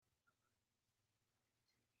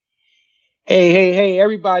Hey,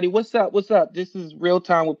 everybody. What's up? What's up? This is Real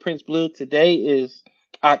Time with Prince Blue. Today is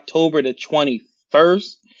October the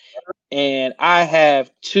 21st, and I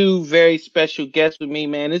have two very special guests with me,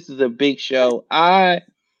 man. This is a big show. I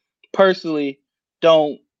personally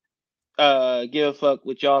don't give a fuck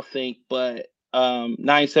what y'all think, but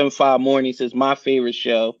 975 Mornings is my favorite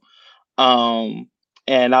show. Um,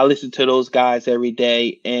 and I listen to those guys every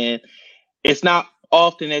day, and it's not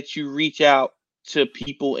often that you reach out to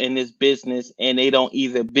people in this business and they don't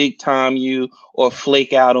either big time you or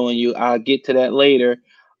flake out on you. I'll get to that later.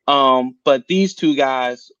 But these two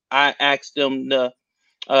guys, I asked them to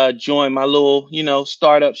join my little,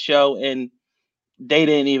 startup show, and they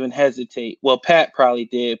didn't even hesitate. Well, Pat probably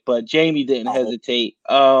did, but Jamie didn't hesitate.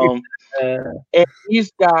 Uh, And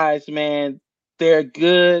these guys, man, they're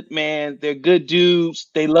good, man. They're good dudes.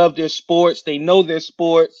 They love their sports. They know their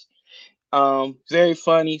sports. Very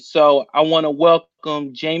funny. So I want to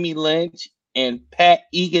welcome Jamie Lynch and Pat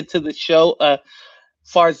Egan to the show.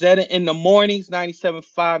 Farzetta in the mornings,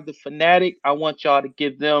 97.5 The Fanatic. I want y'all to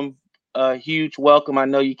give them a huge welcome. I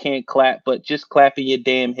know you can't clap, but just clap in your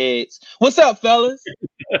damn heads. What's up, fellas?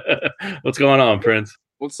 What's going on, Prince?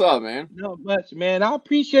 What's up, man? Not much, man. I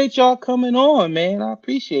appreciate y'all coming on, man. I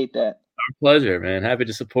appreciate that. Our pleasure, man. Happy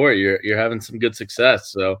to support you. You're having some good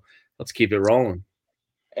success, so let's keep it rolling.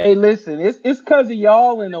 Hey, listen, it's because of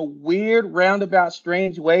y'all in a weird, roundabout,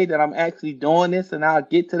 strange way that I'm actually doing this, and I'll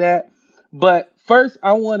get to that. But first,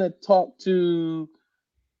 I want to talk to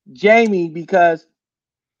Jamie because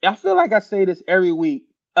I feel like I say this every week.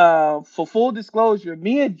 For full disclosure,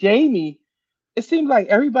 me and Jamie, it seems like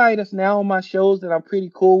everybody that's now on my shows that I'm pretty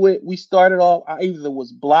cool with, we started off, I either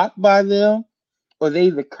was blocked by them or they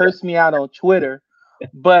either cursed me out on Twitter.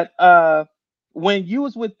 But when you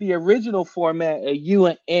was with the original format of you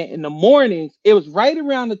and Ant in the mornings, it was right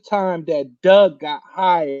around the time that Doug got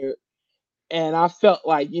hired. And I felt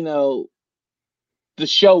like, the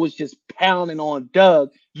show was just pounding on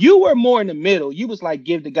Doug. You were more in the middle. You was like,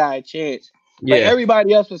 give the guy a chance. But Yeah,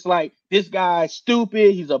 everybody else was like, this guy's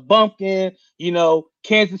stupid. He's a bumpkin.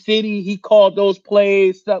 Kansas City, he called those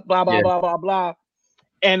plays, stuff, blah, blah, yeah. blah, blah, blah.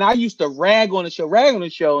 And I used to rag on the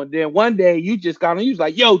show. And then one day you just got on, you was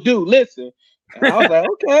like, yo, dude, listen. And I was like,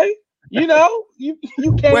 okay. You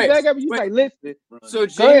came back up and you was like, listen. So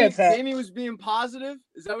Go ahead, Pat. Jamie was being positive?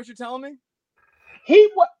 Is that what you're telling me? He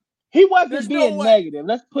wasn't There's being no way. negative.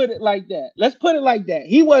 Let's put it like that.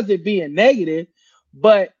 He wasn't being negative,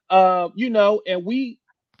 but and we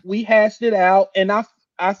hashed it out, and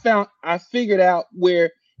I figured out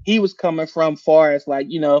where he was coming from, far as like,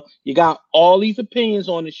 you got all these opinions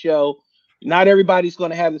on the show. Not everybody's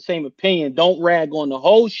gonna have the same opinion. Don't rag on the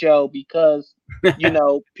whole show because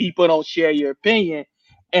people don't share your opinion.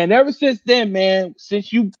 And ever since then, man,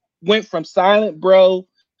 since you went from silent bro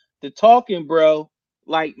to talking bro,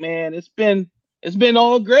 like, man, it's been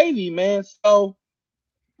all gravy, man. So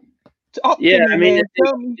talk to Yeah, me, I mean, man.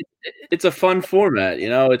 Tell me. it's a fun format.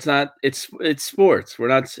 It's not. It's sports. We're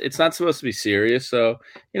not. It's not supposed to be serious. So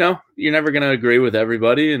you're never gonna agree with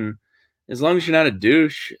everybody, and as long as you're not a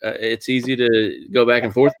douche, it's easy to go back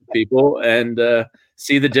and forth with people and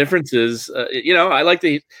see the differences. I like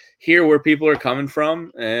to hear where people are coming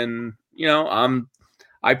from, and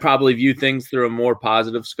I probably view things through a more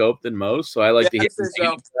positive scope than most. So I like to hear the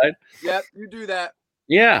negative side. Yep, you do that.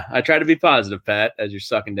 Yeah, I try to be positive, Pat, as you're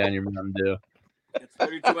sucking down your Mountain Dew. It's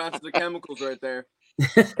 32 ounces of chemicals right there.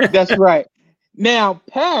 That's right. Now,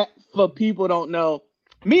 Pat, for people don't know,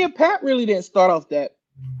 me and Pat really didn't start off that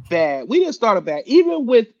bad. We didn't start off bad. Even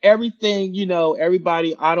with everything,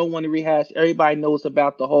 everybody, I don't want to rehash, everybody knows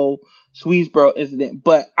about the whole Swedesboro incident.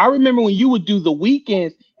 But I remember when you would do the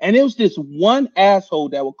weekends, and it was this one asshole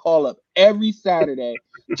that would call up every Saturday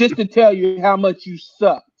just to tell you how much you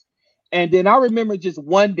sucked. And then I remember just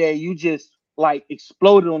one day you just like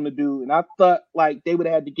exploded on the dude, and I thought like they would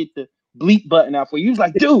have had to get the bleep button out for you. He was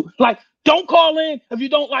like, dude, like, don't call in if you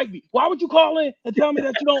don't like me. Why would you call in and tell me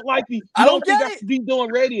that you don't like me? You I don't think get I it. should be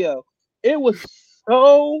doing radio? It was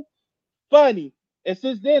so funny. And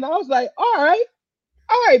since then, I was like, all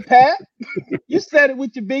right, Pat. You said it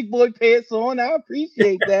with your big boy pants on. I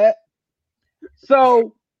appreciate that.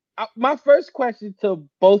 So my first question to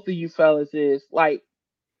both of you fellas is like,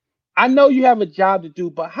 I know you have a job to do,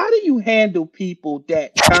 but how do you handle people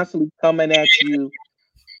that constantly coming at you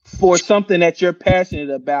for something that you're passionate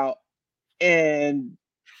about? And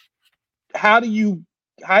how do you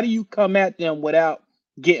come at them without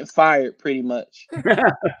getting fired pretty much?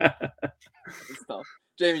 It's tough.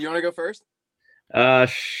 Jamie, you want to go first?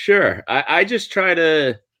 Sure. I just try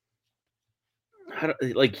to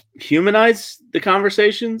humanize the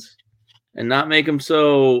conversations. and not make them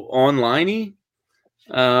so online-y.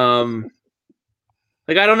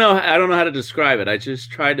 Like I don't know how to describe it. I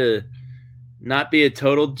just try to not be a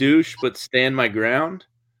total douche, but stand my ground.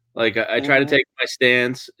 Like I try to take my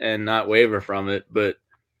stance and not waver from it. But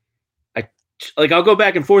I'll go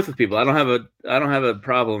back and forth with people. I don't have a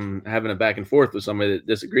problem having a back and forth with somebody that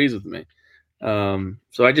disagrees with me.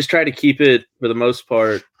 So I just try to keep it for the most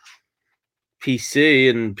part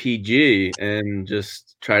PC and PG, and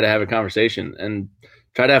just try to have a conversation and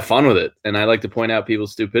try to have fun with it. And I like to point out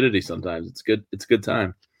people's stupidity sometimes. It's good. It's a good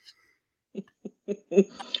time.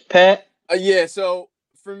 Pat? Yeah, so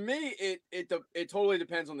for me, it totally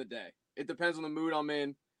depends on the day. It depends on the mood I'm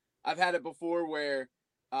in. I've had it before where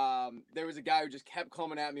there was a guy who just kept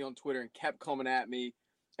coming at me on Twitter and kept coming at me.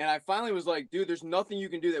 And I finally was like, dude, there's nothing you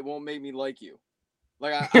can do that won't make me like you.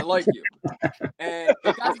 Like, I like you. And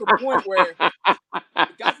it got to the point where,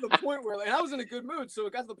 and I was in a good mood. So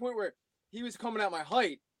it got to the point where he was coming at my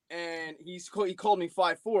height, and he called me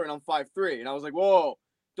 5'4", and I'm 5'3". And I was like, whoa,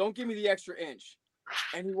 don't give me the extra inch.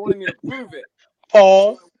 And he wanted me to prove it.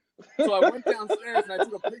 Pause. So I went downstairs and I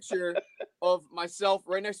took a picture of myself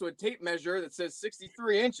right next to a tape measure that says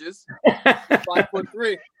 63 inches,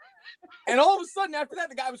 5'3". And all of a sudden after that,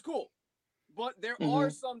 the guy was cool. But there are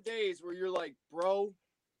some days where you're like, bro,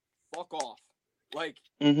 fuck off. Like,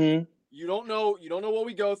 you don't know what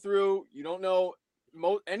we go through. You don't know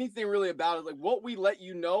anything really about it. Like, what we let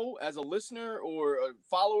you know as a listener or a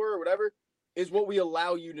follower or whatever is what we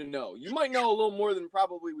allow you to know. You might know a little more than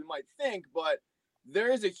probably we might think, but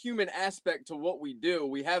there is a human aspect to what we do.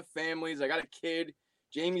 We have families. I got a kid.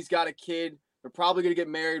 Jamie's got a kid. They're probably going to get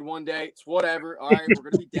married one day. It's whatever. All right, we're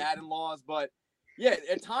going to be dad-in-laws. But, yeah,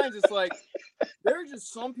 at times it's like there are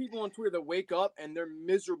just some people on Twitter that wake up and they're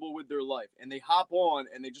miserable with their life. And they hop on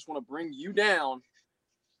and they just want to bring you down.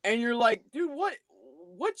 And you're like, dude,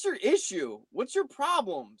 what's your issue? What's your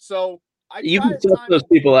problem? So you can suss those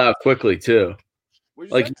people out quickly, too.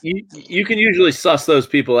 Like, you can usually suss those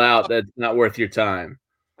people out that's not worth your time.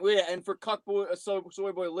 Well, yeah, and for soy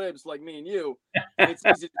boy libs like me and you, it's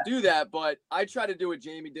easy to do that. But I try to do what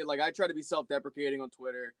Jamie did. Like, I try to be self-deprecating on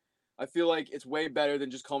Twitter. I feel like it's way better than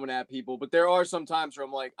just coming at people. But there are some times where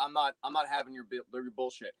I'm like, I'm not having your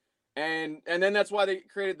bullshit. And then that's why they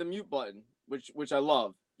created the mute button, which I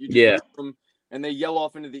love. You just mute them and they yell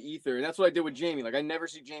off into the ether. And that's what I did with Jamie. Like, I never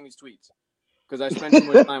see Jamie's tweets because I spend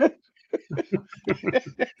too much time with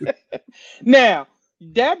Now,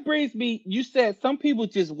 that brings me, you said some people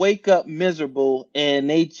just wake up miserable and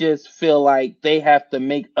they just feel like they have to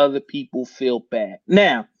make other people feel bad.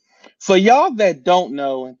 Now, for y'all that don't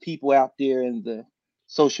know and people out there in the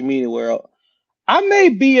social media world, I may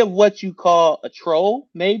be of what you call a troll,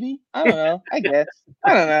 maybe. I don't know. I guess.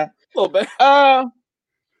 I don't know. a little bit.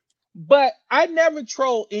 But I never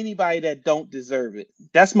troll anybody that don't deserve it.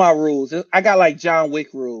 That's my rules. I got like John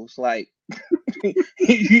Wick rules. Like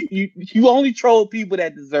you only troll people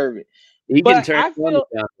that deserve it. He can turn on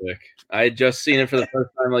John Wick. I had just seen it for the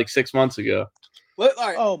first time like 6 months ago. All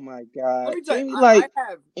right. Oh my god! Let me tell you, I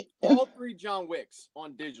have all 3 John Wicks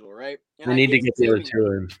on digital, right? And we need to get the other 2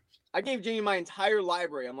 in. I gave Jamie my entire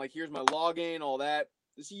library. I'm like, here's my login, all that.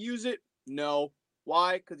 Does he use it? No.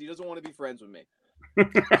 Why? Because he doesn't want to be friends with me.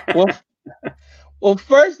 Well,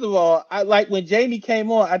 first of all, I like when Jamie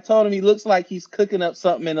came on, I told him he looks like he's cooking up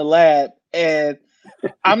something in the lab, and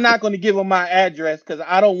I'm not going to give him my address because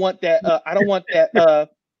I don't want that. I don't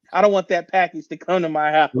want that package to come to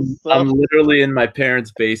my house. So. I'm literally in my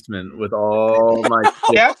parents' basement with all my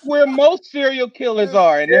kids. That's where most serial killers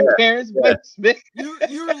are, in their parents' basement.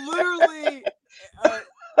 You're literally.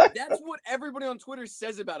 That's what everybody on Twitter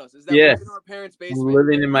says about us. Is that we're in our parents' basement,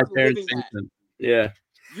 living in my parents' basement. Yeah.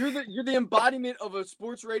 You're the embodiment of a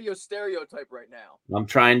sports radio stereotype right now. I'm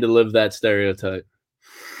trying to live that stereotype.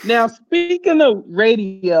 Now, speaking of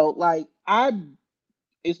radio, like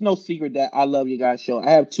it's no secret that I love you guys' show.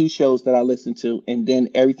 I have 2 shows that I listen to, and then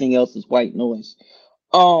everything else is white noise.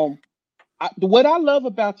 What I love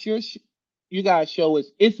about you guys' show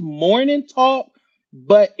is it's morning talk,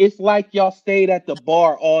 but it's like y'all stayed at the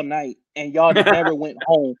bar all night and y'all never went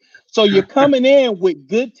home. So you're coming in with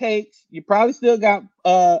good takes. You probably still got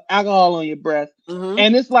alcohol on your breath,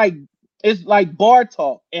 and it's like bar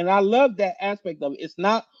talk, and I love that aspect of it. It's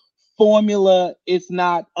not formula. It's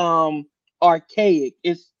not archaic.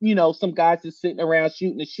 It's some guys just sitting around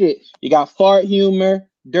shooting the shit. You got fart humor,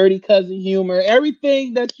 dirty cousin humor,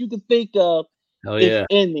 everything that you can think of is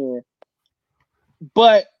in there.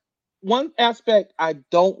 But one aspect I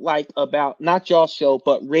don't like about not y'all show,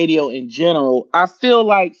 but radio in general, I feel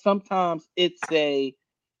like sometimes it's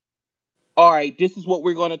all right, this is what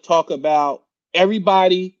we're going to talk about.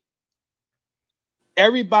 Everybody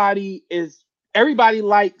everybody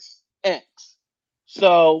likes X.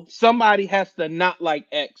 So somebody has to not like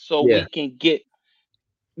X so Yeah. we can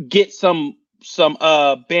get some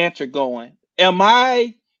banter going. Am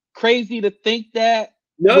I crazy to think that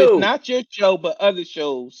with No, not your show but other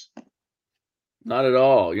shows? not at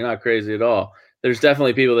all. You're not crazy at all. There's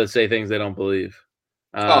definitely people that say things they don't believe.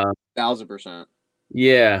 1,000%.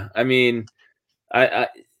 Yeah, I mean, I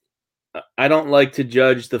don't like to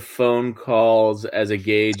judge the phone calls as a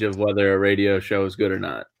gauge of whether a radio show is good or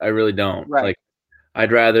not. I really don't. Right. Like,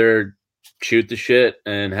 I'd rather shoot the shit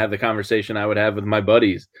and have the conversation I would have with my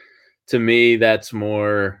buddies. To me, that's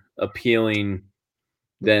more appealing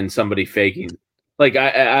than somebody faking. Like,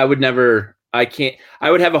 I would never. I can't.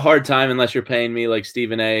 I would have a hard time unless you're paying me like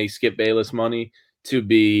Stephen A. Skip Bayless money to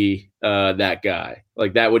be that guy.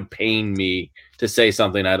 Like, that would pain me to say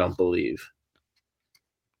something I don't believe.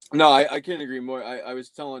 No, I couldn't agree more. I was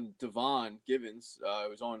telling Devon Givens, I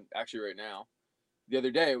was on actually right now, the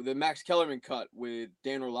other day, the Max Kellerman cut with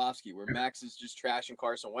Dan Orlovsky, where Max is just trashing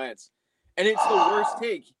Carson Wentz. And it's the worst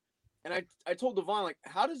take. And I told Devon, like,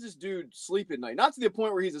 how does this dude sleep at night? Not to the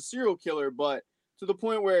point where he's a serial killer, but to the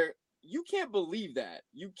point where you can't believe that.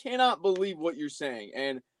 You cannot believe what you're saying.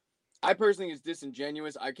 And I personally think it's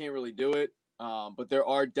disingenuous. I can't really do it. But there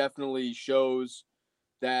are definitely shows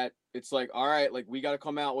that it's like, all right, like, we got to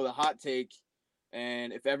come out with a hot take.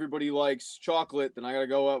 And if everybody likes chocolate, then I got to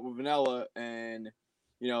go out with vanilla. And,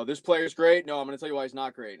 this player's great. No, I'm going to tell you why he's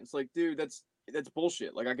not great. It's like, dude, that's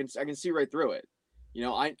bullshit. Like, I can see right through it.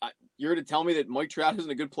 You're to tell me that Mike Trout isn't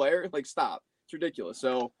a good player? Like, stop. It's ridiculous.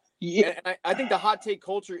 So, yeah. And I think the hot take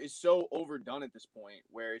culture is so overdone at this point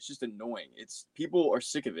where it's just annoying. People are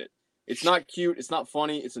sick of it. It's not cute. It's not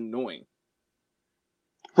funny. It's annoying.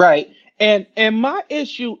 Right. And my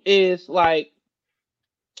issue is, like,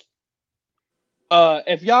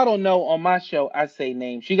 if y'all don't know, on my show, I say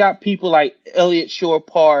names. You got people like Elliot Shore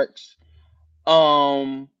Parks,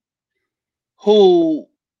 who,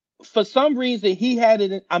 for some reason, he had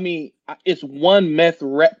it. I mean, it's one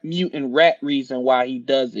mutant rat reason why he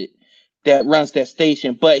does it, that runs that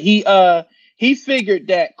station. But he figured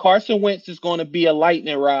that Carson Wentz is going to be a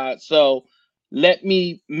lightning rod, so let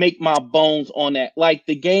me make my bones on that. Like,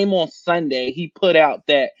 the game on Sunday, he put out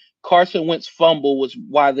that Carson Wentz fumble was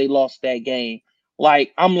why they lost that game.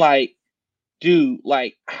 Like, I'm like, dude,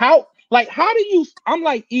 how do you? I'm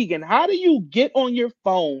like, Egan, how do you get on your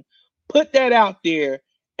phone, put that out there,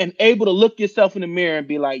 and able to look yourself in the mirror and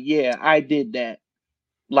be like, yeah, I did that.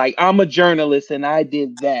 Like, I'm a journalist and I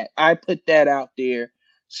did that. I put that out there.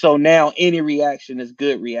 So now any reaction is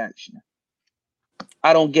good reaction.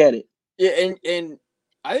 I don't get it. Yeah, and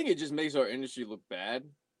I think it just makes our industry look bad.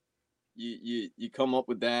 You come up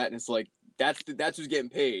with that, and it's like that's who's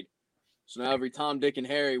getting paid. So now every Tom, Dick, and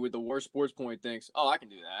Harry with the worst sports point thinks, oh, I can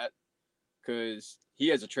do that because he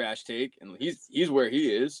has a trash take and he's where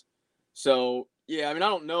he is. So yeah, I mean, I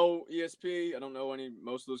don't know ESP. I don't know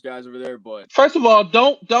most of those guys over there, but first of all,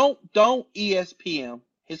 don't ESP him.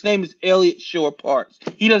 His name is Elliot Shore Parks.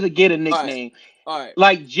 He doesn't get a nickname. All right.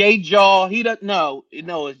 Like J Jaw, he doesn't. No,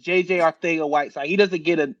 it's JJ Arthega Whiteside. He doesn't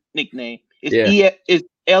get a nickname. It's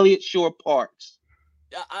Elliot Shore Parks.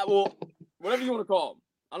 I will, whatever you want to call him.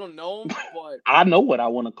 I don't know him, but I know what I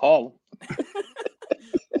want to call him.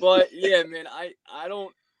 But yeah, man, I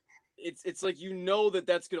don't. It's like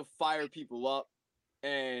that's gonna fire people up,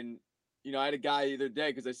 and I had a guy the other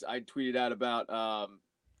day because I tweeted out about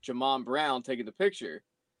Jamon Brown taking the picture,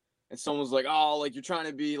 and someone was like, "Oh, like you're trying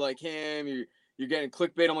to be like him, you're getting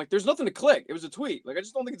clickbait." I'm like, "There's nothing to click. It was a tweet. Like I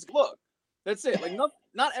just don't think it's a look. That's it. Like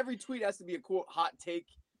not every tweet has to be a quote hot take,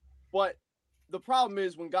 but the problem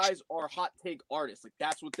is when guys are hot take artists, like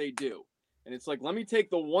that's what they do, and it's like let me take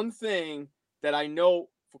the one thing that I know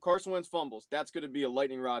for Carson Wentz fumbles, that's going to be a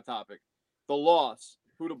lightning rod topic. The loss,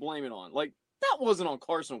 who to blame it on? Like that wasn't on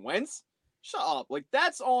Carson Wentz. Shut up. Like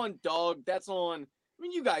that's on Doug. That's on. I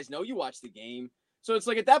mean, you guys know you watch the game, so it's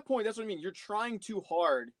like at that point, that's what I mean. You're trying too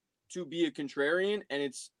hard to be a contrarian, and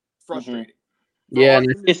it's frustrating. Mm-hmm. Yeah,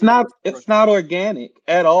 it's not organic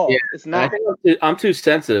at all. Yeah, it's not. I'm too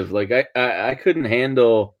sensitive. Like I couldn't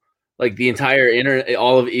handle like the entire internet,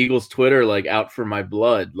 all of Eagles Twitter, like out for my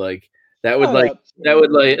blood. Like that would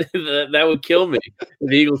kill me. If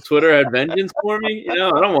the Eagles Twitter had vengeance for me, I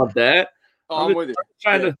don't want that. Oh, I'm with you.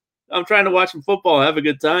 I'm trying to watch some football, and have a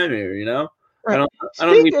good time here. Right. I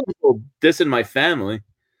don't need people dissing my family.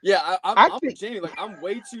 Yeah, I'm Jamie. Like I'm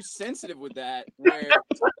way too sensitive with that. Where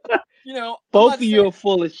both of you are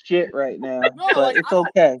full of shit right now. No, but it's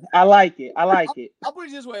okay. I like it. I'll put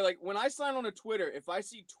it this way: like when I sign on to Twitter, if I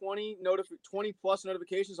see 20 plus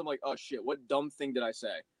notifications, I'm like, oh shit, what dumb thing did I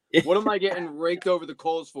say? What am I getting raked over the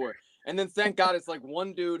coals for? And then thank God it's like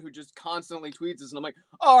one dude who just constantly tweets this, and I'm like,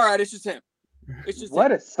 all right, it's just him. It's just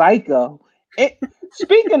What him. a psycho.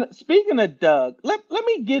 Speaking of Doug, let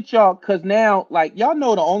me get y'all, because now, like, y'all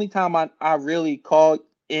know the only time I really call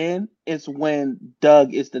in is when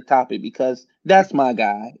Doug is the topic, because that's my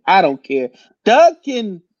guy. I don't care. Doug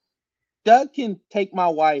can take my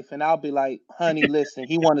wife and I'll be like, honey, listen,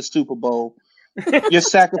 he won a Super Bowl. Your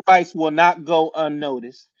sacrifice will not go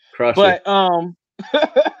unnoticed. Crush But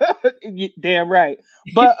it. damn right.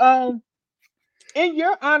 But in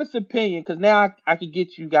your honest opinion, because now I could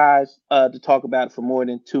get you guys to talk about it for more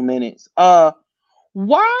than 2 minutes.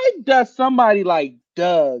 Why does somebody like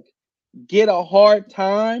Doug get a hard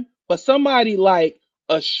time, but somebody like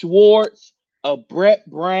a Schwartz, a Brett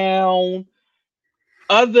Brown,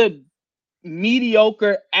 other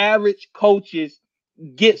mediocre, average coaches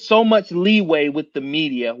get so much leeway with the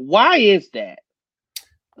media? Why is that?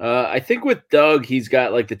 I think with Doug, he's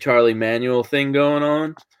got like the Charlie Manuel thing going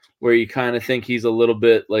on, where you kind of think he's a little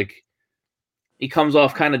bit like he comes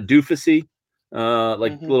off kind of doofusy,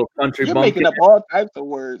 like little country You're bumpkin. making up all types of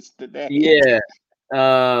words today. Yeah.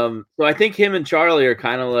 So I think him and Charlie are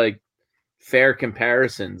kind of like fair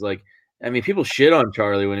comparisons. Like, I mean, people shit on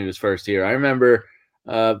Charlie when he was first here. I remember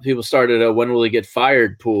people started a when will he get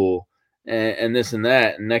fired pool and this and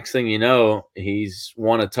that. And next thing you know, he's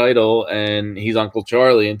won a title and he's Uncle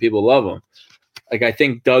Charlie and people love him. Like, I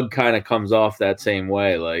think Doug kind of comes off that same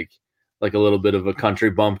way, like a little bit of a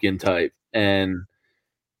country bumpkin type. And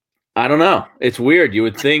I don't know. It's weird. You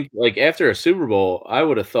would think, like, after a Super Bowl, I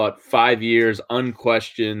would have thought 5 years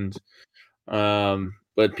unquestioned.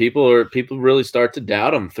 But people really start to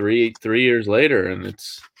doubt him 3 years later, and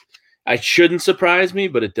it shouldn't surprise me,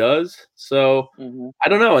 but it does. So I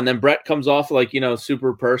don't know. And then Brett comes off like,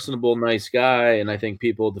 super personable, nice guy, and I think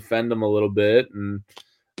people defend him a little bit. And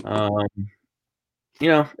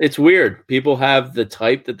it's weird. People have the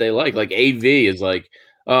type that they like. Like AV is like,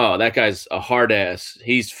 oh, that guy's a hard ass.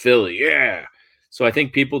 He's Philly. Yeah. So I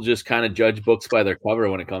think people just kind of judge books by their cover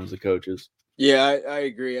when it comes to coaches. Yeah, I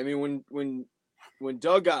agree. I mean, when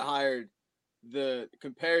Doug got hired, the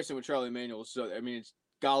comparison with Charlie Manuel, so I mean, it's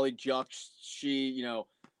golly jucks,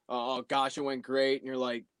 oh gosh, it went great. And you're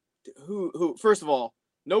like, who? First of all,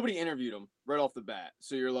 nobody interviewed him right off the bat.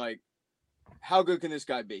 So you're like, how good can this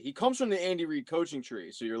guy be? He comes from the Andy Reid coaching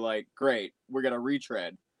tree. So you're like, great, we're going to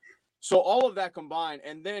retread. So all of that combined,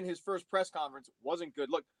 and then his first press conference wasn't good.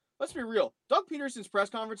 Look, let's be real. Doug Peterson's press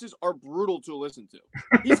conferences are brutal to listen to.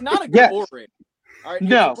 He's not a good orator. All right.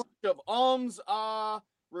 No. It's a bunch of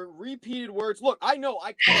repeated words. Look, I know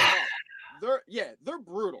I cut them up. They're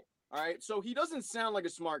brutal. All right. So he doesn't sound like a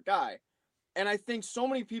smart guy. And I think so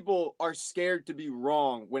many people are scared to be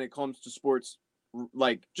wrong when it comes to sports,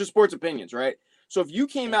 like just sports opinions, right? So if you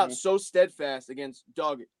came out so steadfast against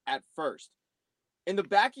Doug at first, in the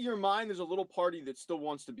back of your mind, there's a little party that still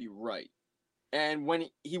wants to be right. And when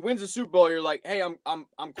he wins a Super Bowl, you're like, hey,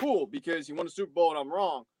 I'm cool because he won a Super Bowl and I'm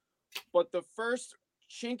wrong. But the first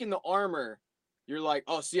chink in the armor, you're like,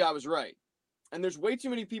 oh, see, I was right. And there's way too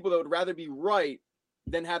many people that would rather be right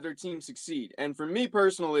than have their team succeed. And for me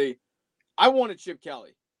personally, I wanted Chip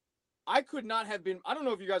Kelly. I could not have been, I don't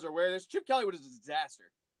know if you guys are aware of this, Chip Kelly was a disaster.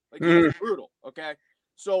 Like, he was brutal, okay?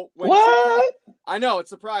 So when I know, it's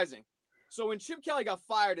surprising. So when Chip Kelly got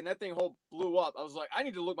fired and that thing whole blew up, I was like, I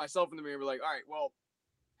need to look myself in the mirror and be like, all right, well,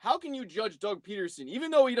 how can you judge Doug Peterson, even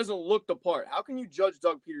though he doesn't look the part? How can you judge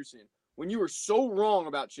Doug Peterson when you were so wrong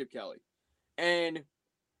about Chip Kelly? And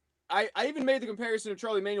I even made the comparison of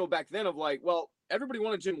Charlie Manuel back then of like, well, everybody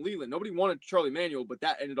wanted Jim Leland. Nobody wanted Charlie Manuel, but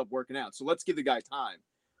that ended up working out. So let's give the guy time.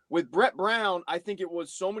 With Brett Brown, I think it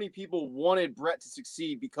was so many people wanted Brett to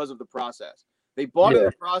succeed because of the process. They bought into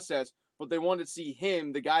the process, but they wanted to see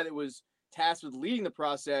him, the guy that was tasked with leading the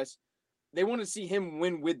process, they wanted to see him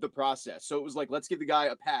win with the process. So it was like, let's give the guy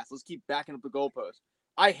a pass. Let's keep backing up the goalpost.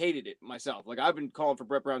 I hated it myself. Like, I've been calling for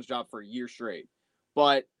Brett Brown's job for a year straight.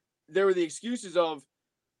 But there were the excuses of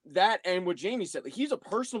that and what Jamie said. Like, he's a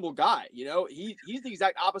personable guy, He's the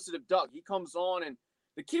exact opposite of Doug. He comes on and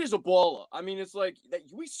the kid is a baller. I mean, it's like that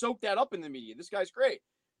we soak that up in the media. This guy's great.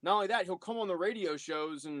 Not only that, he'll come on the radio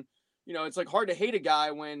shows and, it's like hard to hate a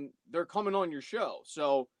guy when they're coming on your show.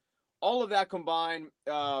 So all of that combined,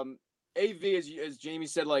 AV, as Jamie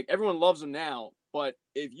said, like, everyone loves him now, but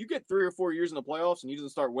if you get 3 or 4 years in the playoffs and he doesn't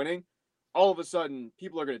start winning, all of a sudden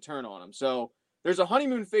people are going to turn on him. So there's a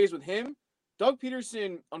honeymoon phase with him. Doug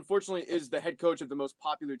Peterson, unfortunately, is the head coach of the most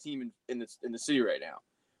popular team in the city right now.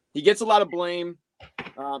 He gets a lot of blame.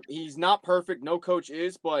 He's not perfect. No coach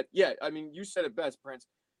is, but yeah, I mean, you said it best, Prince.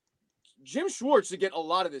 Jim Schwartz should get a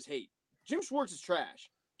lot of this hate. Jim Schwartz is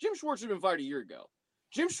trash. Jim Schwartz should have been fired a year ago.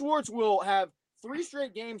 Jim Schwartz will have 3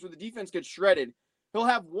 straight games where the defense gets shredded. He'll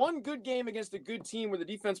have 1 good game against a good team where the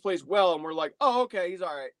defense plays well, and we're like, oh, okay, he's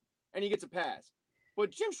all right. And he gets a pass.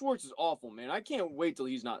 But Jim Schwartz is awful, man. I can't wait till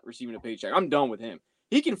he's not receiving a paycheck. I'm done with him.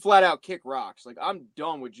 He can flat out kick rocks. Like, I'm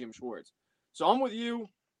done with Jim Schwartz. So I'm with you.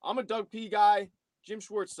 I'm a Doug P guy. Jim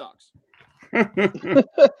Schwartz sucks.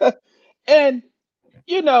 And,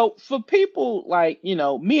 for people like,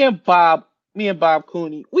 me and Bob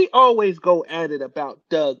Cooney, we always go at it about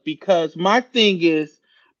Doug because my thing is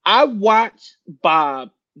I watched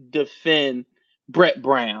Bob defend Brett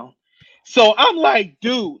Brown. So I'm like,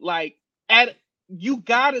 dude, like, you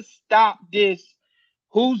got to stop this.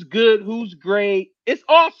 Who's good? Who's great? It's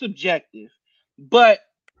all subjective. But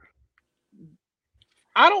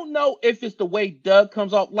I don't know if it's the way Doug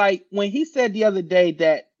comes off. Like when he said the other day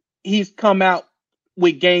that he's come out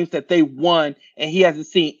with games that they won and he hasn't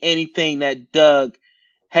seen anything that Doug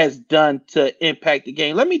has done to impact the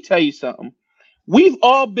game. Let me tell you something. We've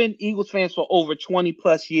all been Eagles fans for over 20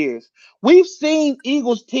 plus years. We've seen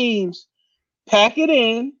Eagles teams pack it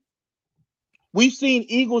in. We've seen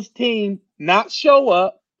Eagles team not show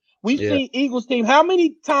up. We've seen Eagles team. How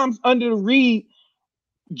many times under the Reed,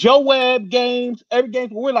 Joe Webb games, every game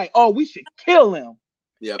where we're like, oh, we should kill him.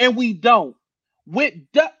 Yep. And we don't. With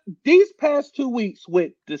these past 2 weeks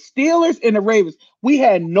with the Steelers and the Ravens, we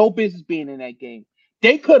had no business being in that game.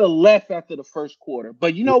 They could have left after the first quarter.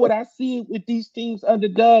 But you know what I see with these teams under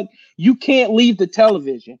Doug? You can't leave the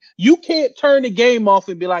television. You can't turn the game off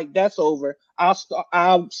and be like, that's over.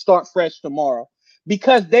 I'll start fresh tomorrow.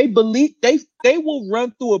 Because they believe they will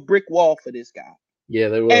run through a brick wall for this guy. Yeah,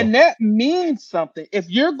 they will. And that means something. If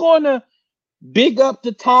you're going to big up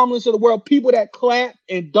the Tomlins of the world, people that clap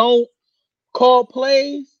and don't call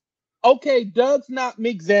plays, okay, Doug's not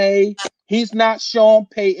McVay. He's not Sean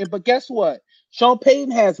Payton. But guess what? Sean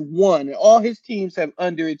Payton has won, and all his teams have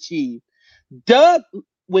underachieved. Doug,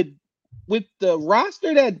 with the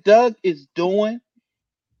roster that Doug is doing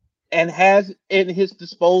and has in his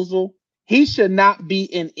disposal, he should not be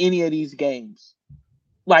in any of these games.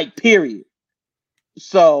 Like, period.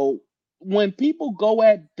 So when people go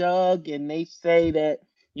at Doug and they say that,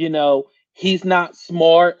 he's not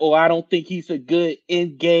smart or I don't think he's a good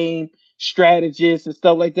in-game strategist and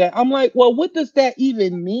stuff like that, I'm like, well, what does that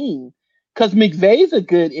even mean? Because McVay's a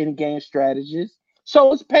good in-game strategist.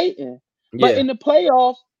 So is Peyton. But in the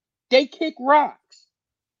playoffs, they kick rocks.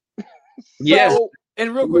 Yes.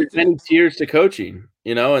 And real quick, many tiers to coaching,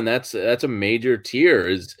 and that's a major tier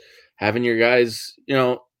is having your guys,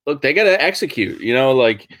 look, they got to execute,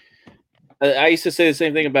 like I used to say the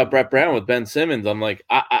same thing about Brett Brown with Ben Simmons. I'm like,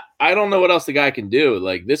 I don't know what else the guy can do.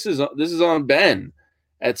 Like, this is on Ben.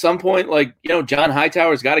 At some point, like, John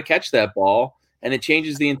Hightower's got to catch that ball, and it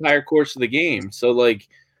changes the entire course of the game. So, like,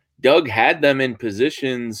 Doug had them in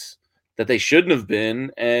positions that they shouldn't have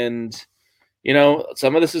been, and,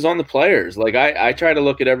 some of this is on the players. Like, I try to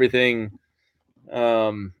look at everything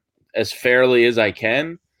as fairly as I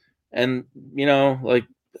can, and, like,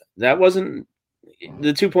 that wasn't –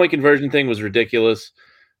 the 2-point conversion thing was ridiculous.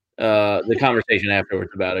 The conversation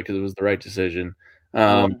afterwards about it because it was the right decision.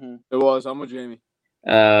 It was. I'm with Jamie.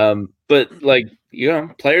 But like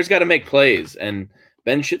players got to make plays, and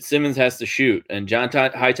Ben Simmons has to shoot, and John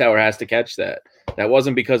Hightower has to catch that. That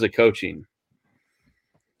wasn't because of coaching.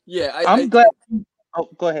 Yeah, I'm glad. Oh,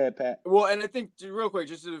 go ahead, Pat. Well, and I think real quick,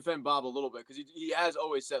 just to defend Bob a little bit, because he has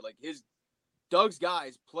always said like Doug's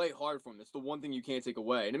guys play hard for him. That's the one thing you can't take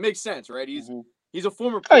away, and it makes sense, right? He's a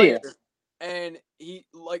former player, and he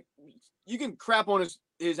you can crap on his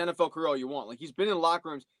NFL career all you want. Like, he's been in locker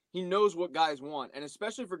rooms, he knows what guys want, and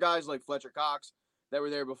especially for guys like Fletcher Cox that were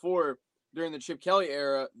there before during the Chip Kelly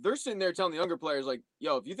era, they're sitting there telling the younger players like,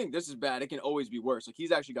 "Yo, if you think this is bad, it can always be worse." Like,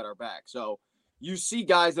 he's actually got our back. So you see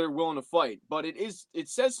guys that are willing to fight, but it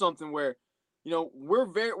says something where,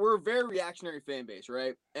 we're a very reactionary fan base,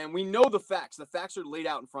 right? And we know the facts. The facts are laid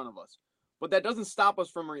out in front of us. But that doesn't stop us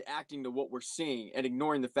from reacting to what we're seeing and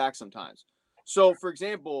ignoring the facts sometimes. So, for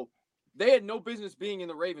example, they had no business being in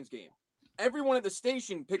the Ravens game. Everyone at the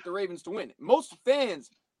station picked the Ravens to win. Most fans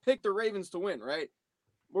picked the Ravens to win, right?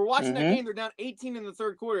 We're watching that game. They're down 18 in the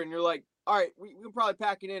third quarter, and you're like, all right, we can probably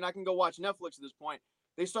pack it in. I can go watch Netflix at this point.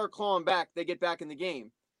 They start clawing back. They get back in the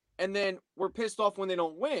game. And then we're pissed off when they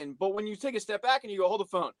don't win. But when you take a step back and you go, hold the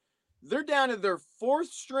phone. They're down to their 4th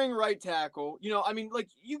string right tackle. Like,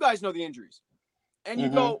 you guys know the injuries. And you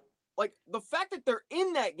go, like, the fact that they're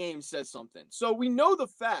in that game says something. So we know the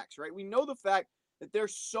facts, right? We know the fact that they're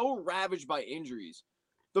so ravaged by injuries.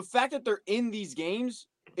 The fact that they're in these games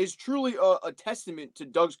is truly a testament to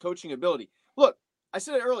Doug's coaching ability. Look, I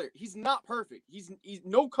said it earlier. He's not perfect. He's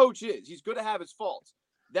no coach is. He's going to have his faults.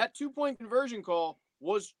 That 2-point conversion call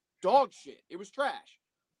was dog shit. It was trash.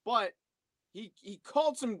 But he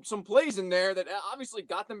called some plays in there that obviously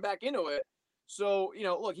got them back into it. So,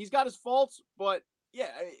 look, he's got his faults, but yeah,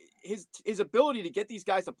 his ability to get these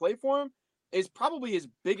guys to play for him is probably his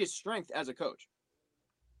biggest strength as a coach.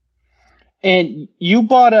 And you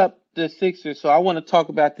brought up the Sixers, so I want to talk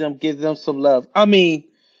about them, give them some love. I'm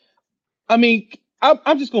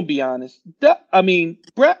just gonna be honest.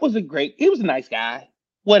 Brett was he was a nice guy,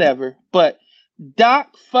 whatever. But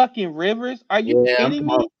Doc fucking Rivers, are you kidding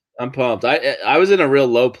me? I'm pumped. I was in a real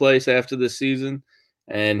low place after this season,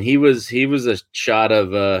 and he was a shot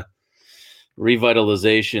of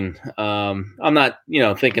revitalization. I'm not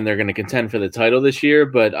thinking they're going to contend for the title this year,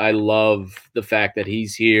 but I love the fact that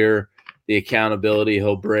he's here, the accountability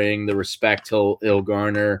he'll bring, the respect he'll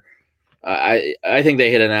garner. I think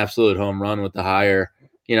they hit an absolute home run with the hire.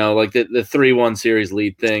 Like the 3-1 series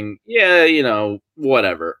lead thing. Yeah,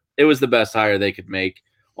 whatever. It was the best hire they could make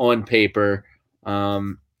on paper.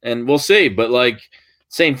 And we'll see. But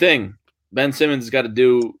same thing. Ben Simmons has got to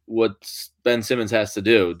do what Ben Simmons has to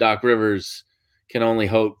do. Doc Rivers can only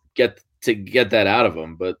hope get that out of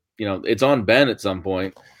him. But it's on Ben at some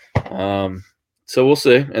point. So we'll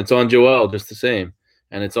see. It's on Joel just the same.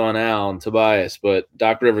 And it's on Al and Tobias, but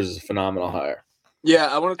Doc Rivers is a phenomenal hire. Yeah,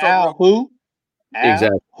 I want to talk Al who?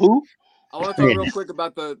 Exactly. Who? I want to talk real quick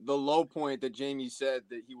about the low point that Jamie said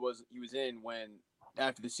that he was in when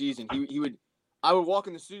after the season. I would walk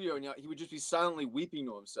in the studio and he would just be silently weeping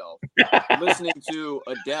to himself, listening to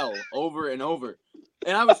Adele over and over.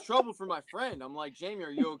 And I was troubled for my friend. I'm like, Jamie,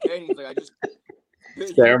 are you okay? And he's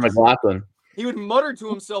like, Sarah McLachlan. He would mutter to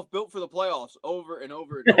himself, built for the playoffs, over and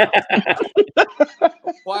over and over.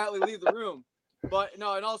 Quietly leave the room. But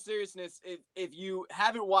no, in all seriousness, if you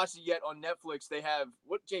haven't watched it yet on Netflix, they have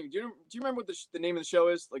what? Jamie, do you remember what the name of the show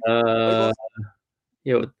is?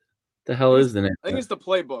 Yeah, what the hell is the name? I think it's The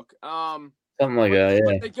Playbook. Something like that.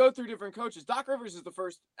 Yeah. They go through different coaches. Doc Rivers is the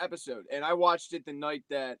first episode, and I watched it the night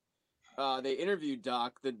that they interviewed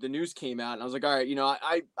Doc. The news came out, and I was like, all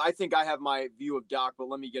right, I think I have my view of Doc, but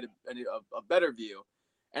let me get a better view.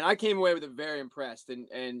 And I came away with it very impressed.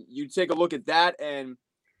 And you take a look at that and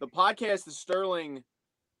the podcast, the Sterling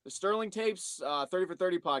tapes, 30 for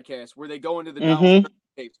 30 podcast, where they go into the Dallas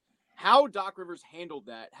tapes. How Doc Rivers handled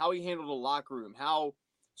that, how he handled the locker room, how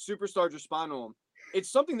superstars respond to him. It's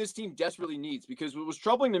something this team desperately needs, because what was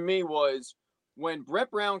troubling to me was when Brett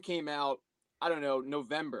Brown came out, I don't know,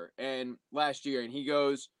 November and last year, and he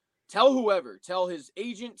goes, tell whoever, tell his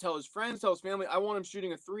agent, tell his friends, tell his family, I want him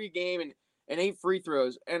shooting a 3-game and 8 free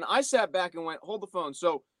throws. And I sat back and went, hold the phone.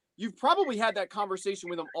 So you've probably had that conversation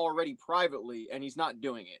with him already privately, and he's not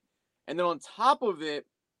doing it. And then on top of it,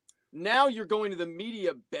 now you're going to the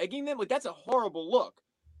media begging them. Like, that's a horrible look.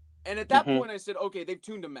 And at that point, I said, okay, they've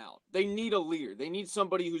tuned him out. They need a leader. They need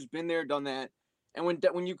somebody who's been there, done that. And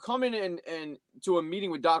when you come in and to a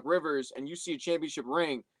meeting with Doc Rivers and you see a championship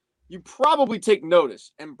ring, you probably take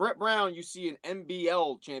notice. And Brett Brown, you see an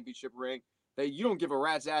NBL championship ring that you don't give a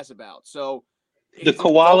rat's ass about. So the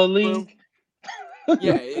Koala League,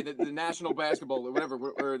 yeah, the National Basketball League, whatever.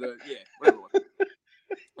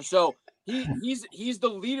 So he's the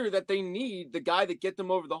leader that they need, the guy that get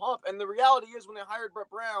them over the hump. And the reality is, when they hired Brett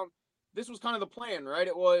Brown, this was kind of the plan, right?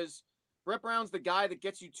 It was Brett Brown's the guy that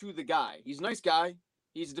gets you to the guy. He's a nice guy.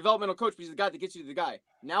 He's a developmental coach, but he's the guy that gets you to the guy.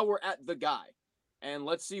 Now we're at the guy. And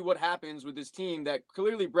let's see what happens with this team that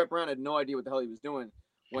clearly Brett Brown had no idea what the hell he was doing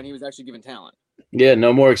when he was actually given talent. Yeah,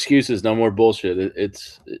 no more excuses, no more bullshit.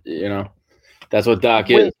 It's that's what Doc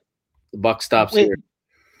is. The buck stops here.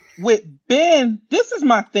 With Ben, this is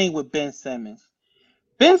my thing with Ben Simmons.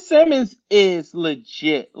 Ben Simmons is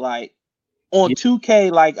legit. Like, on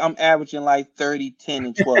 2K, like, I'm averaging like 30, 10,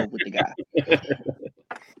 and 12 with the guy.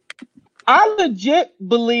 I legit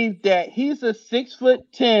believe that he's a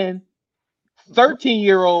 6'10",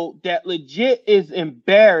 13-year-old that legit is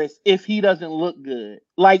embarrassed if he doesn't look good.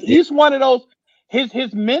 Like, he's one of those.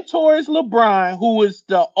 His mentor is LeBron, who is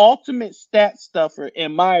the ultimate stat stuffer,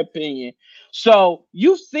 in my opinion. So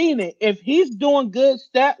you've seen it. If he's doing good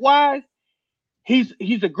stat-wise, he's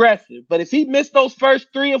aggressive. But if he missed those first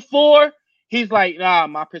 3 or 4, he's like, nah,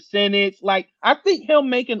 my percentage. Like, I think him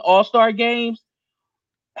making all-star games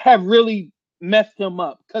have really messed him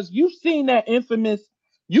up. Because you've seen that infamous,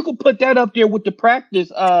 you could put that up there with the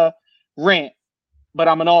practice rant, but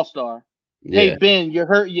I'm an all-star. Yeah. Hey, Ben, you're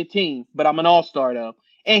hurting your team, but I'm an all-star, though.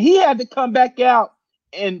 And he had to come back out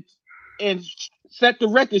and set the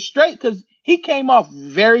record straight, because he came off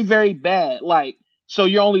very, very bad. Like, So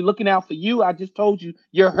you're only looking out for you. I just told you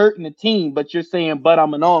you're hurting the team, but you're saying, but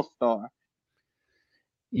I'm an all-star.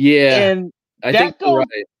 Yeah, And I think you're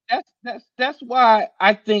right. That's why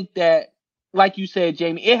I think that, like you said,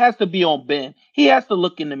 Jamie, it has to be on Ben. He has to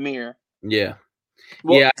look in the mirror. Yeah.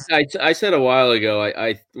 Well, yeah, I said a while ago,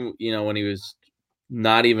 I when he was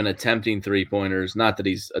not even attempting 3-pointers, not that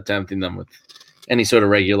he's attempting them with any sort of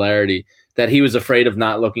regularity, that he was afraid of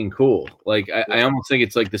not looking cool. Like I almost think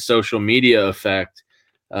it's like the social media effect.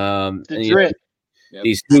 The And, drip.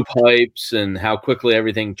 These hoop hypes and how quickly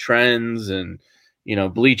everything trends and,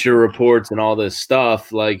 Bleacher Reports and all this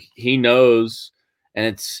stuff. Like he knows, and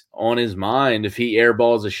it's on his mind. If he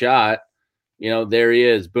airballs a shot, there he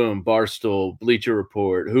is. Boom, Barstool, Bleacher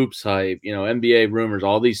Report, Hoops Hype, NBA Rumors.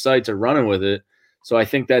 All these sites are running with it. So I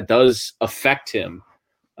think that does affect him.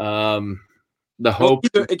 The hope.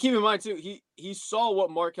 Keep in mind too, he saw what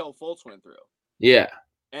Markelle Fultz went through. Yeah.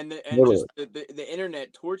 And totally. just the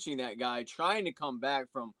internet torching that guy, trying to come back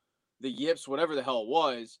from the yips, whatever the hell it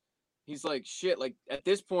was. He's like, shit. Like at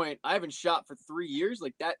this point, I haven't shot for 3 years.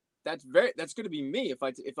 Like that's going to be me if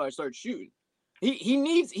I start shooting. He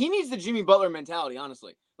needs the Jimmy Butler mentality.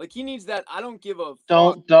 Honestly, like he needs that. I don't give a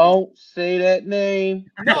fuck. Don't say that name.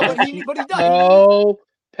 No, but he does. No,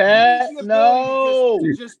 Pat. He needs the No.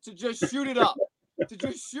 ability to just shoot it up. To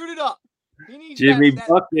just shoot it up. He needs Jimmy that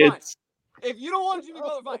buckets. If you don't want Jimmy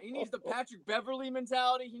Butler, fine. He needs the Patrick Beverly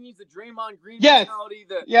mentality. He needs the Draymond Green Yes. mentality.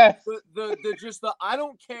 The I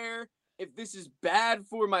don't care if this is bad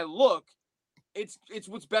for my look. It's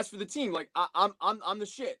what's best for the team. Like I'm the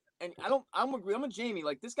shit, and I'm with Jamie.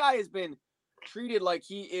 Like this guy has been treated like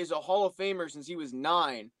he is a Hall of Famer since he was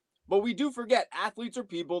 9. But we do forget athletes are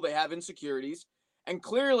people. They have insecurities, and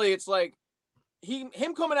clearly it's like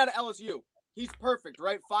him coming out of LSU. He's perfect,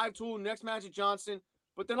 right? 5-tool, next match at Johnson.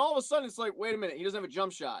 But then all of a sudden, it's like, wait a minute, he doesn't have a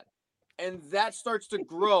jump shot. And that starts to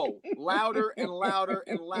grow louder and louder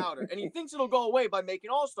and louder. And he thinks it'll go away by making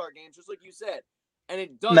all-star games, just like you said. And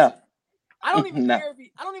it doesn't. No. I don't even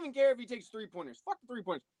care if he takes 3-pointers. Fuck the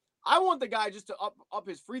 3-pointers. I want the guy just to up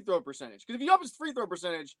his free throw percentage. Because if he ups his free throw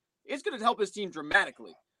percentage, it's going to help his team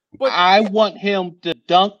dramatically. But I want him to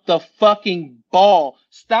dunk the fucking ball.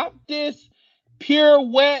 Stop this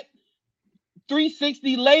pirouette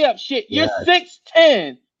 360 layup shit. You're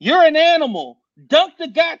 6'10". You're an animal. Dunk the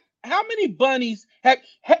guy. How many bunnies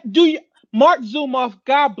do you? Mark Zumoff,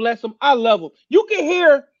 God bless him. I love him. You can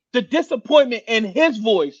hear the disappointment in his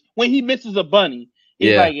voice when he misses a bunny.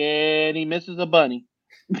 He's like, and he misses a bunny.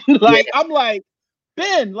 I'm like,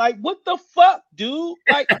 Ben, like, what the fuck, dude?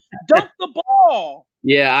 Like, dunk the ball.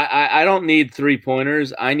 Yeah, I don't need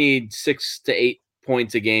 3-pointers. I need 6 to 8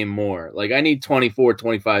 points a game more. Like, I need 24,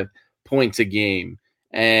 25 points a game.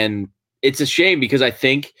 And it's a shame because I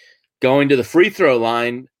think going to the free throw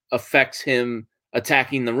line affects him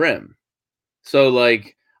attacking the rim. So,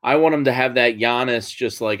 like, I want him to have that Giannis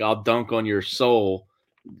just like, I'll dunk on your soul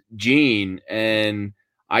gene. And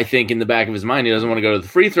I think in the back of his mind, he doesn't want to go to the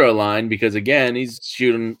free throw line because, again, he's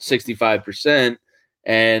shooting 65%.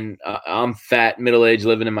 And I'm fat, middle-aged,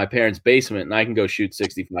 living in my parents' basement, and I can go shoot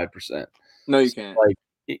 65%. No, you can't.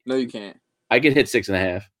 No, you can't. I get hit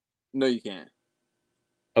 6.5. No, you can't.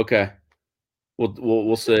 Okay,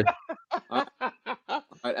 we'll see. All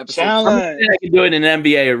right, Challenge. I can do it in an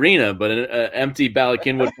NBA arena, but an empty Bala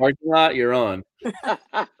Cynwyd parking lot, you're on.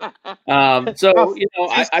 So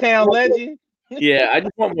town legend. Yeah, I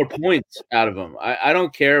just want more points out of him. I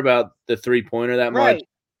don't care about the 3-pointer that much.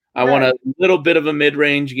 I want a little bit of a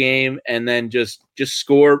mid-range game and then just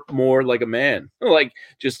score more like a man. Like,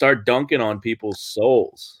 just start dunking on people's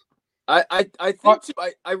souls. I think too,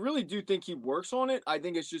 I really do think he works on it. I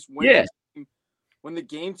think it's just when the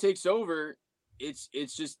game takes over,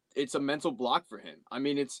 it's a mental block for him. I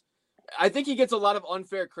mean, I think he gets a lot of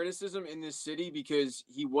unfair criticism in this city because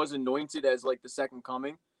he was anointed as like the second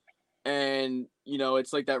coming. And,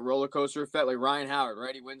 it's like that roller coaster effect, like Ryan Howard,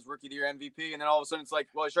 right? He wins Rookie of the Year MVP, and then all of a sudden it's like,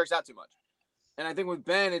 well, he strikes out too much. And I think with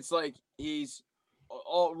Ben, it's like he's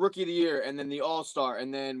all Rookie of the Year and then the All-Star,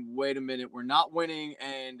 and then, wait a minute, we're not winning,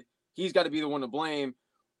 and he's got to be the one to blame.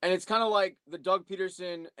 And it's kind of like the Doug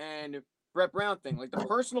Peterson and Brett Brown thing. Like, the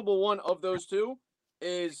personable one of those two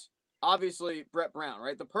is obviously Brett Brown,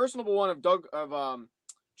 right? The personable one of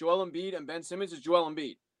Joel Embiid and Ben Simmons is Joel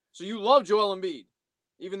Embiid. So you love Joel Embiid,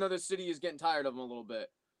 even though the city is getting tired of him a little bit.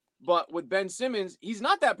 But with Ben Simmons, he's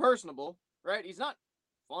not that personable, right? He's not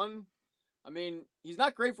fun. I mean, he's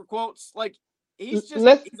not great for quotes. Like, he's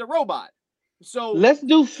a robot. So let's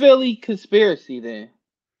do Philly conspiracy then.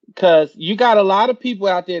 Because you got a lot of people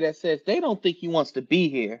out there that says they don't think he wants to be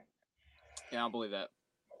here. Yeah, I don't believe that.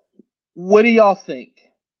 What do y'all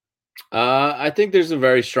think? I think there's a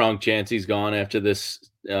very strong chance he's gone after this,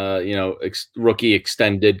 rookie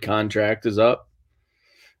extended contract is up.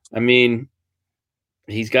 I mean,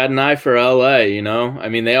 he's got an eye for LA, I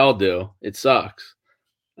mean, they all do. It sucks.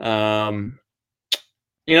 He got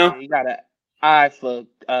an eye for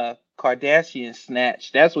Kardashian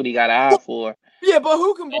snatch. That's what he got an eye for. Yeah, but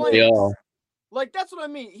who can blame him? Yeah. Like, that's what I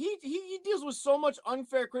mean. He deals with so much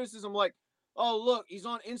unfair criticism. Like, oh, look, he's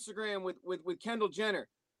on Instagram with Kendall Jenner.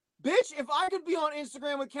 Bitch, if I could be on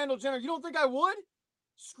Instagram with Kendall Jenner, you don't think I would?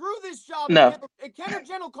 Screw this job. No. If Kendall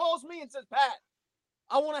Jenner calls me and says, Pat,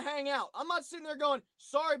 I want to hang out, I'm not sitting there going,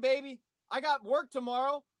 sorry, baby, I got work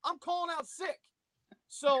tomorrow. I'm calling out sick.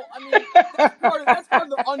 So, I mean, that's part of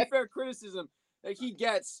the unfair criticism that he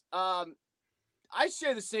gets. I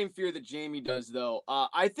share the same fear that Jamie does, though.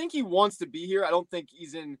 I think he wants to be here. I don't think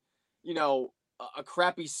he's in, a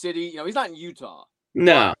crappy city. He's not in Utah.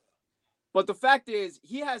 No. But the fact is,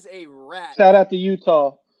 he has a rat. Shout out to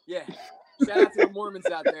Utah. Yeah. Shout out to the Mormons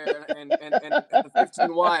out there and the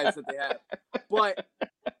 15 wives that they have. But,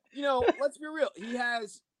 let's be real. He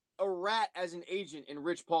has a rat as an agent in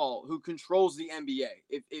Rich Paul who controls the NBA.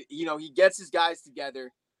 If he gets his guys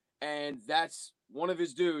together, and that's one of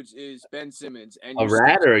his dudes is Ben Simmons. And a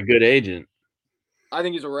rat or a good agent? I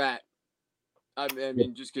think he's a rat. I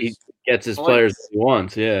mean, just because he gets his players that he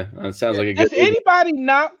wants. Yeah, that sounds like a good.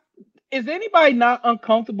 Is anybody not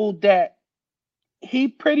uncomfortable that he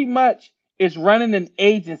pretty much is running an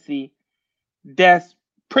agency that's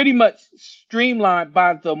pretty much streamlined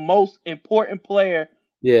by the most important player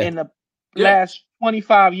in the last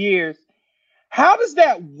 25 years? How does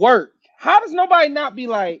that work? How does nobody not be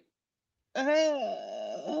like, because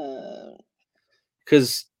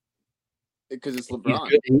it's LeBron.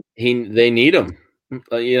 They need him.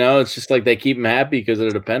 It's just like they keep him happy because they're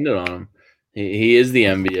dependent on him. He is the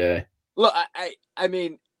NBA. Look, I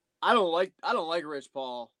mean, I don't like Rich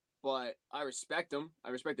Paul, but I respect him.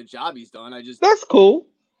 I respect the job he's done. That's cool.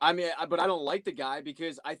 I mean, but I don't like the guy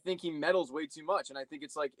because I think he meddles way too much, and I think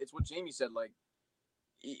it's what Jamie said. Like,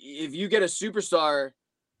 if you get a superstar,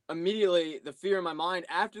 immediately the fear in my mind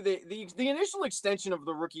after the initial extension of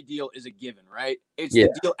the rookie deal is a given, right? It's the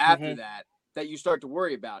deal after that you start to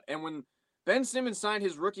worry about. And when Ben Simmons signed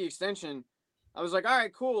his rookie extension, I was like, all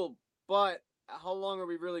right, cool, but how long are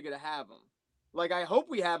we really going to have him? Like, I hope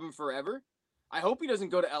we have him forever. I hope he doesn't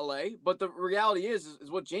go to LA, but the reality is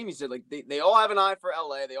what Jamie said. Like, they all have an eye for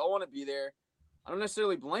LA. They all want to be there. I don't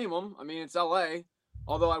necessarily blame them. I mean, it's LA.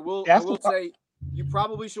 Although I will say you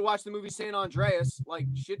probably should watch the movie San Andreas. Like,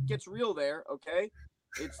 shit gets real there, okay?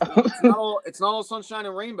 It's not all sunshine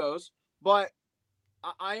and rainbows, but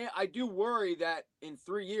I do worry that in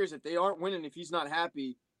 3 years, if they aren't winning, if he's not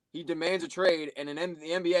happy, he demands a trade, and in the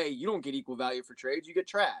NBA, you don't get equal value for trades, you get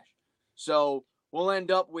trash. So we'll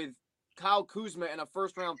end up with Kyle Kuzma and a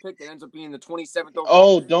first-round pick that ends up being the 27th overall.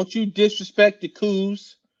 Oh, don't you disrespect the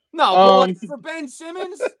Kuz. No, but like for Ben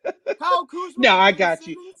Simmons, Kyle Kuzma. No, I got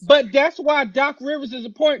you. But that's why Doc Rivers is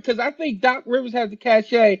important, because I think Doc Rivers has the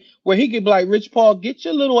cachet where he could be like, Rich Paul, get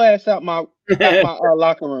your little ass out my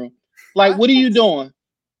locker room. Like, what are you doing?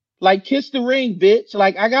 Like, kiss the ring, bitch.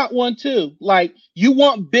 Like, I got one too. Like, you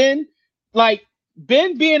want Ben? Like,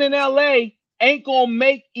 Ben being in LA ain't gonna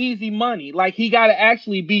make easy money. Like, he gotta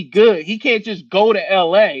actually be good. He can't just go to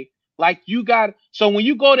LA. Like, so when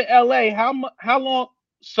you go to LA, how long?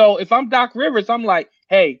 So if I'm Doc Rivers, I'm like,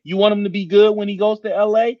 hey, you want him to be good when he goes to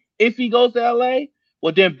LA? If he goes to LA,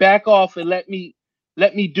 well, then back off and let me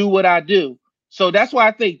do what I do. So that's why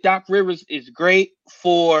I think Doc Rivers is great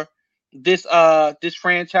for this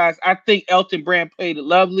franchise. I think Elton Brand played it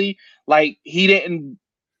lovely. Like, he didn't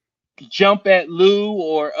jump at Lou,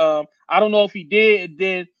 or I don't know if he did.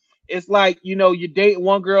 Then it's like, you're dating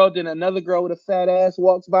one girl, then another girl with a fat ass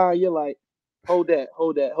walks by, and you're like, hold that.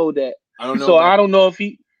 I don't know. So I don't know if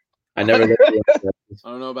he. I never. I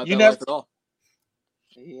don't know about that life at all.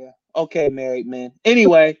 Yeah. Okay, married man.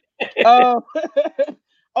 Anyway,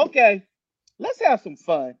 okay, let's have some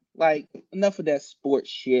fun. Like, enough of that sports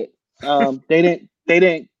shit. They're not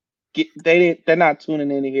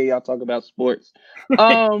tuning in to hear y'all talk about sports.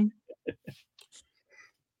 The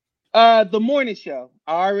morning show.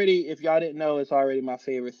 If y'all didn't know, it's already my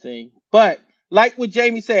favorite thing. But like what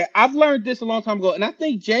Jamie said, I've learned this a long time ago, and I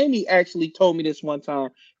think Jamie actually told me this one time,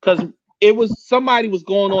 because somebody was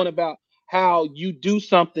going on about how you do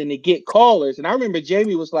something to get callers, and I remember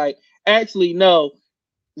Jamie was like, actually, no,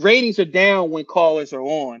 ratings are down when callers are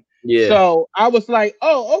on. Yeah. So I was like,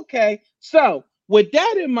 oh, okay. So with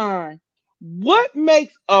that in mind, what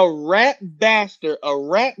makes a rat bastard, a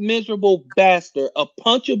rat miserable bastard, a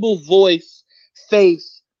punchable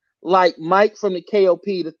face like Mike from the KOP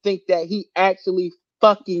to think that he actually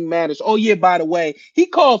fucking matters. Oh yeah, by the way, he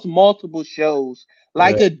calls multiple shows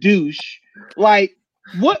like a douche. Like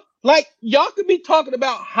what? Like y'all could be talking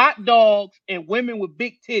about hot dogs and women with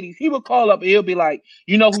big titties. He would call up and he'll be like,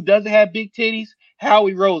 you know who doesn't have big titties?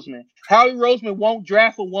 Howie Roseman. Howie Roseman won't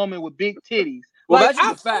draft a woman with big titties. Well, like, that's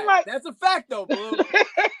just a fact. Like... That's a fact, though, Blue.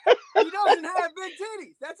 He doesn't have big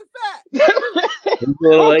titties. That's a fact. He's a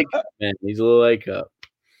little A cup, man. He's a little A cup.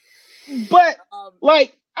 But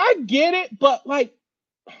like, I get it. But like,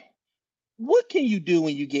 what can you do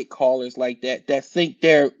when you get callers like that think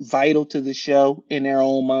they're vital to the show in their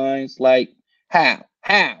own minds? Like, how?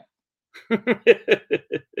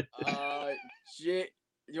 Shit.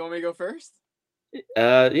 You want me to go first?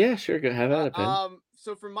 Yeah, sure. Go have at it.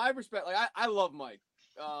 So from my perspective, like I love Mike.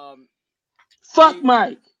 Fuck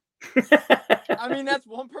Mike. I mean, that's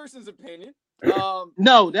one person's opinion.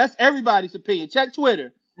 No, that's everybody's opinion. Check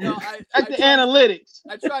Twitter. No, check the analytics.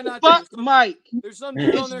 I try not to. Fuck Fuck Mike. There's some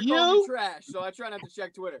dude on there calling me trash, so I try not to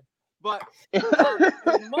check Twitter. But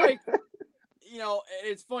Mike, you know,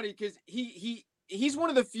 it's funny because he's one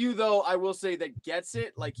of the few, though, I will say, that gets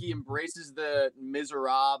it. Like, he embraces the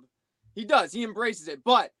miserable. He does. He embraces it.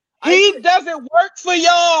 But he doesn't work for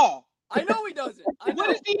y'all. I know he doesn't. What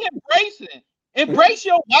is he embracing? Embrace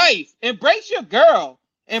your wife. Embrace your girl.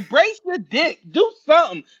 Embrace your dick. Do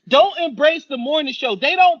something. Don't embrace the morning show.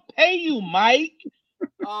 They don't pay you, Mike.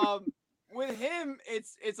 With him,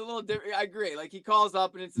 it's a little different. I agree. Like, he calls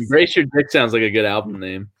up and it's Embrace Your Dick sounds like a good album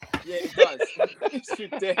name. Yeah, it does. Embrace Your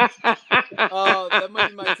Dick. That might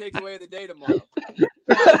be my takeaway of the day tomorrow.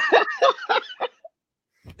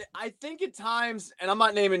 I think at times, and I'm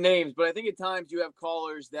not naming names, but I think at times you have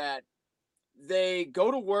callers that they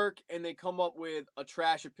go to work and they come up with a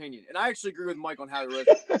trash opinion. And I actually agree with Mike on Howie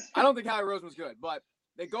Roseman. I don't think Howie Roseman's good, but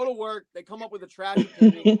they go to work, they come up with a trash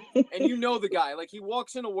opinion, and you know the guy. Like, he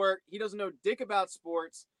walks into work, he doesn't know dick about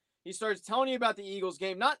sports. He starts telling you about the Eagles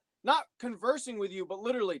game, not conversing with you, but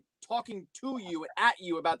literally talking to you and at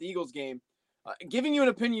you about the Eagles game, giving you an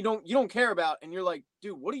opinion you don't care about, and you're like,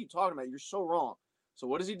 dude, what are you talking about? You're so wrong. So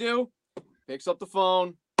what does he do? Picks up the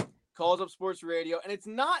phone, calls up sports radio, and it's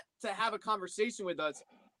not to have a conversation with us.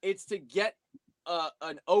 It's to get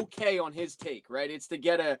an okay on his take, right? It's to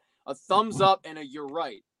get a thumbs up and a you're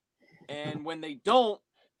right. And when they don't,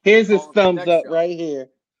 here's his thumbs up right here.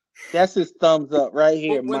 That's his thumbs up right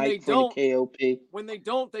here, Mike from the KOP. When they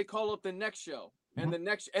don't, they call up the next show and the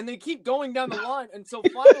next, and they keep going down the line until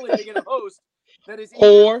finally they get a host that is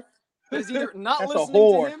either not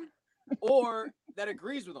listening to him or that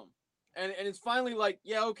agrees with him. And it's finally like,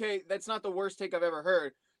 yeah, okay, that's not the worst take I've ever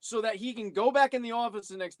heard. So that he can go back in the office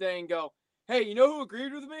the next day and go, hey, you know who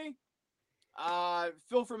agreed with me?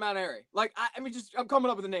 Phil from Mount Airy. Like, I'm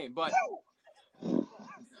coming up with a name, but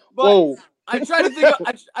I try to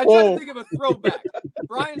think of a throwback.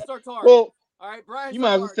 Brian Startari. Well, all right, Brian. You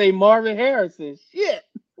might as well say Marvin Harrison. Shit.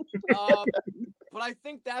 But I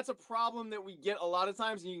think that's a problem that we get a lot of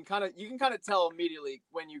times, and you can kind of tell immediately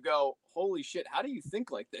when you go, holy shit, how do you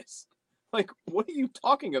think like this? Like, what are you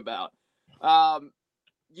talking about?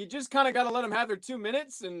 You just kind of got to let them have their 2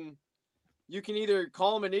 minutes, and you can either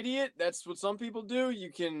call them an idiot. That's what some people do.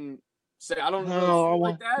 You can say, I don't know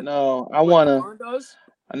like that. No, I want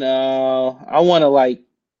to like,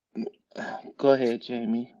 go ahead,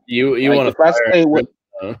 Jamie. You want to say what?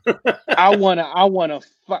 I wanna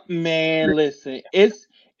fuck, man. Listen, it's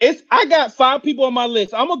I got 5 people on my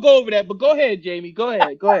list. I'm gonna go over that, but go ahead, Jamie. Go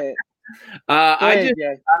ahead.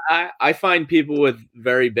 I find people with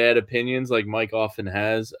very bad opinions, like Mike often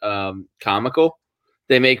has, comical.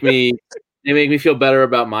 They make me feel better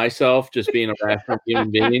about myself just being a rational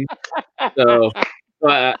human being. So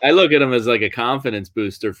I look at them as like a confidence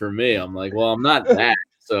booster for me. I'm like, well, I'm not that,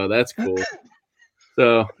 so that's cool.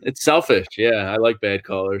 So it's selfish. Yeah, I like bad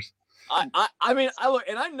callers. I mean, I look,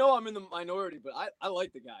 and I know I'm in the minority, but I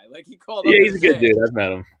like the guy. Like, he called. Yeah, he's a good dude. I've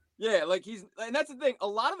met him. Yeah, like and that's the thing. A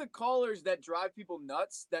lot of the callers that drive people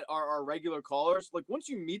nuts that are our regular callers, like, once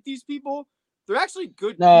you meet these people, they're actually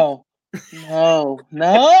good people.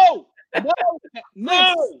 No.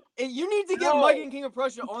 And you need to get Mike and King of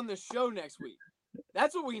Prussia on the show next week.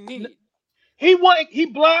 That's what we need. He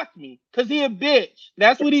blocked me because he a bitch.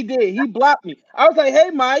 That's what he did. He blocked me. I was like,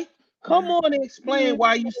 hey, Mike, come on and explain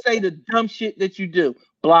why you say the dumb shit that you do.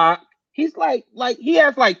 Block. He's like he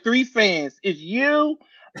has like 3 fans. It's you.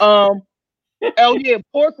 Oh yeah,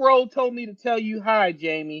 Pork Roll told me to tell you hi,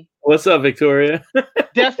 Jamie. What's up, Victoria?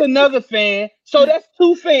 That's another fan. So that's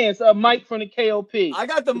 2 fans of Mike from the KOP. I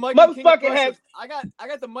got the Mike. Motherfucker has. I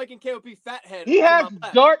got the Mike and KOP fat head. He has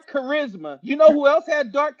dark charisma. You know who else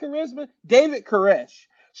had dark charisma? David Koresh.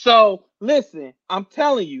 So listen, I'm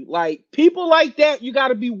telling you, like people like that, you got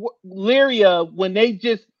to be leery of when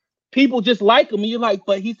people just like him, and you're like,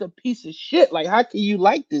 but he's a piece of shit. Like, how can you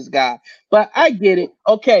like this guy? But I get it.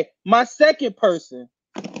 Okay, my second person,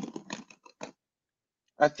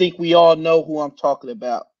 I think we all know who I'm talking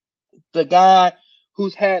about. The guy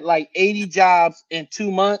who's had like 80 jobs in 2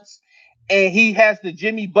 months, and he has the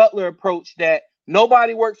Jimmy Butler approach that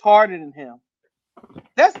nobody works harder than him.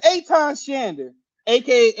 That's Eitan Shander,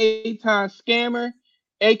 aka Eitan Scammer,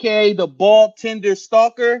 aka the bald tender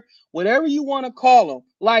stalker, whatever you want to call him.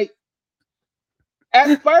 Like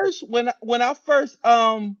at first, when I first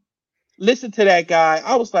listened to that guy,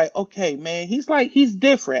 I was like, okay, man, he's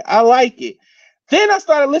different. I like it. Then I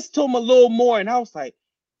started listening to him a little more, and I was like,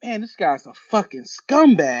 man, this guy's a fucking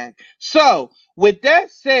scumbag. So with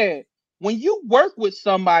that said, when you work with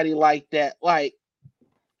somebody like that, like,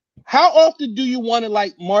 how often do you want to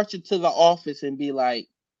like march into the office and be like,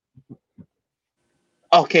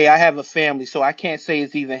 okay, I have a family, so I can't say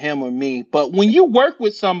it's either him or me. But when you work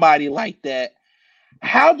with somebody like that,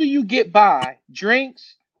 how do you get by?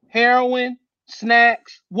 Drinks, heroin,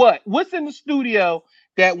 snacks, what? What's in the studio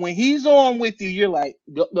that when he's on with you, you're like,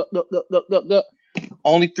 look,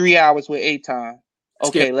 only 3 hours with Eitan.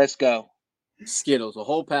 Okay, let's go. Skittles, a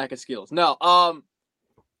whole pack of Skittles. No,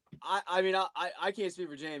 I mean, I can't speak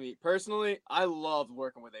for Jamie. Personally, I loved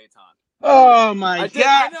working with Eitan. Oh my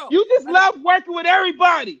God. You just love working with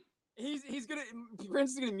everybody. Prince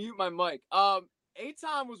is gonna mute my mic.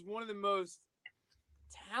 Eitan was one of the most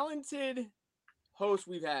talented hosts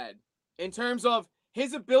we've had in terms of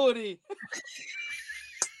his ability.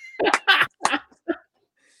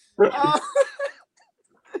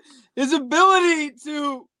 His ability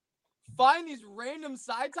to find these random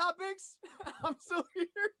side topics. I'm still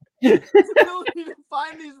here. His ability to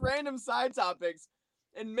find these random side topics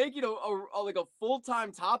and make it a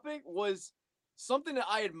full-time topic was something that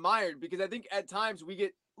I admired, because I think at times we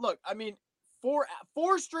get, I mean, four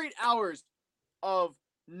straight hours of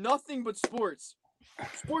nothing but sports.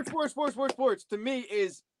 Sports to me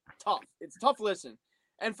is tough. It's a tough listen.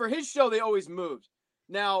 And for his show, they always moved.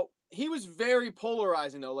 Now, he was very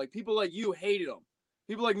polarizing, though. Like, people like you hated him.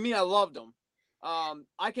 People like me, I loved him.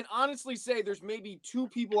 I can honestly say there's maybe 2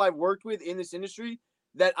 people I've worked with in this industry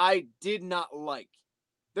that I did not like.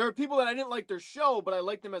 There are people that I didn't like their show, but I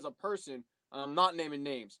liked them as a person. I'm not naming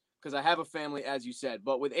names because I have a family, as you said.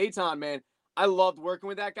 But with Eitan, man, I loved working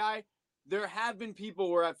with that guy. There have been people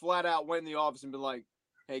where I flat out went in the office and been like,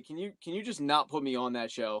 hey, can you just not put me on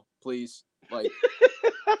that show, please? Like,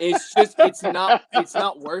 it's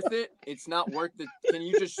not worth it. It's not worth it. Can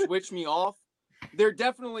you just switch me off? There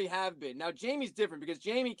definitely have been. Now, Jamie's different because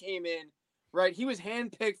Jamie came in, right? He was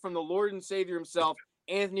handpicked from the Lord and Savior himself,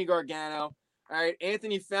 Anthony Gargano. All right,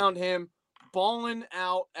 Anthony found him balling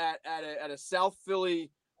out at a South Philly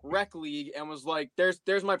rec league and was like,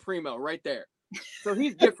 there's my primo right there. So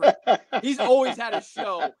he's different. He's always had a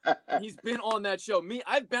show. He's been on that show. Me,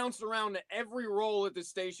 I've bounced around to every role at this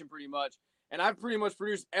station pretty much, and I've pretty much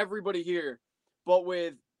produced everybody here. But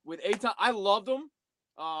with Eitan, I loved him.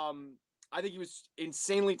 I think he was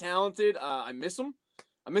insanely talented. I miss him.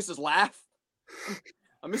 I miss his laugh.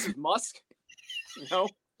 I miss his musk. You know?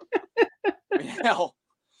 I mean, hell,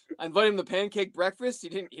 I invited him to pancake breakfast. He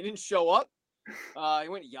didn't show up. He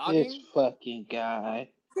went jogging. This fucking guy.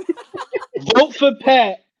 Vote for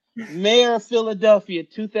Pat, Mayor of Philadelphia,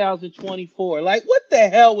 2024. Like, what the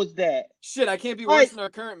hell was that? Shit, I can't be worse than our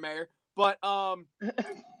current mayor. But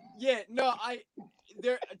yeah, no,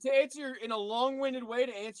 to answer in a long-winded way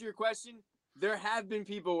to answer your question, there have been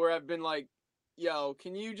people where I've been like, yo,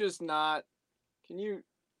 can you just not?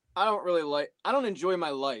 I don't enjoy my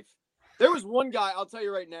life. There was one guy, I'll tell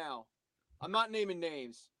you right now, I'm not naming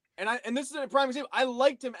names, and this is a prime example. I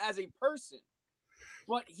liked him as a person,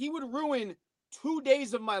 but he would ruin 2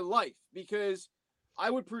 days of my life because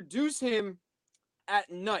I would produce him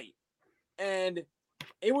at night, and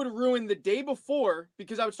it would ruin the day before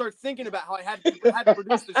because I would start thinking about how I had to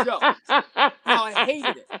produce the show, how I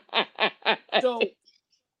hated it. So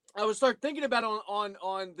I would start thinking about it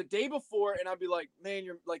on the day before, and I'd be like, man,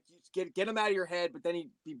 you're like, get him out of your head. But then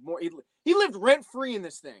he lived rent free in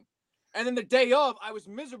this thing. And then the day of, I was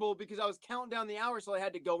miserable because I was counting down the hours, so I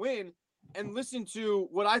had to go in and listen to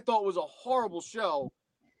what I thought was a horrible show.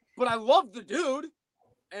 But I loved the dude.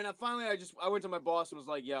 And I went to my boss and was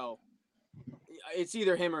like, yo, it's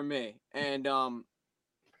either him or me. And I'm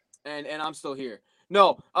still here.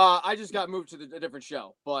 No, I just got moved to a different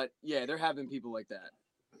show. But yeah, there have been people like that.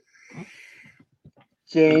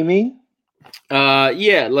 Jamie?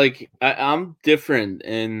 Yeah, like I'm different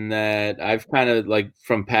in that I've kind of like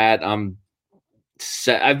from Pat, I'm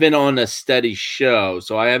I've been on a steady show,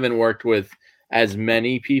 so I haven't worked with as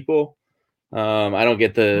many people. I don't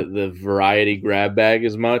get the variety grab bag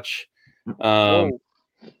as much.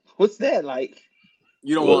 What's that like?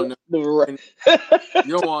 You don't want to know.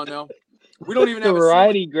 You don't want to know. We don't even have a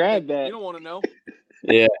variety grab bag. You don't want to know.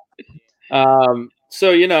 Yeah.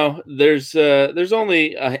 So there's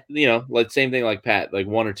only like same thing like Pat, like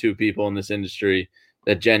one or two people in this industry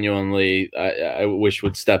that genuinely I wish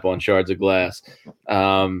would step on shards of glass.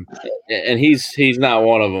 And he's not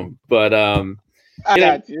one of them. But I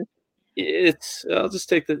got you. I'll just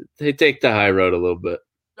take the high road a little bit.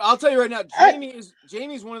 I'll tell you right now,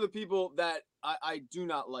 Jamie's one of the people that I do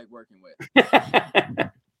not like working with.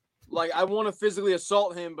 Like, I want to physically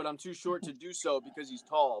assault him, but I'm too short to do so because he's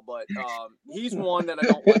tall. But he's one that I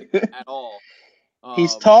don't like at all.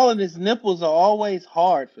 He's tall and his nipples are always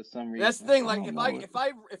hard for some reason. That's the thing. Like,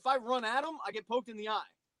 if I run at him, I get poked in the eye.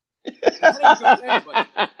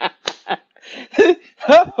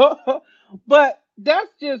 But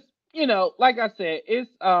that's just, like I said, it's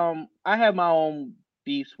I have my own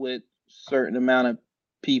beefs with certain amount of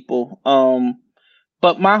people.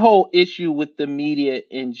 But my whole issue with the media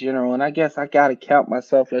in general, and I guess I gotta count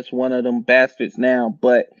myself as one of them bastards now,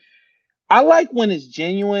 but I like when it's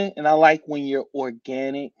genuine and I like when you're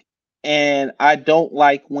organic, and I don't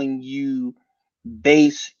like when you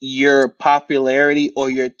base your popularity or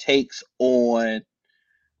your takes on,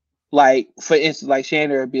 like, for instance, like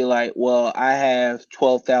Shander would be like, well, I have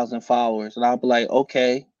 12,000 followers, and I'll be like,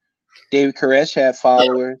 okay, David Koresh had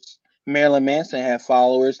followers, Marilyn Manson had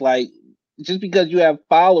followers. Like, just because you have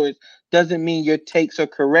followers doesn't mean your takes are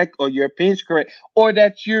correct or your opinions correct, or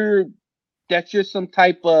that you're some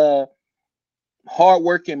type of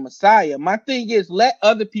hardworking messiah. My thing is, let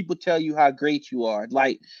other people tell you how great you are.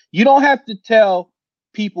 Like, you don't have to tell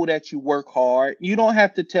people that you work hard. You don't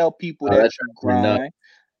have to tell people that you grind.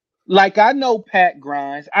 Like, I know Pat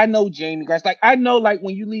grinds. I know Jamie grinds. Like, I know, like,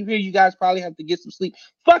 when you leave here, you guys probably have to get some sleep.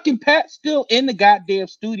 Fucking Pat's still in the goddamn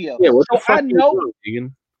studio. Yeah, what the fuck I know.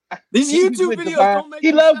 These YouTube videos don't make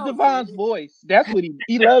he loves Devon's voice. That's what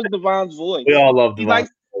he loves Devon's voice. We all love Devon. He likes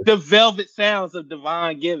the velvet sounds of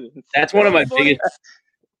Devon Givens. That's one of my biggest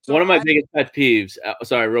pet peeves.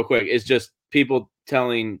 Sorry, real quick, is just people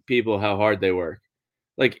telling people how hard they work.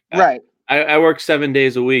 Like, right. I work 7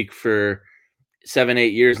 days a week for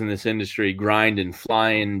 7-8 years in this industry, grinding,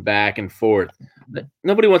 flying back and forth.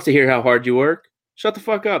 Nobody wants to hear how hard you work. Shut the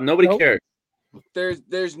fuck up. Nobody cares.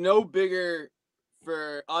 There's no bigger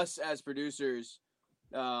for us as producers,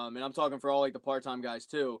 and I'm talking for all like the part-time guys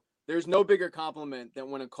too. There's no bigger compliment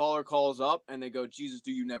than when a caller calls up and they go, "Jesus,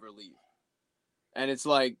 do you never leave?" And it's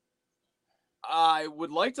like, I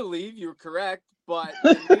would like to leave. You're correct, but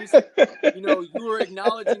at least, you were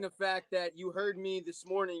acknowledging the fact that you heard me this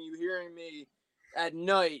morning. You hearing me at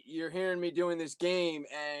night. You're hearing me doing this game,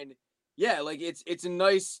 and yeah, like it's a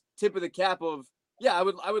nice tip of the cap of. Yeah, I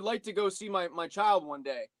would like to go see my child one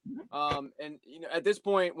day. And at this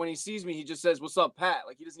point, when he sees me, he just says, "What's up, Pat?"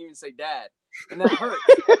 Like, he doesn't even say dad. And that hurts.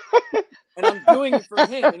 And I'm doing it for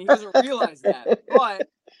him, and he doesn't realize that. But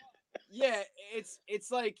yeah,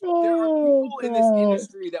 it's like there are people in this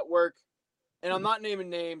industry that work, and I'm not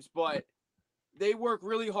naming names, but they work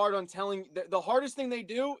really hard on telling the hardest thing they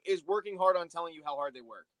do is working hard on telling you how hard they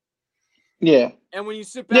work. Yeah. And when you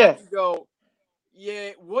sit back and go,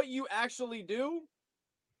 yeah, what you actually do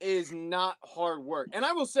is not hard work. And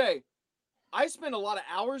I will say, I spend a lot of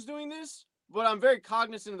hours doing this, but I'm very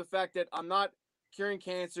cognizant of the fact that I'm not curing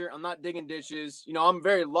cancer. I'm not digging ditches. I'm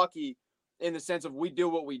very lucky in the sense of we do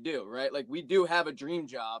what we do, right? Like, we do have a dream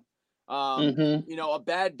job. A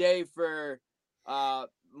bad day for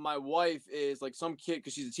my wife is like some kid,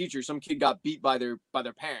 because she's a teacher, some kid got beat by their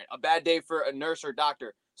parent. A bad day for a nurse or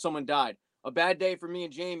doctor, someone died. A bad day for me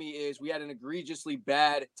and Jamie is we had an egregiously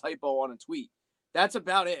bad typo on a tweet. That's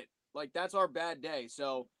about it. Like, that's our bad day.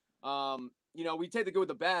 So, we take the good with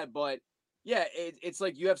the bad, but yeah, it's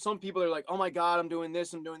like you have some people that are like, oh my God, I'm doing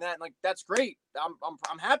this, I'm doing that. And like, that's great.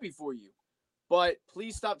 I'm happy for you, but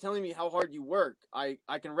please stop telling me how hard you work. I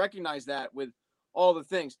can recognize that with all the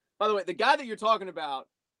things. By the way, the guy that you're talking about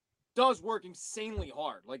does work insanely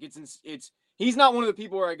hard. Like, he's not one of the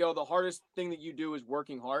people where I go, the hardest thing that you do is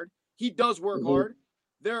working hard. He does work hard.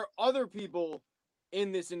 There are other people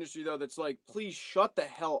in this industry, though, that's like, please shut the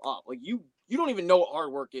hell up. Like, you don't even know what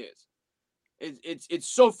hard work is. It's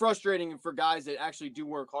so frustrating for guys that actually do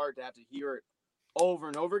work hard to have to hear it over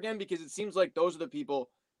and over again, because it seems like those are the people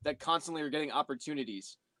that constantly are getting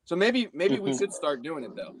opportunities. So maybe we should start doing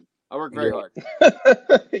it, though. I work very hard.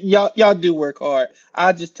 y'all do work hard.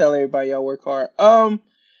 I'll just tell everybody y'all work hard.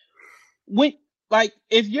 like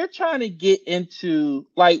if you're trying to get into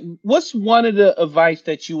like, what's one of the advice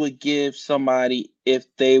that you would give somebody if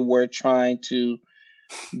they were trying to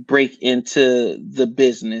break into the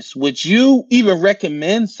business? Would you even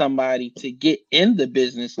recommend somebody to get in the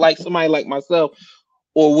business, like somebody like myself?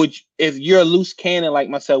 Or would you, if you're a loose cannon like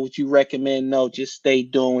myself, would you recommend no, just stay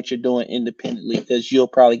doing what you're doing independently because you'll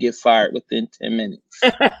probably get fired within 10 minutes?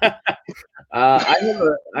 I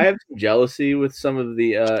have some jealousy with some of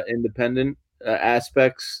the independent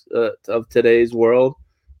aspects of today's world,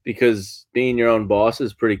 because being your own boss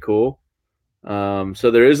is pretty cool.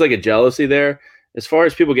 So there is like a jealousy there. As far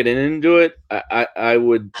as people getting into it, I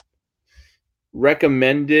would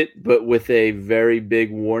recommend it, but with a very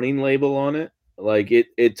big warning label on it. Like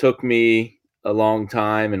it took me a long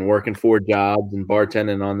time and working 4 jobs and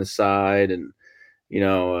bartending on the side, and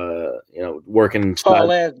working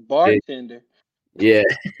Tall ass bartender. Yeah.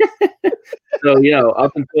 So,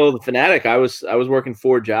 up until the Fanatic, I was working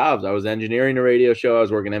 4 jobs. I was engineering a radio show. I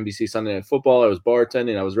was working NBC Sunday Night Football. I was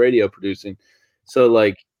bartending. I was radio producing. So,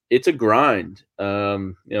 like, it's a grind.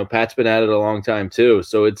 Pat's been at it a long time too.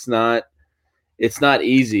 So it's not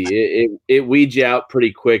easy. It weeds you out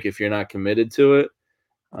pretty quick if you're not committed to it.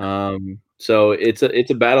 So it's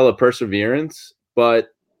a battle of perseverance. But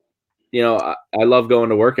I love going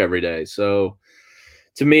to work every day. So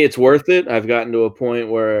to me, it's worth it. I've gotten to a point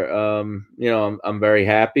where, I'm very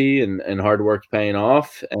happy and hard work's paying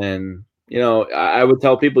off. And, I would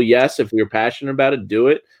tell people, yes, if you're passionate about it, do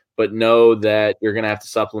it, but know that you're going to have to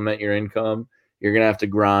supplement your income. You're going to have to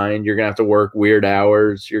grind. You're going to have to work weird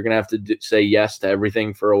hours. You're going to have to say yes to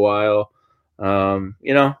everything for a while.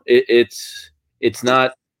 It's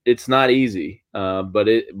not easy, but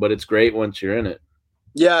it's great once you're in it.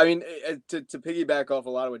 Yeah. I mean, to piggyback off a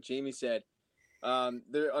lot of what Jamie said,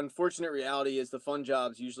 the unfortunate reality is the fun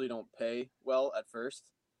jobs usually don't pay well at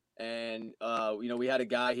first. And, we had a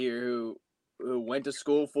guy here who went to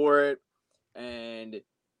school for it and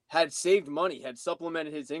had saved money, had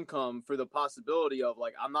supplemented his income for the possibility of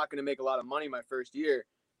like, I'm not going to make a lot of money my first year.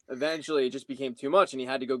 Eventually it just became too much and he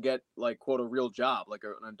had to go get like, quote, a real job, like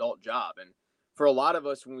an adult job. And for a lot of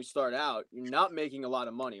us, when we start out, you're not making a lot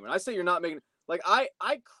of money. When I say you're not making, like, I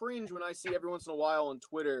cringe when I see every once in a while on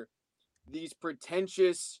Twitter these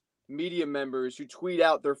pretentious media members who tweet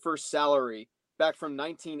out their first salary back from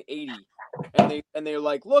 1980, and they're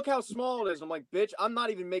like, look how small it is. I'm like, bitch, I'm not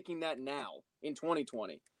even making that now in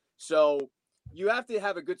 2020. So you have to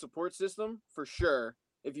have a good support system for sure.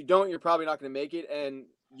 If you don't, you're probably not going to make it, and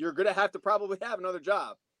you're going to have to probably have another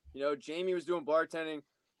job. Jamie was doing bartending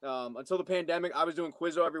until the pandemic. I was doing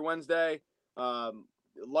Quizzo every Wednesday.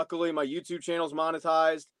 Luckily, my YouTube channel's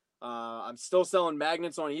monetized. I'm still selling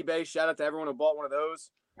magnets on eBay. Shout out to everyone who bought one of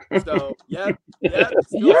those. So, yeah,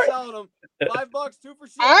 still selling them. $5, 2 for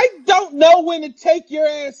shipping. I don't know when to take your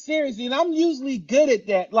ass seriously, and I'm usually good at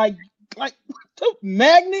that. Like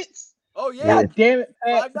magnets. Oh yeah, God damn it,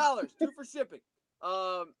 $5, 2 for shipping.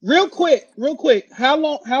 Real quick. How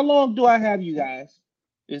long do I have you guys?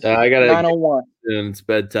 It's I got 9:01. It's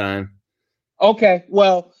bedtime. Okay,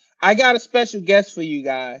 well, I got a special guest for you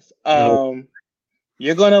guys.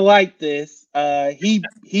 You're gonna like this. He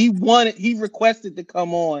requested to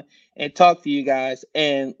come on and talk to you guys.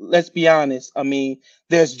 And let's be honest, I mean,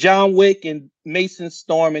 there's John Wick and Mason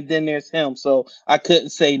Storm, and then there's him. So I couldn't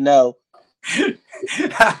say no.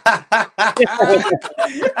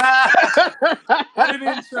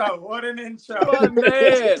 What an intro. Oh,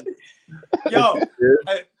 man. Yo,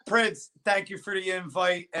 Prince, thank you for the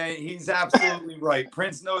invite. And he's absolutely right.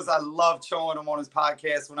 Prince knows I love showing him on his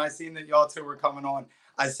podcast. When I seen that y'all two were coming on,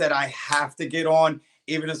 I said I have to get on,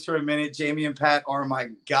 even just for a minute. Jamie and Pat are my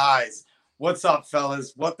guys. What's up,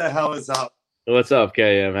 fellas? What the hell is up? What's up,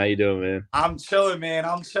 KM? How you doing, man? I'm chilling, man.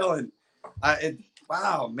 I'm chilling.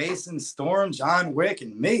 Wow, Mason Storm, John Wick,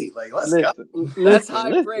 and me. Like, let's go. That's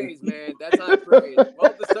high praise, man. That's high praise.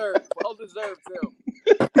 Well deserved. Well deserved, too.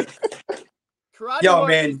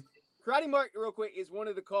 Karate Mark, real quick, is one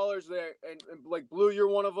of the callers there. And like, Blue, you're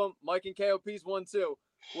one of them. Mike and KOP's one, too.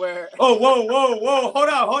 Where? Oh, whoa.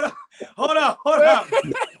 Hold on.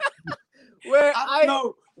 Where I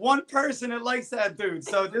know one person that likes that dude,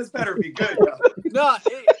 so this better be good. No,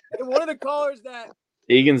 one of the callers that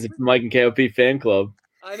Egan's Mike and KOP fan club.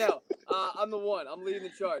 I know. I'm the one. I'm leading the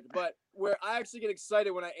charge. But where I actually get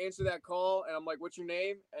excited when I answer that call and I'm like, what's your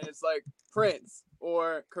name? And it's like Prince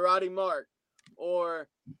or Karate Mark or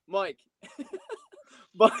Mike.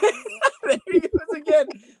 But there he goes again.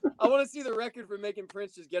 I want to see the record for making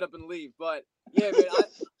Prince just get up and leave. But yeah, man,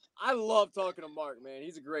 I love talking to Mark, man.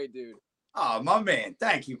 He's a great dude. Oh, my man.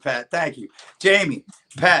 Thank you, Pat. Thank you. Jamie,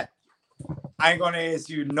 Pat, I'm going to ask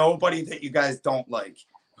you nobody that you guys don't like.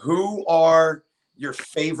 Who are your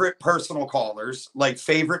favorite personal callers? Like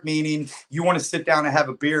favorite meaning you want to sit down and have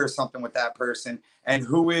a beer or something with that person. And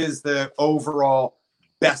who is the overall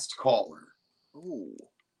best caller? Ooh.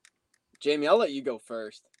 Jamie, I'll let you go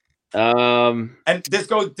first. And this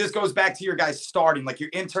goes back to your guys starting, like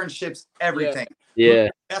your internships, everything. Yeah.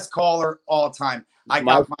 Best caller all time. I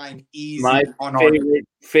got mine easy. My unargued.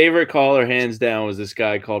 favorite caller, hands down, was this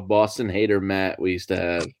guy called Boston Hater Matt. We used to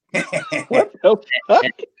have, What the fuck?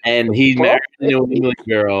 and he married a New England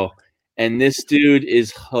girl. And this dude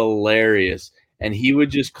is hilarious. And he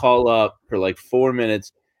would just call up for like 4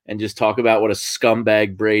 minutes and just talk about what a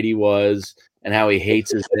scumbag Brady was and how he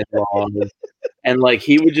hates his in-laws. And like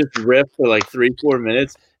he would just riff for like 3-4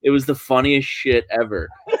 minutes. It was the funniest shit ever.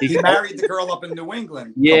 He married the girl up in New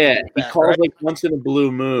England. Yeah, he calls like once in a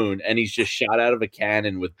blue moon, and he's just shot out of a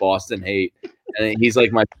cannon with Boston hate. And he's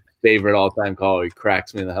like my favorite all-time caller. He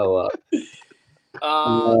cracks me the hell up.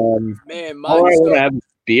 Man, all I want to have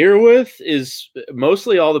beer with is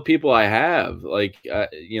mostly all the people I have. Like,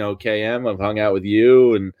 KM, I've hung out with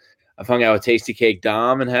you, and I've hung out with Tasty Cake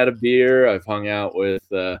Dom and had a beer. I've hung out with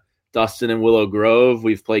Dustin and Willow Grove.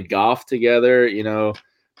 We've played golf together,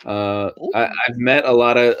 I've met a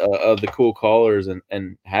lot of the cool callers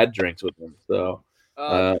and had drinks with them. So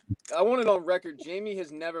I want it on record. Jamie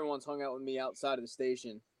has never once hung out with me outside of the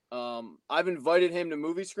station. I've invited him to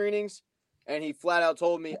movie screenings, and he flat out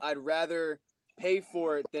told me I'd rather pay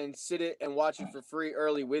for it than sit it and watch it for free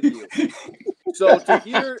early with you. So to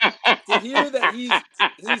hear that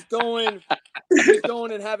he's going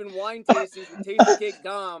and having wine tastings with Tasty Cake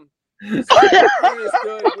Dom. Is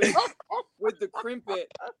good with the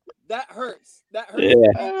crimpet. That hurts. Yeah.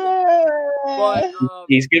 But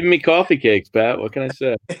he's giving me coffee cakes, Pat. What can I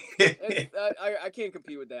say? I can't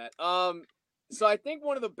compete with that. So I think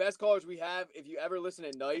one of the best callers we have, if you ever listen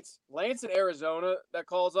at nights, Lance in Arizona that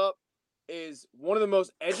calls up is one of the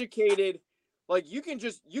most educated. Like you can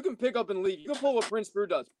pick up and leave. You can pull what Prince Brew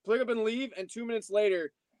does. Pick up and leave, and 2 minutes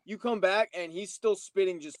later you come back and he's still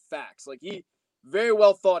spitting just facts. Like he very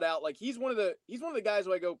well thought out. Like he's one of the guys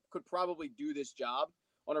who I go could probably do this job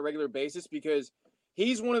on a regular basis because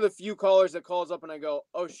he's one of the few callers that calls up and I go,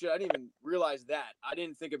 oh shit, I didn't even realize that. I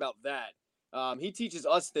didn't think about that. He teaches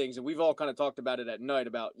us things and we've all kind of talked about it at night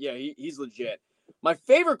about, he's legit. My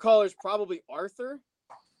favorite caller is probably Arthur.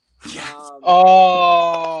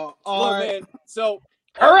 Look, man. So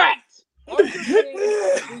correct. Arthur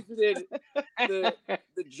visited the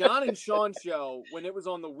John and Sean show when it was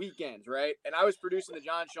on the weekends, right? And I was producing the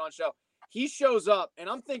John and Sean show. He shows up, and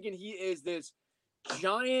I'm thinking he is this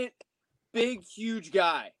giant, big, huge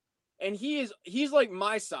guy. And he's like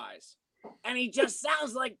my size. And he just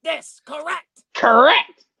sounds like this. Correct.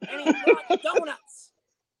 And he got donuts.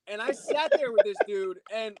 And I sat there with this dude,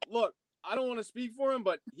 and look, I don't want to speak for him,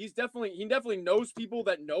 but he definitely knows people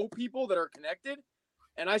that know people that are connected.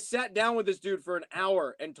 And I sat down with this dude for an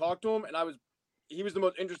hour and talked to him, and he was the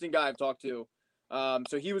most interesting guy I've talked to.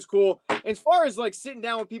 So he was cool. As far as like sitting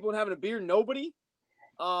down with people and having a beer, nobody.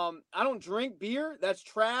 I don't drink beer. That's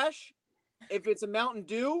trash. If it's a Mountain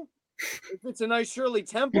Dew, if it's a nice Shirley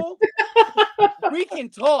Temple, we can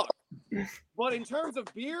talk. But in terms of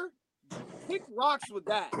beer, kick rocks with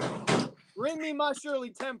that. Bring me my Shirley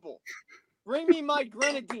Temple. Bring me my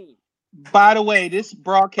Grenadine. By the way, this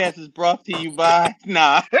broadcast is brought to you by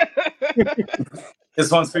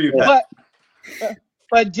This one's for you, Pat.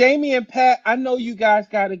 But Jamie and Pat, I know you guys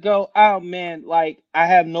got to go. Oh man, like I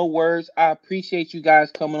have no words. I appreciate you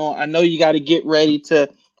guys coming on. I know you got to get ready to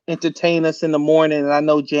entertain us in the morning, and I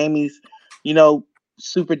know Jamie's,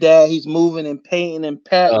 super dad. He's moving and painting, and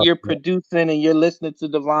Pat, you're producing and you're listening to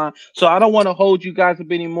Divine. So I don't want to hold you guys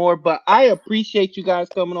up anymore, but I appreciate you guys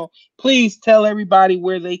coming on. Please tell everybody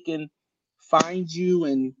where they can find you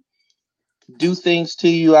and do things to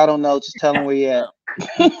you. I don't know. Just tell them where you're at.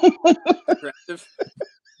 Depends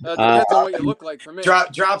on what you look like for me.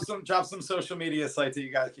 Drop some social media sites that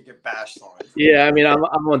you guys can get bashed on. Yeah, I mean, I'm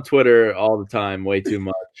on Twitter all the time, way too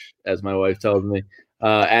much, as my wife tells me.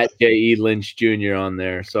 At J.E. Lynch Jr. on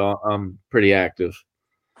there, so I'm pretty active.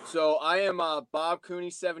 So I am Bob Cooney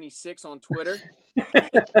 76 on Twitter.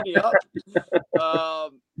 Yep.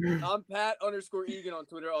 I'm Pat _Egan on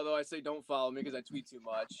Twitter, although I say don't follow me because I tweet too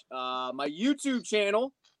much. My YouTube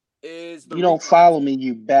channel is You don't follow me,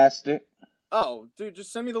 you bastard. Oh, dude,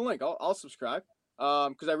 just send me the link. I'll subscribe.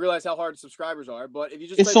 Because I realize how hard subscribers are. But if you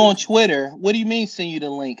just it's on Twitter. What do you mean send you the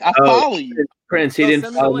link? I follow you. Prince, he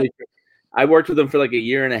didn't follow me. I worked with him for like a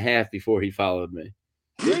year and a half before he followed me.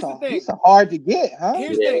 Here's the thing. He's hard to get, huh?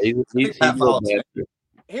 Here's the thing.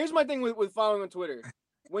 Here's my thing with following on Twitter.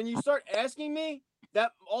 when you start asking me,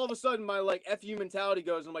 that all of a sudden my like FU mentality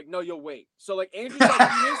goes, and I'm like, no, you'll wait. So like Andrew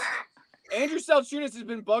Salchunas has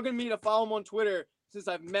been bugging me to follow him on Twitter since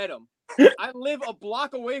I've met him. I live a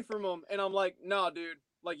block away from him, and I'm like, nah, dude,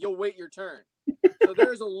 like you'll wait your turn. So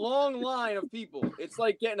there's a long line of people. It's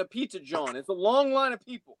like getting a pizza, John. It's a long line of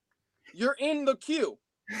people. You're in the queue.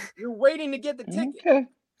 You're waiting to get the ticket. Okay.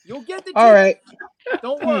 You'll get the ticket. All right.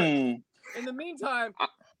 Don't worry. In the meantime,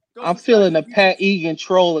 I'm feeling a Pat Egan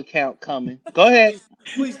troll account coming. Go ahead.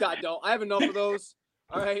 Please, God, don't. I have enough of those.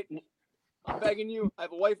 All right. I'm begging you. I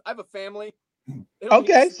have a wife. I have a family.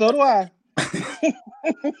 Okay, so do I.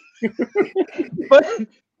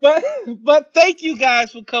 but thank you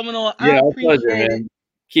guys for coming on. Yeah, I our appreciate pleasure, it. man.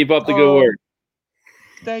 Keep up the good work.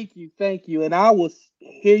 Thank you. And I will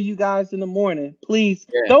hear you guys in the morning. Please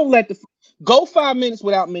don't let go 5 minutes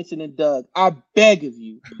without mentioning Doug. I beg of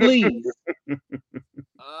you. Please.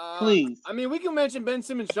 Please. I mean, we can mention Ben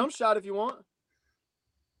Simmons' jump shot if you want.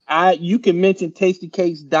 You can mention Tasty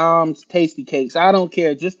Cakes, Dom's Tasty Cakes. I don't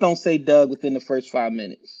care. Just don't say Doug within the first 5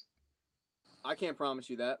 minutes. I can't promise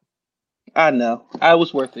you that. I know. I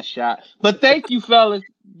was worth a shot. But thank you, fellas.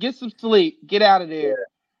 Get some sleep. Get out of there.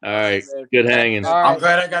 All right. Good hanging. All right. I'm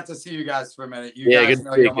glad I got to see you guys for a minute. You guys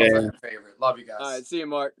know you're my fucking favorite. Love you guys. All right. See you,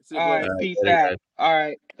 Mark. See you, All right. Peace out. Guys. All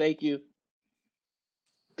right. Thank you.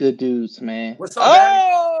 Good dudes, man. What's up,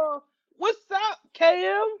 man? What's up,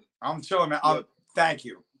 KM? I'm chilling, man. Thank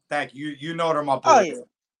you. You know they're my boys. Oh, yeah.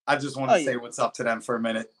 I just want to say what's up to them for a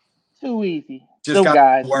minute. Too easy. Just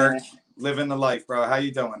got to work, man. Living the life, bro. How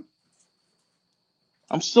you doing?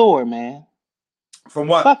 I'm sore, man. From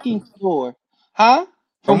what? Fucking sore. Huh?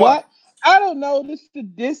 From what? I don't know. This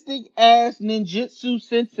sadistic ass ninjutsu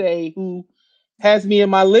sensei who has me in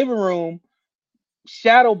my living room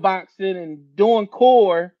shadow boxing and doing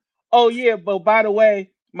core. Oh yeah, but by the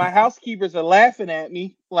way, my housekeepers are laughing at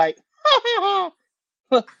me like, ha ha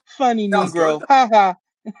ha, funny Negro, ha ha.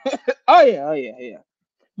 Oh yeah.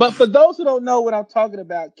 But for those who don't know what I'm talking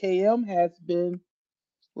about, KM has been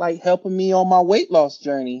like helping me on my weight loss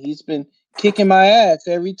journey. He's been kicking my ass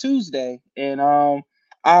every Tuesday, and I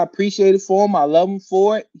appreciate it for him. I love him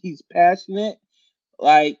for it. He's passionate,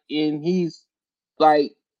 and he's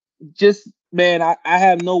like, just man, I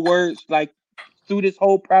have no words. Like through this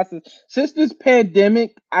whole process since this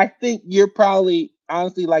pandemic, I think you're probably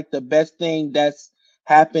honestly like the best thing that's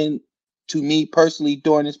happened to me personally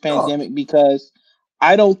during this pandemic, because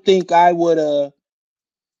I don't think I would have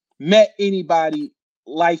met anybody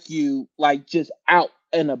like you, like just out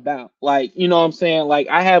and about. Like, you know what I'm saying? Like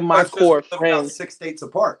I have my core friends 6 states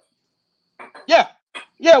apart. Yeah,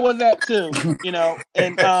 well that too, you know,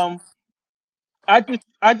 and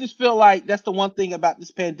I just feel like that's the one thing about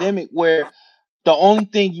this pandemic where the only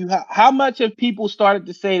thing you have, how much have people started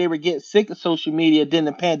to say they were getting sick of social media, then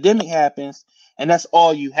the pandemic happens and that's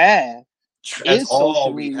all you have. That's all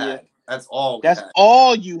social media. Had. That's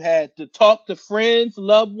all you had to talk to friends,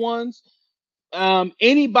 loved ones,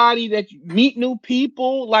 anybody that you meet new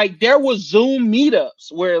people. Like there was Zoom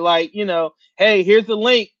meetups where like, you know, hey, here's the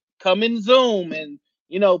link, come in Zoom, and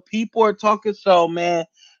you know, people are talking. So man,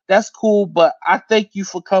 that's cool. But I thank you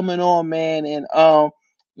for coming on, man. And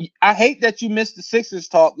I hate that you missed the Sixers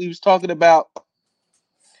talk. We was talking about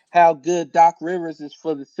how good Doc Rivers is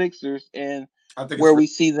for the Sixers and where we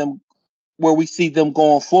see them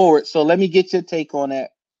going forward. So let me get your take on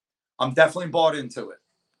that. I'm definitely bought into it.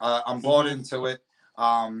 I'm bought into it.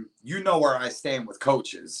 You know where I stand with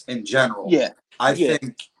coaches in general. Yeah. I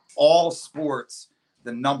think all sports,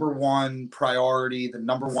 the number one priority, the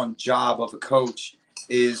number one job of a coach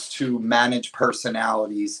is to manage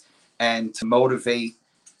personalities and to motivate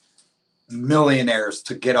millionaires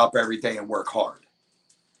to get up every day and work hard.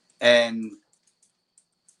 And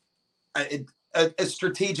a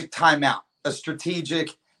strategic timeout,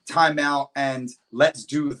 and let's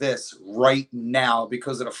do this right now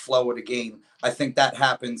because of the flow of the game. I think that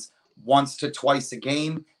happens once to twice a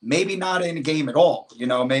game, maybe not in a game at all, you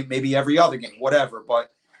know, maybe every other game, whatever.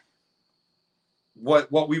 But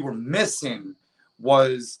what we were missing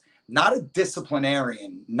was not a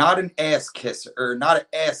disciplinarian, not an ass kisser, or not an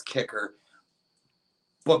ass kicker,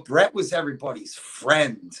 but Brett was everybody's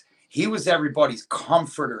friend. He was everybody's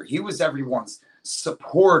comforter. He was everyone's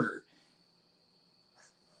supporter.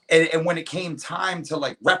 And when it came time to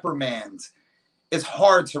like reprimand, it's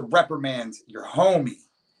hard to reprimand your homie.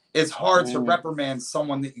 It's hard to reprimand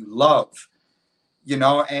someone that you love, you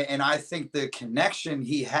know? And I think the connection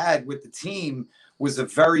he had with the team was a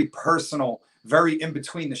very personal, very in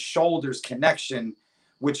between the shoulders connection,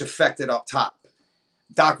 which affected up top.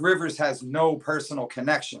 Doc Rivers has no personal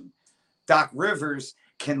connection. Doc Rivers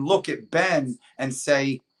can look at Ben and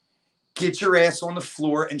say, get your ass on the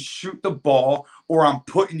floor and shoot the ball, or I'm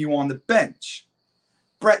putting you on the bench.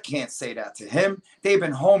 Brett can't say that to him. They've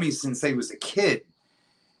been homies since they was a kid.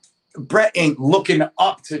 Brett ain't looking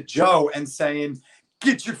up to Joe and saying,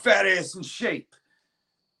 get your fat ass in shape.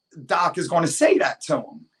 Doc is going to say that to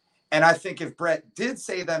him. And I think if Brett did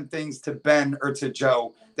say them things to Ben or to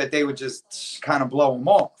Joe, that they would just kind of blow him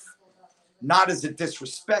off. Not as a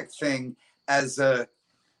disrespect thing, as a,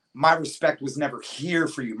 my respect was never here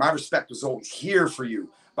for you. My respect was always here for you,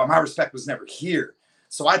 but my respect was never here.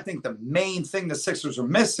 So I think the main thing the Sixers are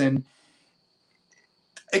missing,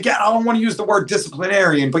 again, I don't want to use the word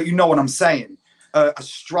disciplinarian, but you know what I'm saying, a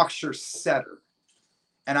structure setter.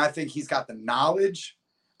 And I think he's got the knowledge.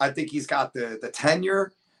 I think he's got the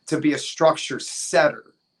tenure to be a structure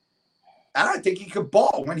setter. And I think he could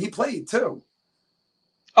ball when he played too.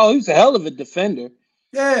 Oh, he's a hell of a defender.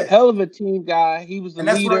 Yeah. Hell of a team guy. He was the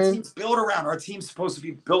leader. And that's what our team's built around. Our team's supposed to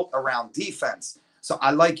be built around defense. So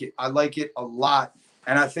I like it. I like it a lot.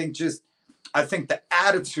 And I think the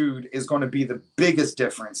attitude is going to be the biggest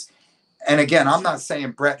difference. And again, I'm not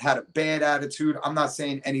saying Brett had a bad attitude. I'm not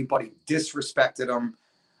saying anybody disrespected him.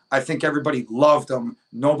 I think everybody loved him.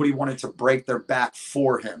 Nobody wanted to break their back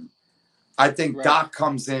for him. I think right. Doc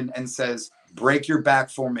comes in and says, break your back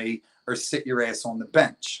for me or sit your ass on the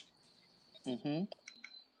bench. Mm-hmm.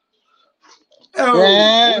 Oh,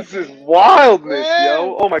 yeah. This is wildness,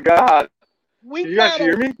 yo. Oh, my God. Can you guys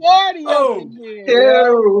hear me? Yeah,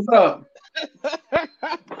 what's up?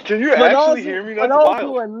 Can you actually hear me? That's wild.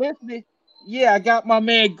 Who are listening, yeah, I got my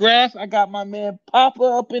man Graff. I got my man Papa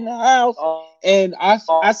up in the house. And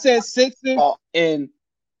I said Sixers, and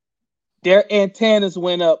their antennas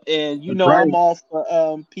went up. And, you know, right. I'm all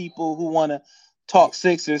for people who want to talk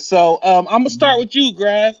Sixers. So I'm going to start with you,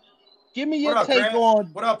 Graff. Give me your take Graf? on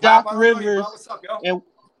what up, Doc Pop? Rivers. What's up, yo?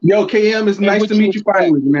 Yo, KM, it's nice to meet you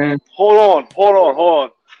finally, man. Hold on.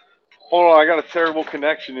 Hold on, I got a terrible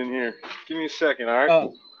connection in here. Give me a second, all right?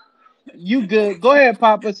 You good. Go ahead,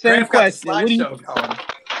 Papa. Same question.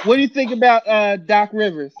 What do you think about Doc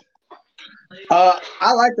Rivers? I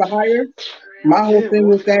like the hire. My whole thing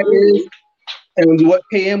with that is, and what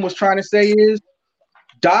KM was trying to say is,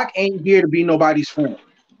 Doc ain't here to be nobody's friend,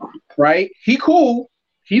 right? He's cool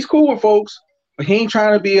with folks, but he ain't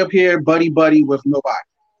trying to be up here buddy with nobody,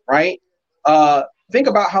 right? Think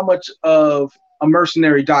about how much of a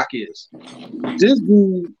mercenary Doc is. This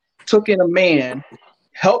dude took in a man,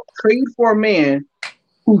 helped trade for a man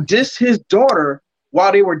who dissed his daughter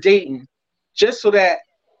while they were dating, just so that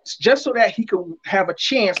he could have a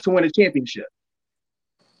chance to win a championship.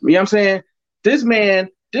 You know what I'm saying? This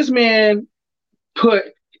man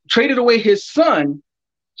traded away his son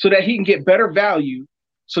so that he can get better value,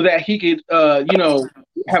 so that he could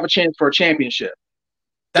have a chance for a championship.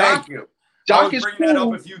 Thank you. Doc is bringing that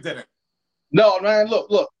up if you didn't. No, man,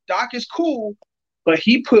 look, Doc is cool, but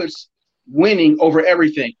he puts winning over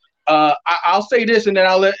everything. I'll say this, and then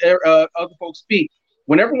I'll let other folks speak.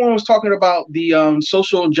 When everyone was talking about the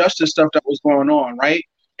social injustice stuff that was going on, right,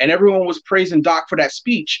 and everyone was praising Doc for that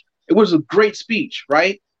speech, it was a great speech,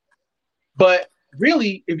 right? But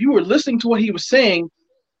really, if you were listening to what he was saying,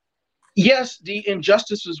 yes, the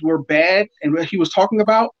injustices were bad and what he was talking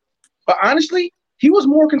about, but honestly, he was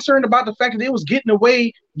more concerned about the fact that it was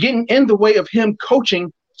getting in the way of him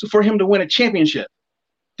coaching for him to win a championship.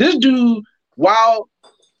 This dude, while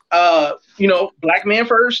black man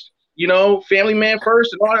first, family man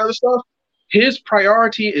first, and all that other stuff, his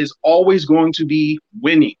priority is always going to be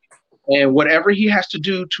winning. And whatever he has to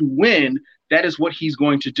do to win, that is what he's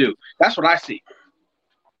going to do. That's what I see.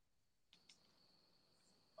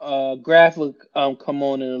 Graph will come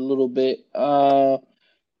on in a little bit.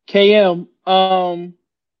 KM,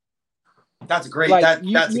 that's a great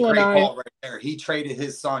call right there. He traded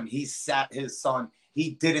his son. He sat his son.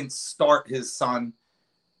 He didn't start his son.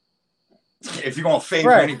 If you're gonna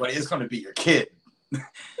favor anybody, it's gonna be your kid.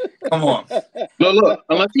 Come on. Look,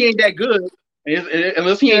 unless he ain't that good, in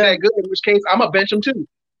which case I'm gonna bench him too.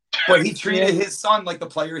 But he treated his son like the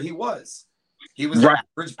player he was. He was an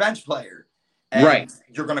average bench player. And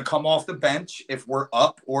you're gonna come off the bench if we're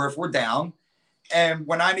up or if we're down. And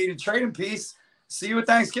when I need a trading piece, see you at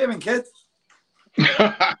Thanksgiving, kid.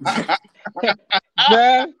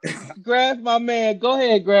 Graf, my man. Go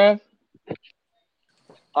ahead, Graf.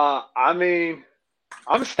 I mean,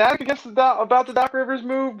 I'm ecstatic about the Doc Rivers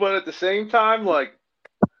move, but at the same time, like,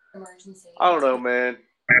 I don't know, man.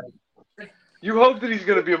 You hope that he's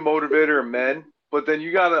going to be a motivator of men, but then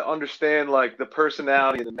you got to understand, like, the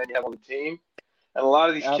personality of the men you have on the team. And a lot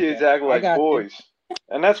of these kids act like boys.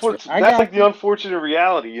 And that's like the unfortunate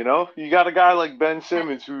reality, you know? You got a guy like Ben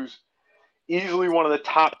Simmons who's easily one of the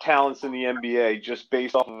top talents in the NBA just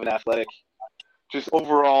based off of an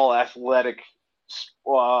overall athletic,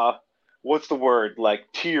 what's the word,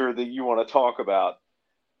 like tier that you want to talk about.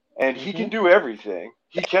 And he can do everything.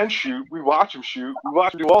 He can shoot. We watch him shoot. We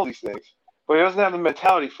watch him do all these things. But he doesn't have the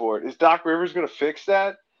mentality for it. Is Doc Rivers going to fix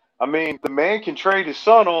that? I mean, the man can trade his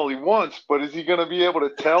son all he wants, but is he going to be able to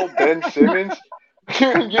tell Ben Simmons?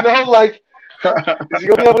 You know, like, is he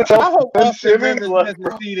going to be able to tell I hope Ben Austin Simmons? Rivers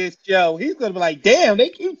doesn't see this show. He's gonna be like, "Damn, they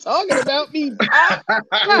keep talking about me."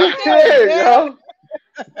 Yeah,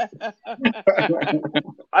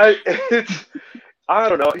 I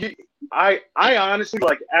don't know. I honestly,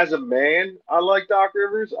 like, as a man, I like Doc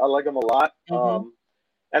Rivers. I like him a lot.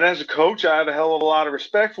 And as a coach, I have a hell of a lot of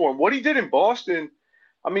respect for him. What he did in Boston,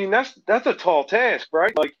 I mean, that's a tall task,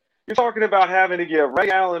 right? Like, you're talking about having to get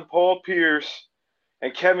Ray Allen, Paul Pierce,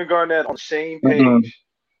 and Kevin Garnett on the same page.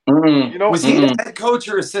 You know, was he the head coach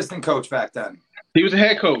or assistant coach back then? He was a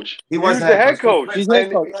head coach. He was the head coach. We had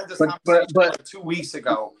this conversation like 2 weeks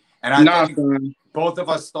ago, and I think both of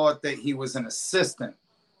us thought that he was an assistant.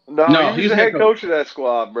 No, he was the head coach of that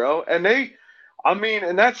squad, bro. And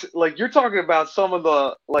and that's like, you're talking about some of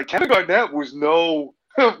the, like, Kevin Garnett was no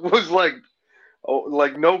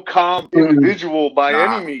calm individual by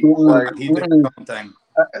any means. Like, he did something.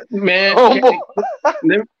 Man,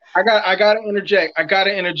 I gotta interject.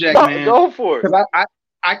 Man. Go for it. Because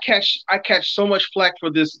I catch so much flack for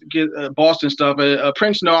this Boston stuff.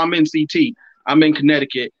 Prince, no, I'm in CT. I'm in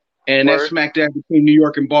Connecticut, and that's smack dab between New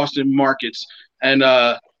York and Boston markets. And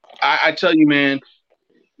I tell you, man,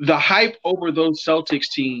 the hype over those Celtics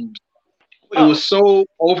teams, it was so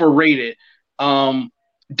overrated.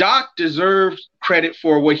 Doc deserves credit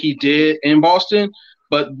for what he did in Boston,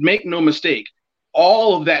 but make no mistake,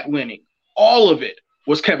 all of that winning, all of it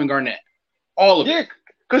was Kevin Garnett. All of it.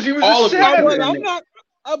 Because he was all a savage.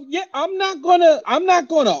 I'm not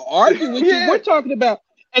gonna argue with you. We're talking about,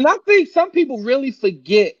 and I think some people really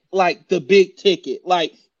forget, like, the big ticket.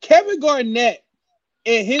 Like, Kevin Garnett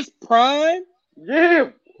in his prime.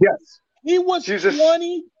 Yes. He was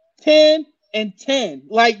 20, 10, and 10.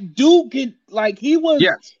 Like, dude, he was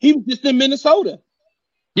just in Minnesota.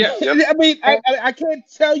 Yeah. I mean, I can't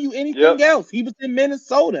tell you anything else. He was in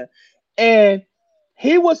Minnesota, and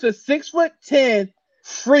he was a 6'10"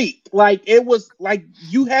 freak. Like, it was like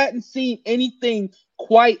you hadn't seen anything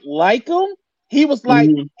quite like him. He was like,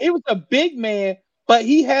 he was a big man, but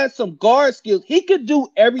he had some guard skills. He could do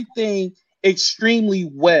everything extremely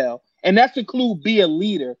well, and that's include be a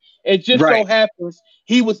leader. It just so happens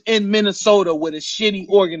he was in Minnesota with a shitty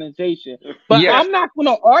organization. But I'm not going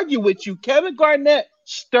to argue with you. Kevin Garnett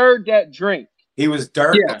stirred that drink. He was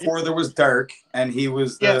Dirk before there was Dirk, and he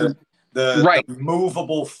was the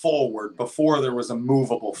movable forward before there was a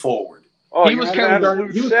movable forward. Oh, he was Kevin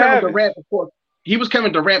Durant before. He was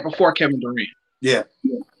Kevin Durant before Kevin Durant. Yeah.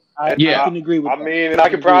 I can agree with that. I mean, and I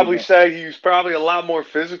could probably say he was probably a lot more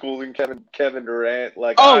physical than Kevin Durant.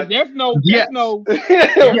 Like, there's no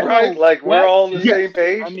right? Like, we're all on the same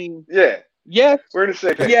page. I mean, we're in the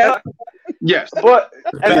same page. Yes. But,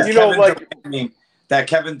 and you know, like, that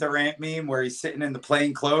Kevin Durant meme where he's sitting in the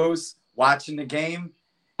plain clothes watching the game.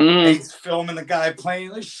 And he's filming the guy playing.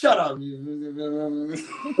 Like, shut up. Get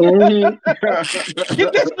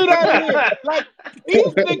this dude out of here. Like,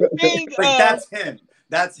 he's the king. Like, that's him.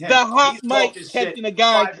 That's him. The hot mic catching a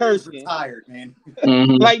guy cursing. Retired, man.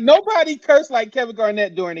 Like, nobody cursed like Kevin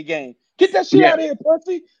Garnett during the game. Get that shit out of here,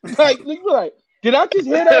 pussy. Like, you're like, did I just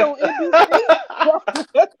hear that on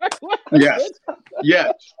NBC? Yes.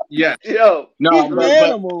 Yo, he's an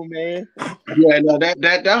animal, man. Yeah, no,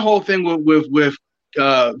 that whole thing with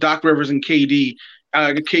Doc Rivers and KG,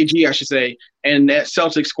 I should say, and that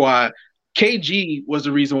Celtics squad. KG was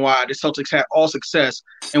the reason why the Celtics had all success,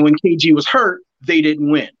 and when KG was hurt, they didn't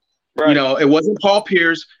win. Right. You know, it wasn't Paul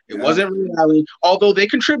Pierce, it wasn't Ray Allen, although they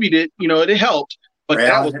contributed. You know, it helped, but Ray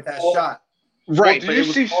Allen hit that shot. Right. Well, do you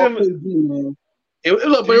see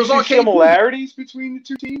similarities between the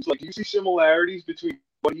two teams? Like, do you see similarities between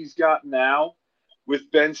what he's got now with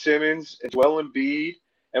Ben Simmons and Joel Embiid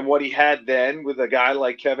and what he had then with a guy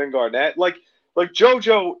like Kevin Garnett? Like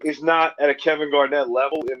JoJo is not at a Kevin Garnett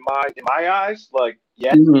level in my eyes. Like,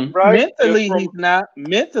 yet, right? Mentally, he's not.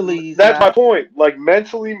 Mentally, that's my point. Like,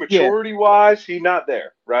 mentally, maturity-wise, he's not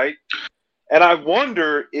there, right? And I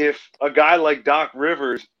wonder if a guy like Doc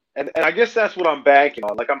Rivers, and I guess that's what I'm banking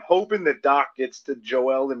on. Like, I'm hoping that Doc gets to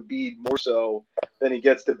Joel Embiid more so than he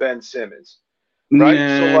gets to Ben Simmons, right?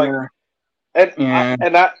 So, like,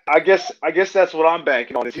 I guess that's what I'm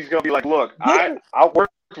banking on. Is he's gonna be like, look, I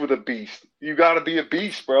worked with a beast. You got to be a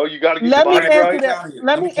beast, bro. You got to get your body right.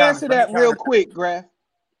 Let me answer that real quick, Graf.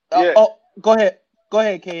 Go ahead. Go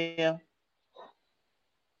ahead, KM.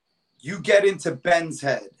 You get into Ben's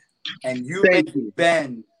head and you make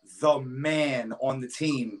Ben the man on the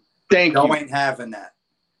team. Joe ain't having that.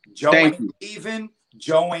 Joe ain't even.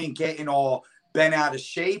 Joe ain't getting all Ben out of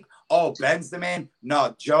shape. Oh, Ben's the man.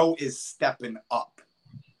 No, Joe is stepping up.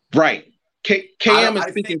 Right. KM is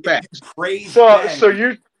speaking facts. So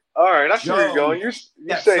you all right? I see where you're going. You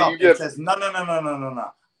say you get says no.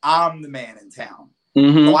 I'm the man in town.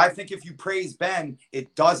 Mm-hmm. So I think if you praise Ben,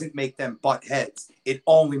 it doesn't make them butt heads. It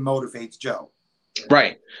only motivates Joe.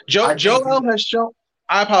 Right. Joel has shown.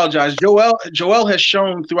 I apologize. Joel has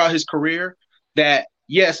shown throughout his career that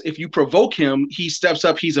yes, if you provoke him, he steps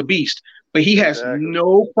up. He's a beast. But he has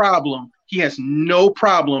no problem. He has no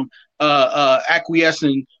problem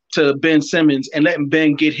acquiescing to Ben Simmons and letting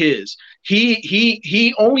Ben get his.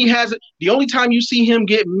 He only has it. The only time you see him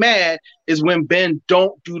get mad is when Ben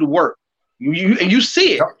don't do the work. You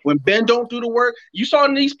see it when Ben don't do the work. You saw it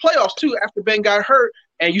in these playoffs too after Ben got hurt,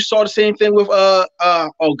 and you saw the same thing with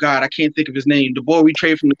oh God, I can't think of his name. The boy we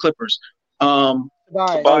traded from the Clippers.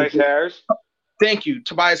 Tobias Harris. Thank you,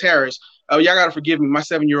 Tobias Harris. Y'all gotta forgive me. My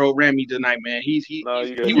 7-year-old ran me tonight, man. You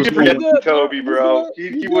can forget Toby, bro. He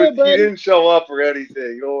didn't show up or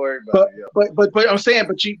anything. Don't worry about it. But I'm saying,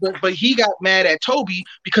 but he got mad at Toby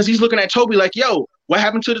because he's looking at Toby like, yo, what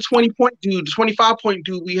happened to the 20-point dude, the 25-point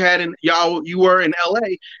dude we had in y'all? You were in LA,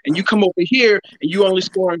 and you come over here and you only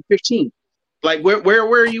scoring 15. Like where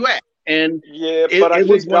are you at? And but I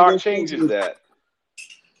think Doc changes that.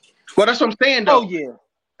 Well, that's what I'm saying, though. Oh yeah,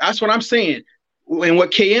 that's what I'm saying. And what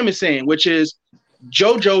KM is saying, which is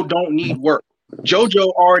JoJo don't need work.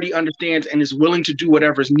 JoJo already understands and is willing to do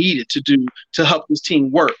whatever is needed to do to help this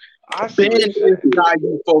team work. Ben is the guy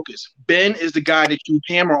you focus. Ben is the guy that you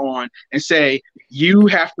hammer on and say, you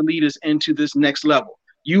have to lead us into this next level.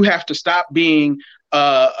 You have to stop being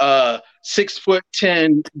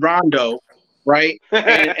 6'10" Rondo, right?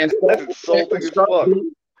 And start being, you know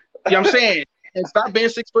what I'm saying? And stop being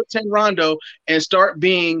 6'10" Rondo and start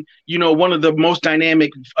being, one of the most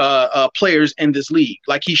dynamic players in this league,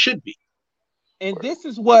 like he should be. And this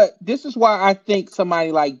is why I think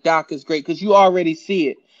somebody like Doc is great, because you already see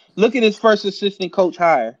it. Look at his first assistant coach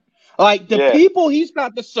hire. Like the people he's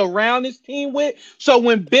got to surround his team with. So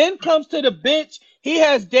when Ben comes to the bench, he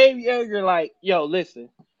has Dave Yeager like, yo, listen,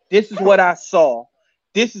 this is what I saw.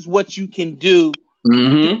 This is what you can do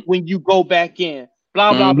when you go back in.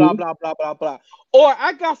 Blah, blah, blah, blah, blah, blah, blah. Or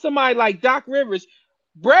I got somebody like Doc Rivers.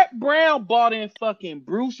 Brett Brown bought in fucking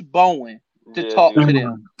Bruce Bowen to talk to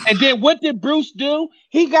them. And then what did Bruce do?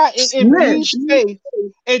 He got in Bruce's face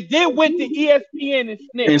and then went to ESPN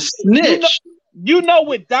and snitched. You know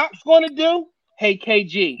what Doc's going to do? Hey,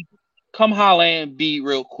 KG, come holler and be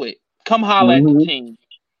real quick. Come holler at the team.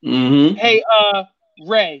 Hey,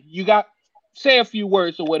 Ray, you got say a few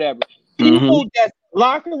words or whatever. People that's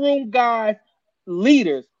locker room guys,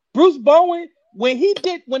 leaders. Bruce Bowen, when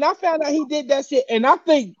I found out he did that shit, and I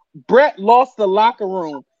think Brett lost the locker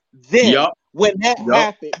room then when that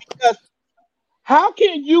happened. Because how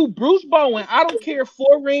can you, Bruce Bowen, I don't care,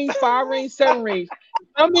 4 rings, 5 rings, 7 rings,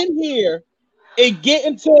 come in here and get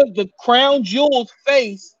into the crown jewel's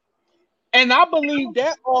face, and I believe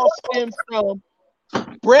that all stems from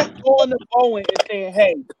Brett going to Bowen and saying,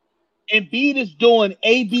 hey, Embiid is doing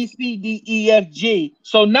A, B, C, D, E, F, G.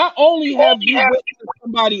 So not only have you went to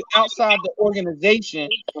somebody outside the organization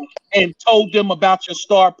and told them about your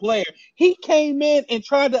star player, he came in and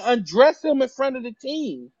tried to undress him in front of the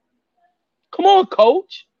team. Come on,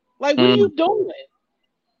 coach. Like, what are you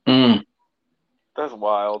doing? That's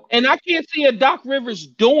wild. And I can't see a Doc Rivers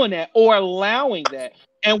doing that or allowing that.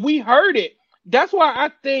 And we heard it. That's why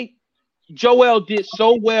I think Joel did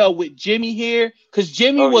so well with Jimmy here, because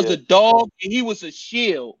Jimmy was a dog and he was a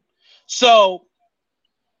shield. So,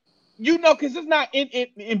 because it's not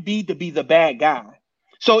Embiid to be the bad guy.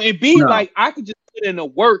 So Embiid, like, I could just put in the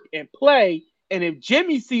work and play, and if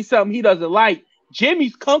Jimmy sees something he doesn't like,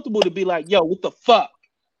 Jimmy's comfortable to be like, yo, what the fuck?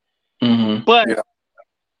 But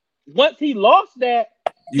once he lost that,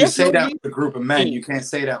 you say that with a group of men. You can't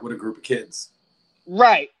say that with a group of kids.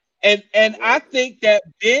 Right. And I think that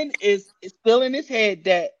Ben is still in his head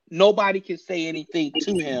that nobody can say anything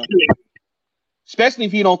to him, especially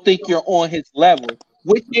if you don't think you're on his level,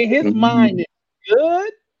 which in his mind is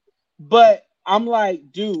good. But I'm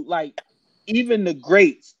like, dude, like, even the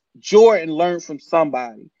greats, Jordan learned from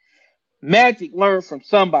somebody. Magic learned from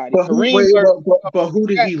somebody. But who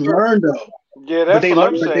did he learn, though? Yeah, that's what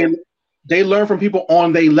I'm saying. They learn from people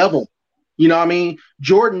on their level. You know what I mean?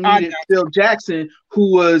 Jordan needed Phil Jackson,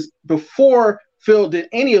 who was, before Phil did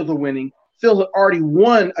any of the winning, Phil had already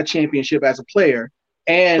won a championship as a player.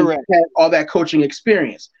 and Correct. had all that coaching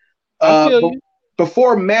experience. I feel you.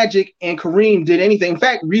 Before Magic and Kareem did anything, in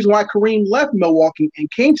fact, the reason why Kareem left Milwaukee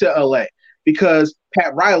and came to LA because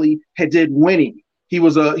Pat Riley did winning. He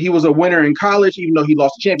was a winner in college, even though he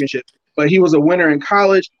lost the championship. But he was a winner in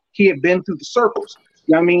college. He had been through the circles.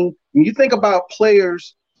 You know what I mean? When you think about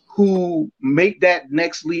players who make that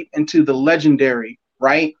next leap into the legendary,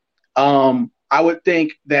 right? I would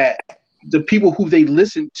think that the people who they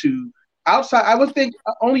listen to outside, I think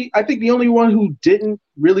the only one who didn't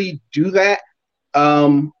really do that.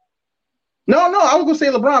 No, I was gonna say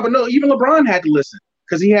LeBron, but no, even LeBron had to listen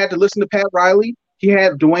because he had to listen to Pat Riley. He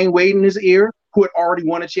had Dwayne Wade in his ear, who had already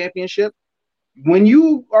won a championship. When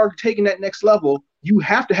you are taking that next level, you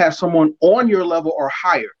have to have someone on your level or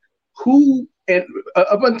higher. Who and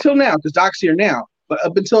up until now, because Doc's here now, but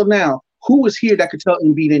up until now, who was here that could tell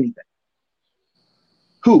Embiid anything?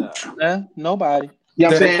 Who? Nobody. You know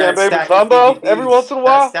what I'm saying? Yeah, baby Tumbo every once in a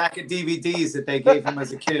while. That stack of DVDs that they gave him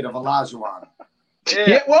as a kid of Olajuwon.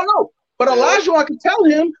 Yeah, well, no. But Olajuwon can tell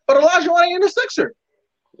him, but Olajuwon ain't a Sixer.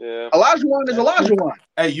 Yeah. Olajuwon is Olajuwon.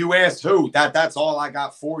 Hey, you asked who? That's all I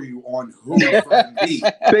got for you on who from me.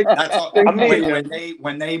 That's all. I mean,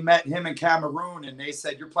 when they met him in Cameroon and they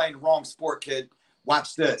said, "You're playing the wrong sport, kid.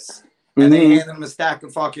 Watch this," and they handed him a stack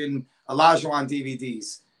of fucking Olajuwon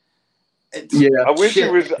DVDs. I wish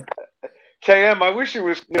it was KM. I wish it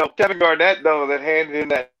was Kevin Garnett though that handed in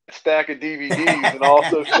that stack of DVDs and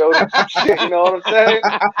also showed him some shit. You know what I'm saying?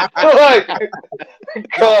 Like,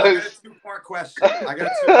 I got a two-part question.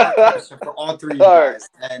 For all three of you guys,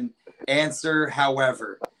 and answer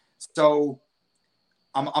however. So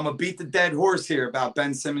I'm gonna beat the dead horse here about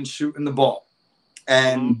Ben Simmons shooting the ball.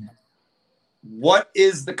 And what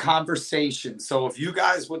is the conversation? So if you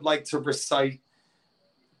guys would like to recite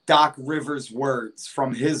Doc Rivers' words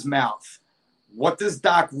from his mouth, what does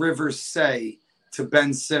Doc Rivers say to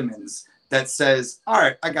Ben Simmons that says, "All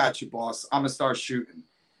right, I got you, boss. I'm going to start shooting"?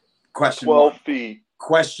 Question 12 one. feet.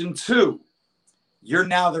 Question two, you're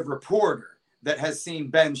now the reporter that has seen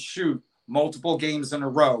Ben shoot multiple games in a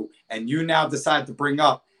row, and you now decide to bring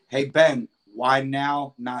up, "Hey, Ben, why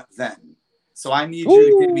now, not then?" So I need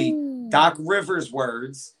you to give me Doc Rivers'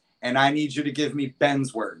 words, and I need you to give me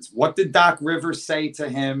Ben's words. What did Doc Rivers say to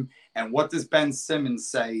him, and what does Ben Simmons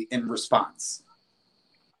say in response?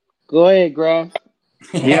 Go ahead, Graf.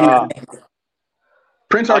 Yeah,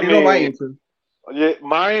 Prince already know my answer. Yeah,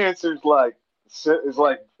 my answer is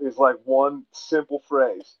like one simple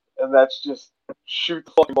phrase, and that's just shoot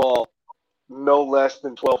the fucking ball no less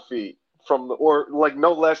than 12 feet from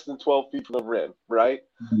no less than 12 feet from the rim, right?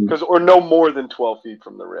 Or no more than 12 feet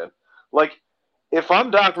from the rim. Like, if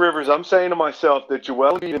I'm Doc Rivers, I'm saying to myself that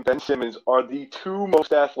Joel Embiid and Ben Simmons are the two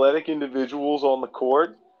most athletic individuals on the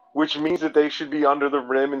court, which means that they should be under the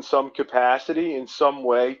rim in some capacity, in some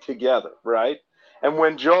way together, right? And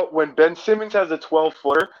when Ben Simmons has a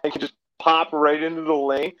 12-footer and can just pop right into the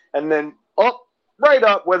lane and then right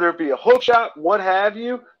up, whether it be a hook shot, what have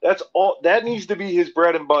you, that needs to be his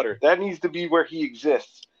bread and butter. That needs to be where he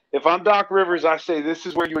exists. If I'm Doc Rivers, I say this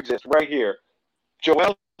is where you exist, right here.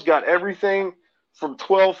 Joel's got everything from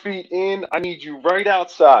 12 feet in. I need you right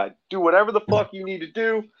outside. Do whatever the fuck you need to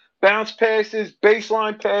do. Bounce passes,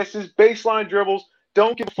 baseline dribbles.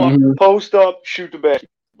 Don't give a fuck. Post up, shoot the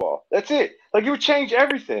basketball. That's it. Like, it would change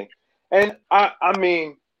everything. And I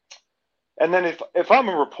mean, and then if I'm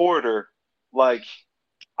a reporter, like,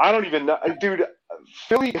 I don't even know, dude.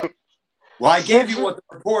 Philly. Well, I gave you what the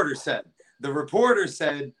reporter said. The reporter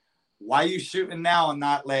said, "Why you shooting now and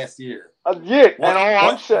not last year?" And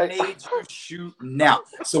all I'm saying, made you shoot now?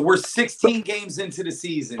 So we're 16 games into the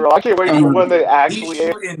season. Bro, I can't wait for when they actually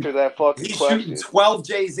answer that fucking he's question. Shooting 12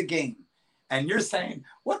 J's a game, and you're saying,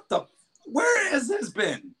 where has this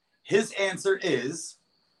been? His answer is,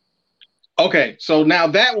 okay. So now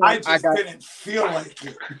that one, I didn't feel like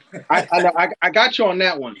it. I got you on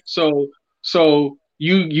that one. So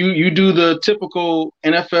you do the typical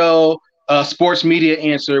NFL sports media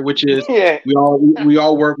answer, which is we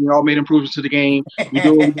all work, we all made improvements to the game. We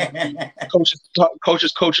do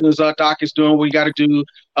coaches coaching as Doc is doing what you got to do.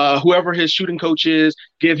 Whoever his shooting coach is,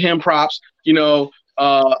 give him props. My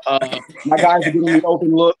guys are getting me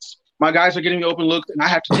open looks. And I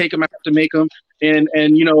have to take them. I have to make them. And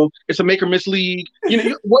it's a make or miss league.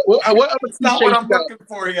 What other? It's not what I'm looking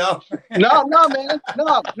for, yo. No, man,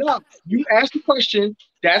 no. You ask the question.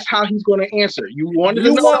 That's how he's going to answer. You wanted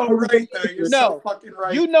to know. Right, though. You're so fucking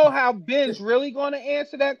right. You know how Ben's really going to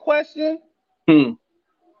answer that question?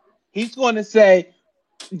 He's going to say,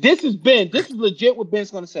 "This is Ben. This is legit what Ben's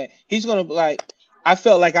going to say." He's going to be like, "I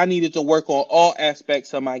felt like I needed to work on all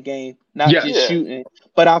aspects of my game, not just shooting.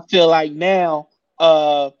 But I feel like now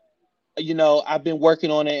you know, I've been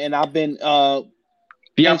working on it, and I've been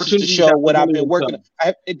The anxious to opportunity show what I've been working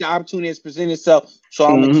on. The opportunity has presented itself, so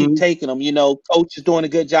I'm gonna keep taking them. You know, coach is doing a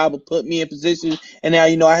good job of putting me in position, and now,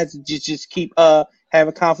 you know, I have to just keep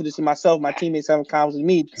having confidence in myself. My teammates having confidence in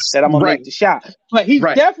me that I'm gonna make the shot. But he's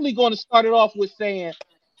definitely going to start it off with saying,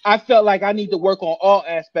 "I felt like I need to work on all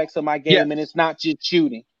aspects of my game, and it's not just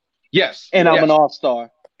shooting." Yes, and I'm an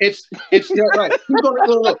all-star. It's right.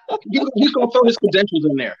 He's gonna throw his credentials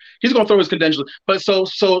in there. He's gonna throw his credentials. But so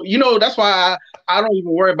you know, that's why I don't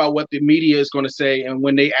even worry about what the media is going to say and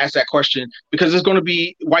when they ask that question, because it's going to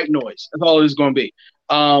be white noise. That's all it's going to be.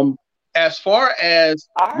 As far as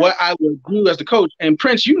what I would do as the coach, and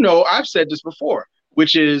Prince, you know, I've said this before,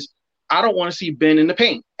 which is I don't want to see Ben in the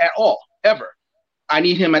paint at all, ever. I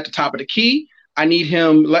need him at the top of the key. I need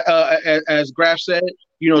him, as Graf said,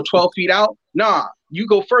 you know, 12 feet out. Nah, you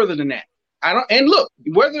go further than that. I don't. And look,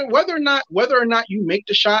 whether or not you make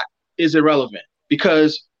the shot is irrelevant,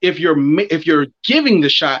 because if you're giving the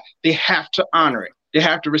shot, they have to honor it. They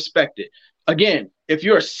have to respect it. Again, if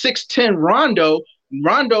you're a 6'10" Rondo,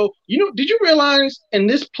 you know, did you realize in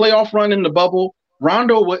this playoff run in the bubble,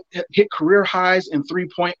 Rondo would hit career highs in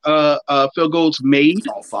 3-point field goals made? He was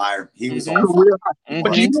on fire. He was on career fire. high.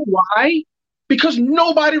 But do you know why? Because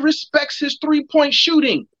nobody respects his 3-point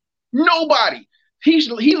shooting. Nobody.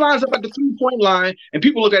 He lines up at the 3-point line, and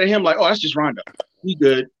people look at him like, "Oh, that's just Rondo. He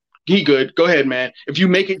good. Go ahead, man. If you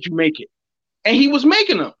make it, you make it." And he was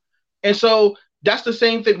making them. And so that's the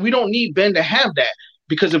same thing. We don't need Ben to have that,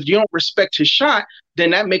 because if you don't respect his shot,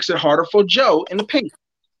 then that makes it harder for Joe in the paint.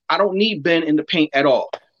 I don't need Ben in the paint at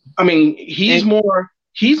all. I mean, he's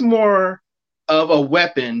more of a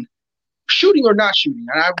weapon, shooting or not shooting,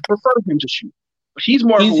 and I prefer him to shoot. But he's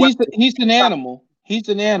more of a weapon. He's an animal. He's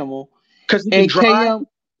an animal. Because he can drive.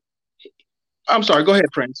 I'm sorry. Go ahead,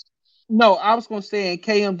 Prince. No, I was going to say, and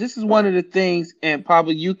KM, this is one of the things, and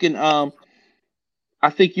probably you can, I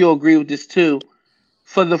think you'll agree with this too.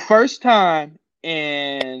 For the first time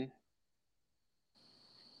since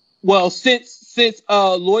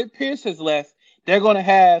Lloyd Pierce has left, they're going to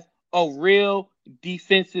have a real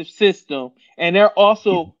defensive system, and they're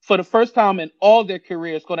also, for the first time in all their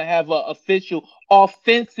careers, going to have an official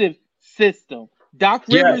offensive system. Doc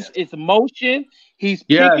Rivers is motion. He's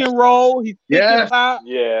pick and roll. He's pick and pop.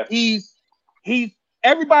 Yeah. He's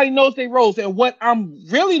everybody knows their roles. And what I'm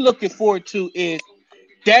really looking forward to is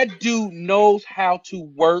that dude knows how to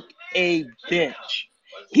work a bench.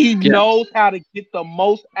 He knows how to get the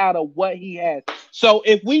most out of what he has. So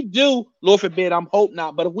if we do, Lord forbid, I'm hope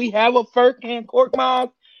not, but if we have a Furkan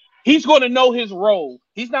Korkmaz, he's going to know his role.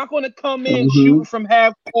 He's not going to come in shooting from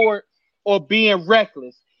half court or being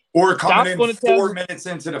reckless. Or coming in 4 minutes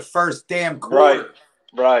into the first damn quarter.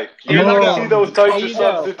 Right. You're not going to see those types of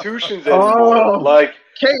substitutions anymore. Like,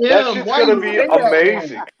 that's just going to be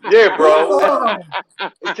amazing. Yeah, bro.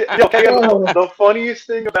 The funniest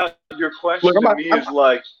thing about your question to me is,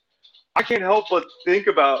 like, I can't help but think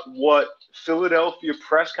about what Philadelphia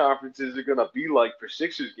press conferences are going to be like for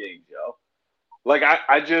Sixers games, yo. Like,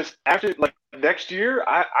 I just, after, like, next year,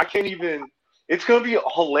 I can't even. It's going to be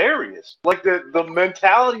hilarious. Like, the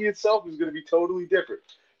mentality itself is going to be totally different.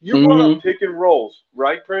 You brought up pick and rolls,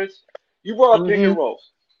 right, Prince? You brought up pick and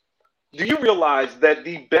rolls. Do you realize that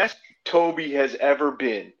the best Toby has ever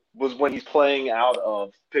been was when he's playing out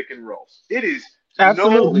of pick and rolls? It is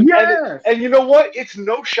absolutely. And you know what? It's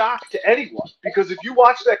no shock to anyone, because if you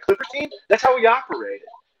watch that Clippers team, that's how he operated.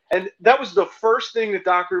 And that was the first thing that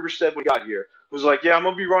Doc Rivers said when he got here. Was like, yeah, I'm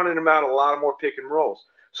going to be running him out a lot more pick and rolls.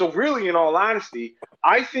 So really, in all honesty,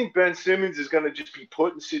 I think Ben Simmons is going to just be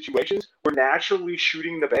put in situations where naturally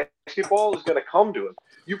shooting the basketball is going to come to him.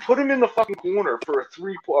 You put him in the fucking corner for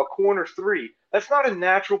a corner three. That's not a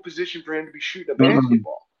natural position for him to be shooting a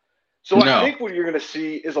basketball. So I think what you're going to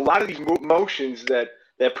see is a lot of these motions that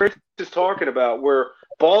Prince is talking about, where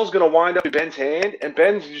ball's going to wind up in Ben's hand and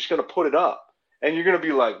Ben's just going to put it up. And you're going to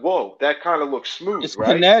be like, whoa, that kind of looks smooth, it's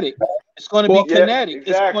right? Kinetic. It's going to be kinetic.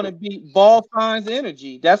 Exactly. It's going to be ball finds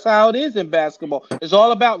energy. That's how it is in basketball. It's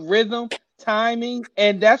all about rhythm, timing,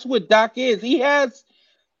 and that's what Doc is. He has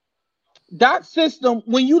Doc's system.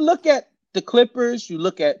 When you look at the Clippers, you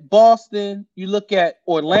look at Boston, you look at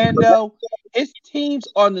Orlando, his teams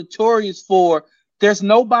are notorious for there's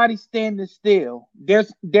nobody standing still.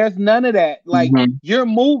 There's none of that. Like, you're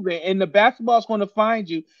moving, and the basketball's going to find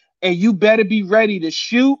you. And you better be ready to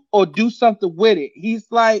shoot or do something with it. He's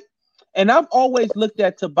like, and I've always looked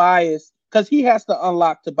at Tobias, because he has to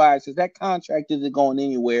unlock Tobias, because that contract isn't going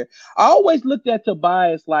anywhere. I always looked at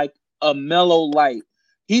Tobias like a mellow light.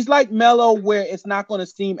 He's like Melo, where it's not going to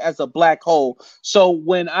seem as a black hole. So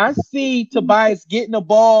when I see Tobias getting the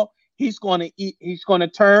ball, he's going to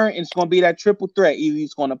turn, and it's going to be that triple threat. Either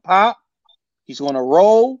he's going to pop, he's going to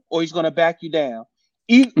roll, or he's going to back you down.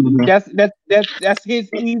 That's his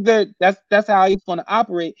either. That's how he's going to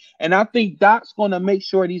operate. And I think Doc's going to make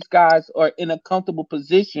sure these guys are in a comfortable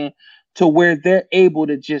position to where they're able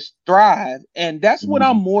to just thrive. And that's what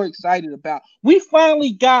I'm more excited about. We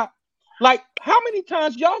finally got, like, how many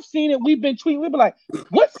times y'all seen it? We've been tweeting. We've been like,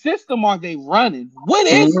 what system are they running? What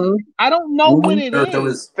is it? I don't know what it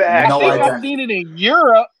is. I think I've seen it in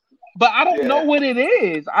Europe, but I don't know what it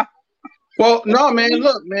is. Well, no, man.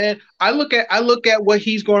 Look, man. I look at what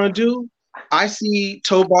he's going to do. I see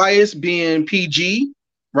Tobias being PG,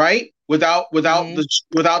 right? Without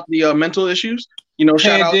the mental issues. You know,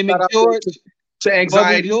 shout out to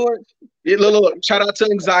anxiety. Look, shout out to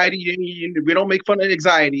anxiety. We don't make fun of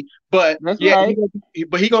anxiety, but right.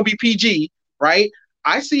 He gonna be PG, right?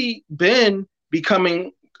 I see Ben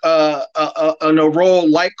becoming in a role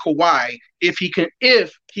like Kawhi if he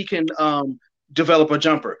can develop a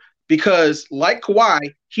jumper, because like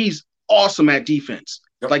Kawhi, he's awesome at defense.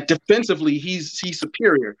 Yep. Like defensively, he's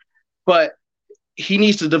superior, but he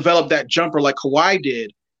needs to develop that jumper like Kawhi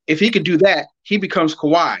did. If he could do that, he becomes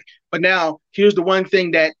Kawhi. But now here's the one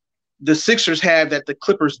thing that the Sixers have that the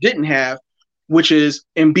Clippers didn't have, which is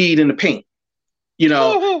Embiid in the paint. You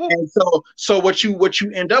know, and so what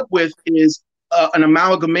you end up with is an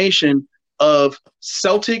amalgamation of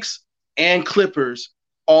Celtics and Clippers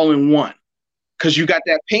all in one, because you got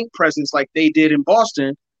that paint presence like they did in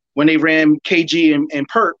Boston when they ran KG and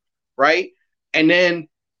Perk, right? And then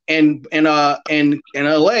in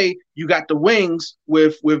LA, you got the wings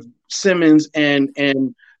with Simmons and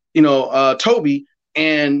Toby,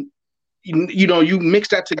 and you mix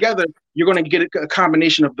that together, you're going to get a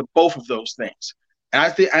combination of both of those things. And I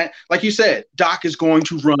think, like you said, Doc is going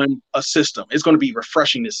to run a system. It's going to be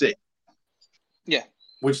refreshing to see. Yeah.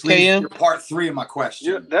 Which leads to part 3 of my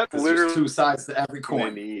question. Yeah, that's literally 2 sides to every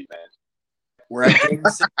coin. Man. We're at game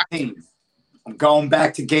 16. I'm going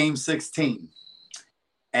back to game 16.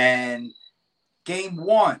 And game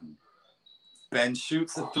 1, Ben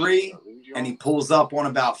shoots a 3, and he pulls up on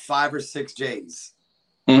about 5 or 6 J's.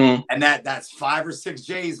 Mm-hmm. And that's 5 or 6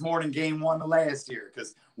 J's more than game 1 of last year,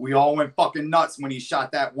 because we all went fucking nuts when he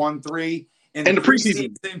shot that 1-3 in the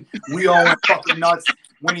preseason. We all went fucking nuts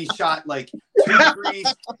when he shot like 2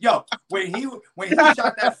 threes. Yo, when he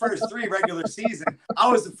shot that first 3 regular season, I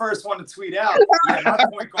was the first one to tweet out, yeah, my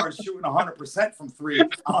point guard's shooting 100% from 3.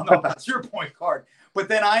 I don't know about your point guard, but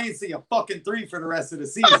then I ain't see a fucking 3 for the rest of the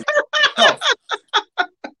season. So,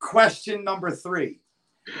 question number 3.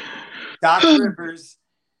 Doc Rivers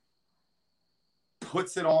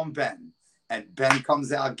puts it on Ben, and Ben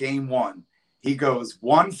comes out game 1. He goes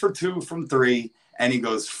 1 for 2 from 3, and he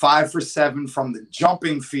goes 5 for 7 from the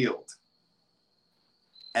jumping field.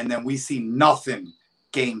 And then we see nothing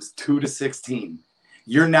games 2 to 16.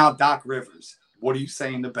 You're now Doc Rivers. What are you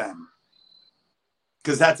saying to Ben?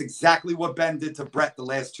 Because that's exactly what Ben did to Brett the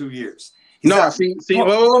last 2 years. Do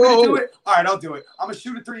it? All right, I'll do it. I'm going to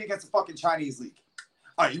shoot a 3 against the fucking Chinese league.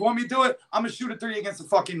 All right, you want me to do it? I'm going to shoot a 3 against the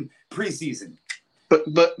fucking preseason.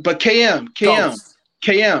 But KM,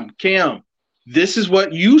 this is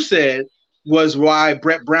what you said was why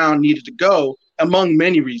Brett Brown needed to go, among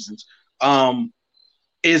many reasons,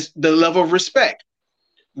 is the level of respect.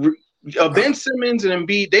 Ben Simmons and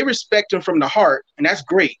Embiid, they respect him from the heart, and that's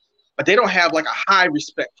great, but they don't have like a high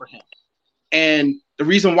respect for him. And the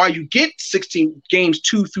reason why you get 16 games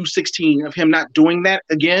 2 through 16 of him not doing that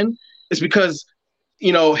again is because,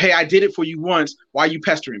 hey, I did it for you once. Why are you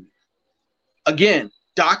pestering me? Again,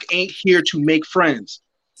 Doc ain't here to make friends.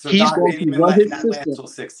 So he's Doc going to run his system until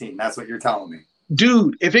 16. That's what you're telling me,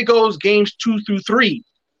 dude. If it goes games 2 through 3,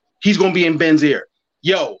 he's going to be in Ben's ear.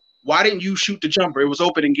 Yo, why didn't you shoot the jumper? It was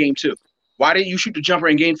open in game 2. Why didn't you shoot the jumper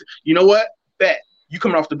in game 3? You know what? Bet you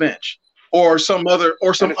coming off the bench or some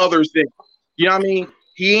others there. You know what I mean?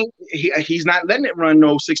 He's not letting it run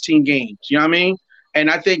no 16 games. You know what I mean?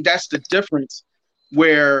 And I think that's the difference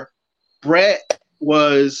where Brett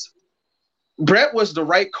was the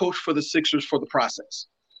right coach for the Sixers for the process.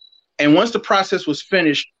 And once the process was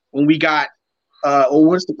finished, when we got,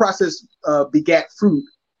 once the process begat fruit,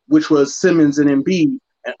 which was Simmons and Embiid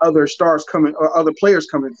and other stars coming or other players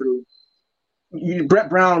coming through, Brett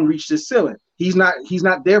Brown reached his ceiling. He's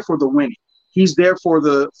not there for the winning. He's there for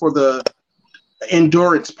the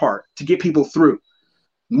endurance part to get people through.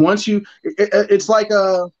 Once it's like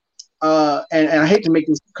and I hate to make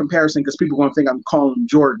this comparison because people are going to think I'm calling him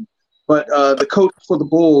Jordan. But the coach for the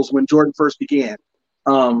Bulls when Jordan first began,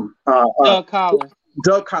 Doug Collins.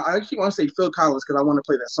 Doug Collins. I actually want to say Phil Collins because I want to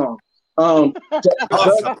play that song. Doug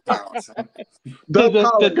Collins.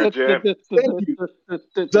 Good jam. Thank you.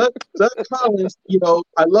 Doug Collins,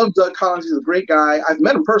 I love Doug Collins. He's a great guy. I've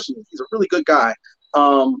met him personally. He's a really good guy.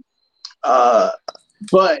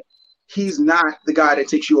 But he's not the guy that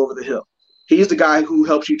takes you over the hill. He's the guy who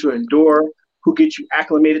helps you to endure, who gets you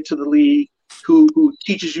acclimated to the league, who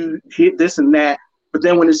teaches you hit this and that. But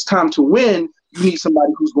then when it's time to win, you need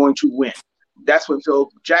somebody who's going to win. That's when Phil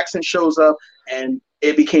Jackson shows up, and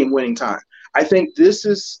it became winning time. I think this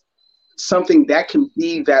is something that can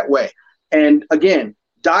be that way. And again,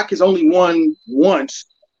 Doc has only won once,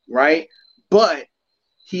 right? But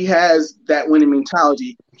he has that winning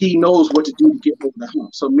mentality. He knows what to do to get over the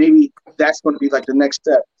hump. So maybe that's going to be like the next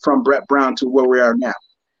step from Brett Brown to where we are now.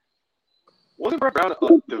 Wasn't Brett Brown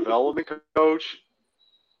a development coach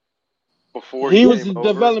before he was a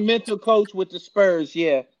over? Developmental coach with the Spurs?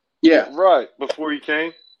 Yeah. Right before he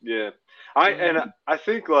came. Yeah. I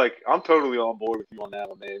think I'm totally on board with you on that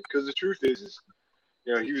one, man. Because the truth is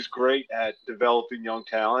he was great at developing young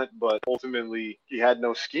talent, but ultimately he had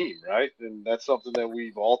no scheme, right? And that's something that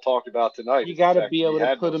we've all talked about tonight. You got to be able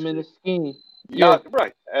to put him in a scheme. Yeah,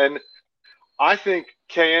 right. And I think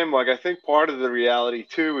KM, I think part of the reality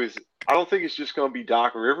too is I don't think it's just going to be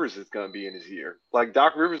Doc Rivers that's going to be in his ear.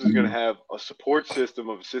 Doc Rivers is going to have a support system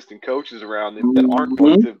of assistant coaches around him that aren't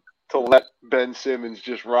going to let Ben Simmons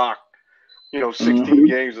just rock, 16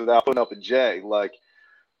 games without putting up a J.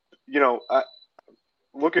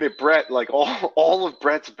 Looking at Brett, all of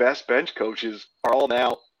Brett's best bench coaches are all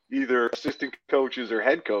now either assistant coaches or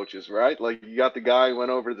head coaches, right? You got the guy who went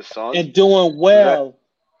over to the Suns. And doing well.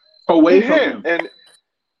 Away from him. And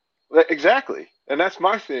exactly. And that's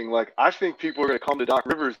my thing. I think people are going to come to Doc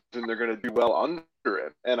Rivers and they're going to do well under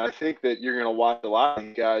him. And I think that you're going to watch a lot of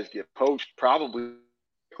these guys get poached probably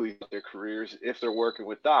their careers if they're working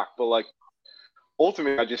with Doc. But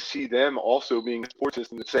ultimately, I just see them also being a support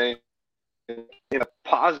system that's saying in a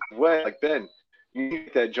positive way, Ben, you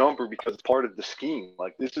need that jumper because it's part of the scheme.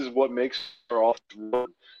 This is what makes our offense run.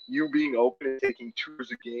 You being open and taking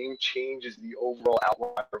tours a game changes the overall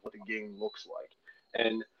outline of what the game looks like.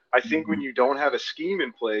 And I think when you don't have a scheme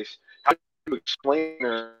in place, how do you explain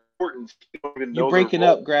their importance? You don't even know you're breaking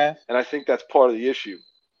up, Graf. And I think that's part of the issue.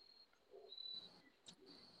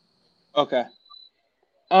 Okay.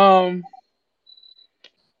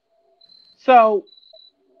 So,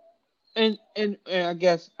 and I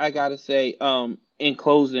guess I gotta say, in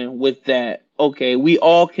closing with that, okay, we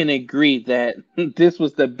all can agree that this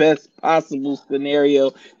was the best possible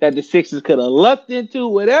scenario that the Sixers could have lucked into,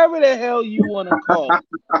 whatever the hell you want to call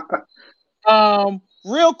it.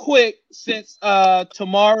 Real quick, since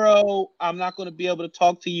tomorrow I'm not going to be able to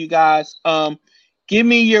talk to you guys, give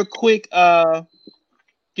me your quick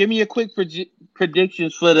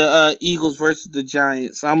predictions for the Eagles versus the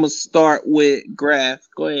Giants. I'm gonna start with Graf.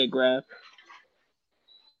 Go ahead, Graf.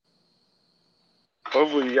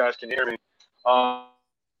 Hopefully you guys can hear me. My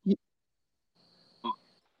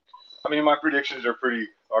predictions are pretty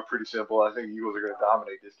simple. I think the Eagles are going to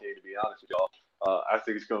dominate this game, to be honest with y'all. I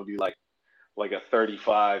think it's going to be like a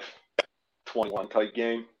 35-21 type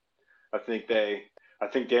game. I think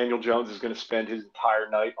Daniel Jones is going to spend his entire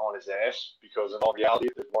night on his ass because in all reality,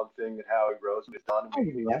 if there's one thing that Howie Roseman has done and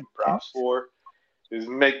we give him props for is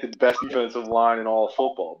make the best defensive line in all of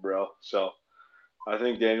football, bro. So I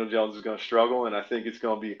think Daniel Jones is going to struggle, and I think it's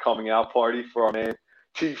going to be a coming out party for our man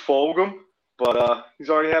T. Fulgham. But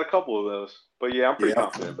he's already had a couple of those. But, yeah, I'm pretty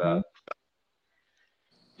confident about it.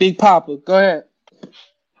 Big Papa, go ahead.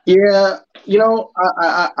 Yeah,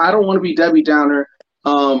 I don't want to be Debbie Downer.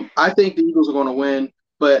 I think the Eagles are going to win,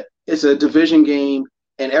 but it's a division game,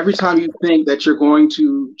 and every time you think that you're going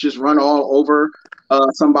to just run all over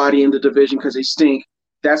somebody in the division because they stink,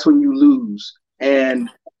 that's when you lose.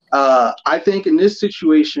 And I think in this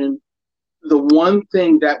situation, the one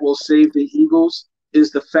thing that will save the Eagles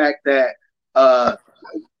is the fact that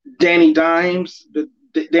Danny Dimes,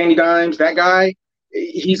 that guy,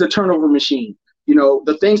 he's a turnover machine.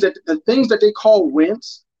 The things that they call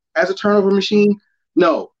Wentz as a turnover machine,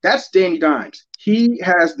 no, that's Danny Dimes. He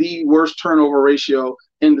has the worst turnover ratio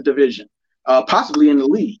in the division, possibly in the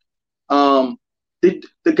league.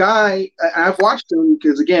 The guy, I've watched him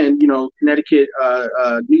because, again, Connecticut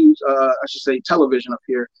news, I should say television up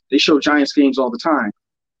here, they show Giants games all the time.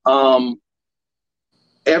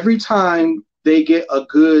 Every time they get a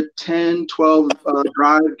good 10, 12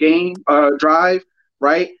 drive,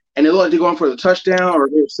 right, and they look like they're going for the touchdown or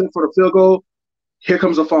they're sent for the field goal, here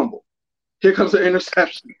comes a fumble. Here comes an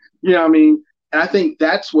interception. You know what I mean? And I think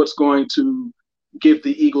that's what's going to give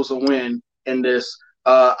the Eagles a win in this.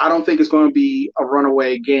 I don't think it's going to be a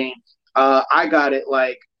runaway game. I got it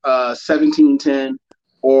like 17-10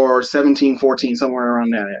 or 17-14, somewhere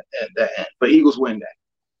around that at that end. But Eagles win that.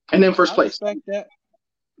 And then first place. I respect that.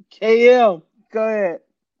 KM, go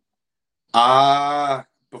ahead.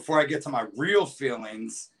 Before I get to my real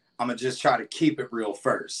feelings, I'm gonna just try to keep it real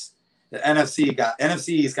first. The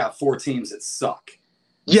NFC's got 4 teams that suck.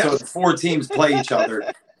 Yes. So the 4 teams play each other.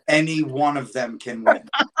 Any one of them can win.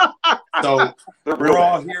 So we're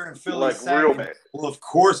all here in Philly saying, well, of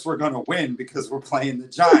course we're gonna win because we're playing the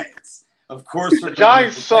Giants. Of course, the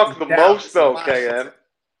Giants suck the most, though, KM.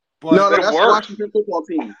 But no, that's the Washington football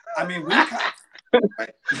team. I mean,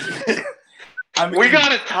 we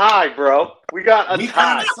got a tie, bro. We got a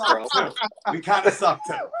tie, bro. We kind of suck,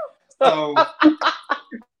 too. So,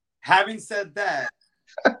 having said that,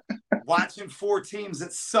 watching 4 teams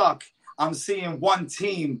that suck, I'm seeing one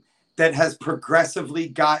team that has progressively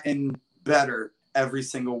gotten better every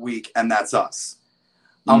single week, and that's us.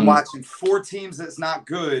 I'm watching 4 teams that's not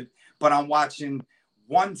good, but I'm watching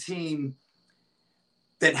one team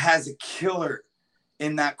that has a killer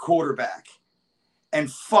in that quarterback.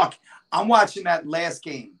 And I'm watching that last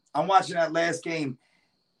game.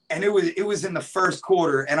 And it was in the first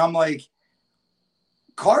quarter, and I'm like,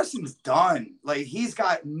 Carson's done. Like, he's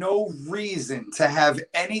got no reason to have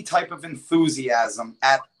any type of enthusiasm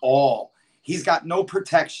at all. He's got no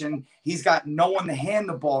protection. He's got no one to hand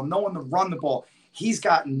the ball, no one to run the ball. He's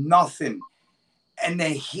got nothing. And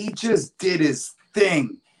then he just did his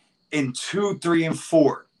thing in 2, 3, and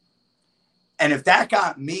 4. And if that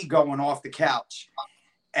got me going off the couch,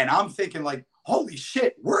 and I'm thinking like, holy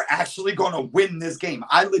shit, we're actually going to win this game.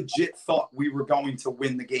 I legit thought we were going to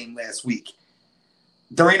win the game last week.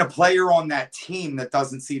 There ain't a player on that team that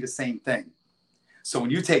doesn't see the same thing. So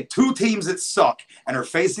when you take 2 teams that suck and are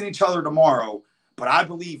facing each other tomorrow, but I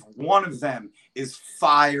believe one of them is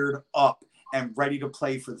fired up and ready to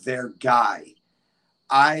play for their guy,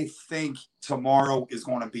 I think tomorrow is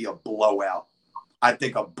going to be a blowout. I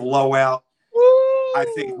think a blowout. I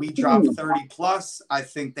think we drop 30 plus. I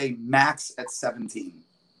think they max at 17.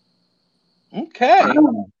 Okay.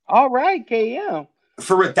 All right, KM.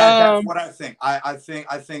 For it, that's what I think. I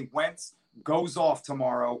think Wentz goes off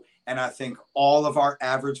tomorrow, and I think all of our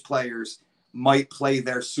average players might play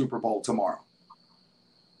their Super Bowl tomorrow.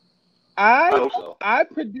 I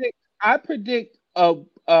predict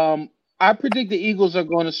the Eagles are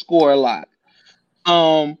going to score a lot.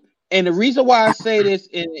 And the reason why I say this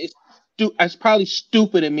is it's probably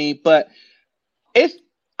stupid of me, but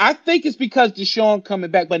I think it's because Deshaun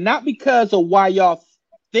coming back, but not because of why y'all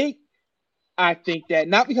think I think that.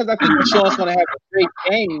 Not because I think Deshaun's going to have a great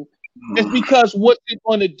game. It's because what they're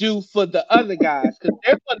going to do for the other guys. Because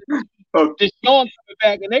they're going to Deshaun coming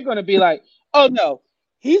back, and they're going to be like, oh, no,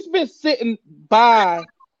 he's been sitting by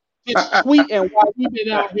just tweeting while we've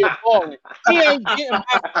been out here balling. He ain't getting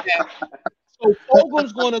back to that. So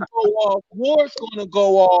Fogel's going to go off. Ward's going to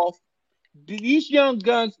go off. These young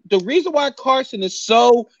guns, the reason why Carson is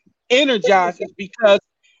so energized is because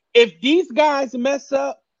if these guys mess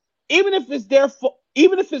up, even if it's their fault,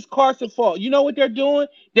 even if it's Carson's fault, you know what they're doing?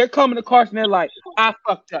 They're coming to Carson. They're like, I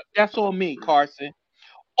fucked up. That's on me, Carson.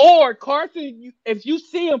 Or Carson, if you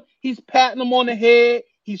see him, he's patting him on the head.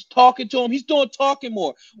 He's talking to him. He's doing talking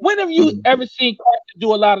more. When have you ever seen Carson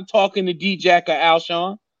do a lot of talking to D-Jack or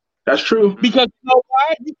Alshon? That's true. Because you know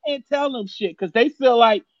why? You can't tell them shit because they feel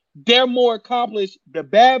like they're more accomplished. The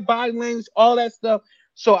bad body language, all that stuff.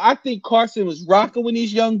 So I think Carson was rocking with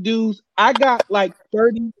these young dudes. I got like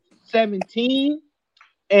 30-17,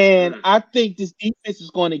 and I think this defense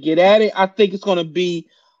is going to get at it. I think it's going to be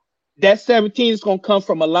that 17 is going to come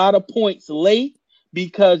from a lot of points late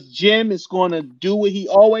because Jim is going to do what he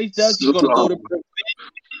always does. He's going to go to prevent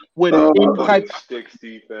with an type sticks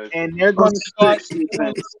defense, and they're going to start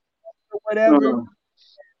defense or whatever.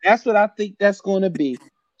 That's what I think that's going to be.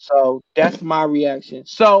 So that's my reaction.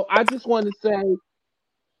 So I just want to say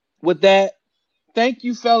with that, thank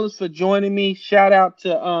you fellas for joining me. Shout out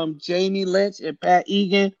to Jamie Lynch and Pat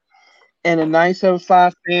Egan and the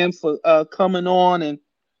 975 fam for coming on and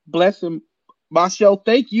blessing my show.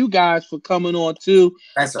 Thank you guys for coming on too.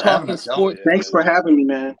 Thanks for talking sports. Thanks for having me,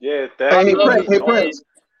 man. Yeah, Hey, Prince.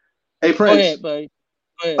 Hey, Prince. Go ahead, buddy.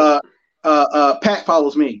 Go ahead. Pat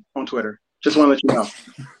follows me on Twitter. Just want to let you know.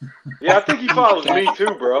 Yeah, I think he follows me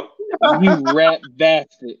too, bro. You rat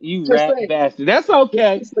bastard. You rat bastard. That's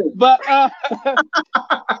okay. But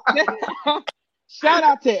shout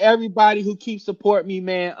out to everybody who keeps supporting me,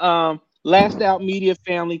 man. Last Out Media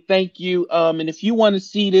family, thank you. And if you want to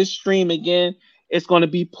see this stream again, it's going to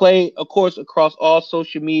be played, of course, across all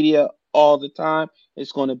social media all the time.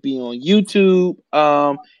 It's going to be on YouTube.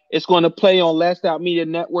 It's going to play on Last Out Media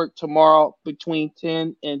Network tomorrow between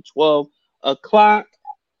 10 and 12 o'clock.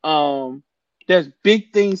 There's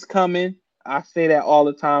big things coming. I say that all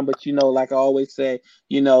the time, but like I always say,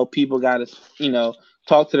 people got to,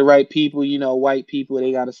 talk to the right people. White people,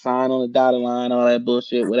 they got to sign on the dotted line, all that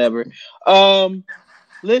bullshit, whatever.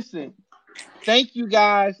 Listen, thank you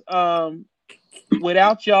guys.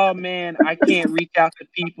 Without y'all, man, I can't reach out to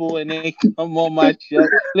people and they come on my show.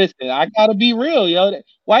 Listen, I gotta be real, yo.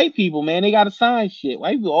 White people, man, they gotta sign shit.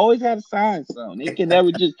 White people always gotta sign something. They can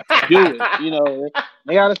never just do it.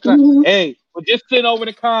 They gotta sign. Hey, we'll just send over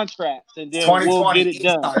the contracts and then we'll get it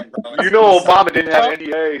done. Obama didn't have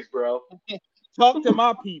NDAs, bro. Talk to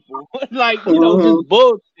my people, just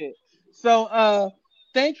bullshit. So,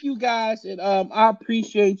 thank you guys, and I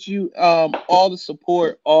appreciate you, all the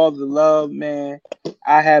support, all the love, man.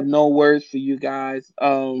 I have no words for you guys.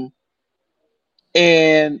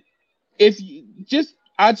 And if you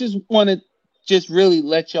I just want to just really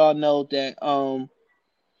let y'all know that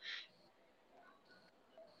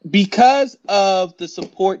because of the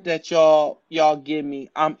support that y'all give me,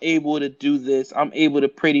 I'm able to do this. I'm able to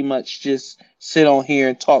pretty much just sit on here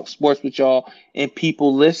and talk sports with y'all, and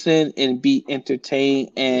people listen and be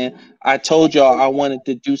entertained. And I told y'all I wanted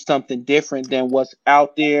to do something different than what's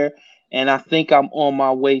out there, and I think I'm on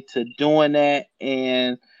my way to doing that.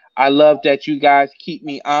 And I love that you guys keep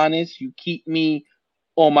me honest. You keep me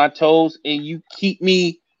on my toes, and you keep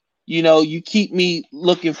me, you keep me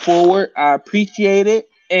looking forward. I appreciate it.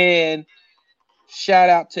 And shout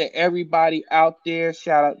out to everybody out there.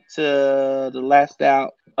 Shout out to the Last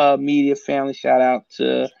Out Media family. Shout out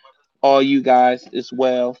to all you guys as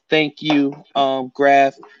well. Thank you,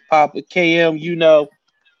 Graf, Papa, KM.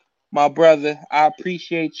 My brother, I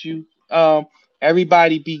appreciate you.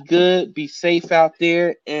 Everybody be good, be safe out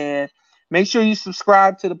there, and make sure you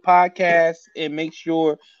subscribe to the podcast and make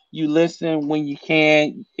sure you listen when you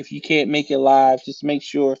can. If you can't make it live, just make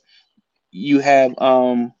sure you have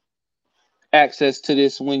access to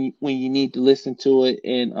this when you need to listen to it,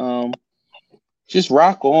 and just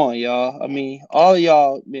rock on, y'all. I mean, all of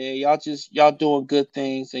y'all, man, y'all doing good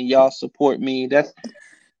things and y'all support me. That's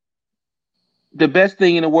the best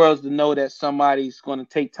thing in the world, is to know that somebody's going to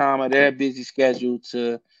take time out of their busy schedule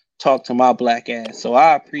to talk to my black ass. So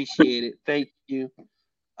I appreciate it. Thank you.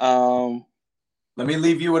 Let me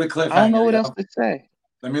leave you with a cliffhanger. I don't know what else to say.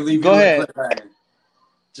 Let me leave you with a cliffhanger.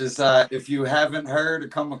 Just if you haven't heard or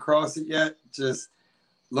come across it yet, just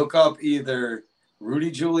look up either Rudy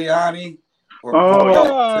Giuliani or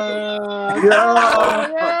Borat 2.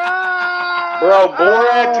 Bro,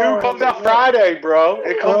 Borat 2 comes out Friday, bro.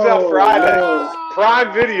 It comes out Friday.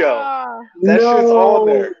 Prime Video. That shit's on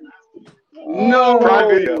there. No. Prime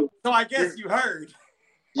Video. So I guess you heard.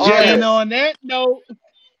 And on that note,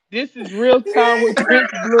 this is Real Time with Prince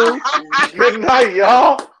Blue. Good night,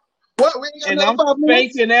 y'all. What? We ain't got I'm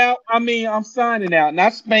spanking out. I mean, I'm signing out.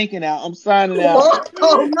 Not spanking out. I'm signing out.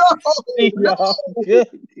 Oh no! Y'all.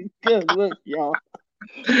 Good look, y'all.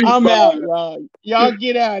 I'm out, y'all. Y'all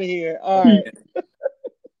get out of here. All right.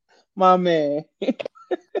 My man.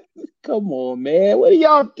 Come on, man. What are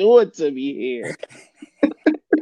y'all doing to me here?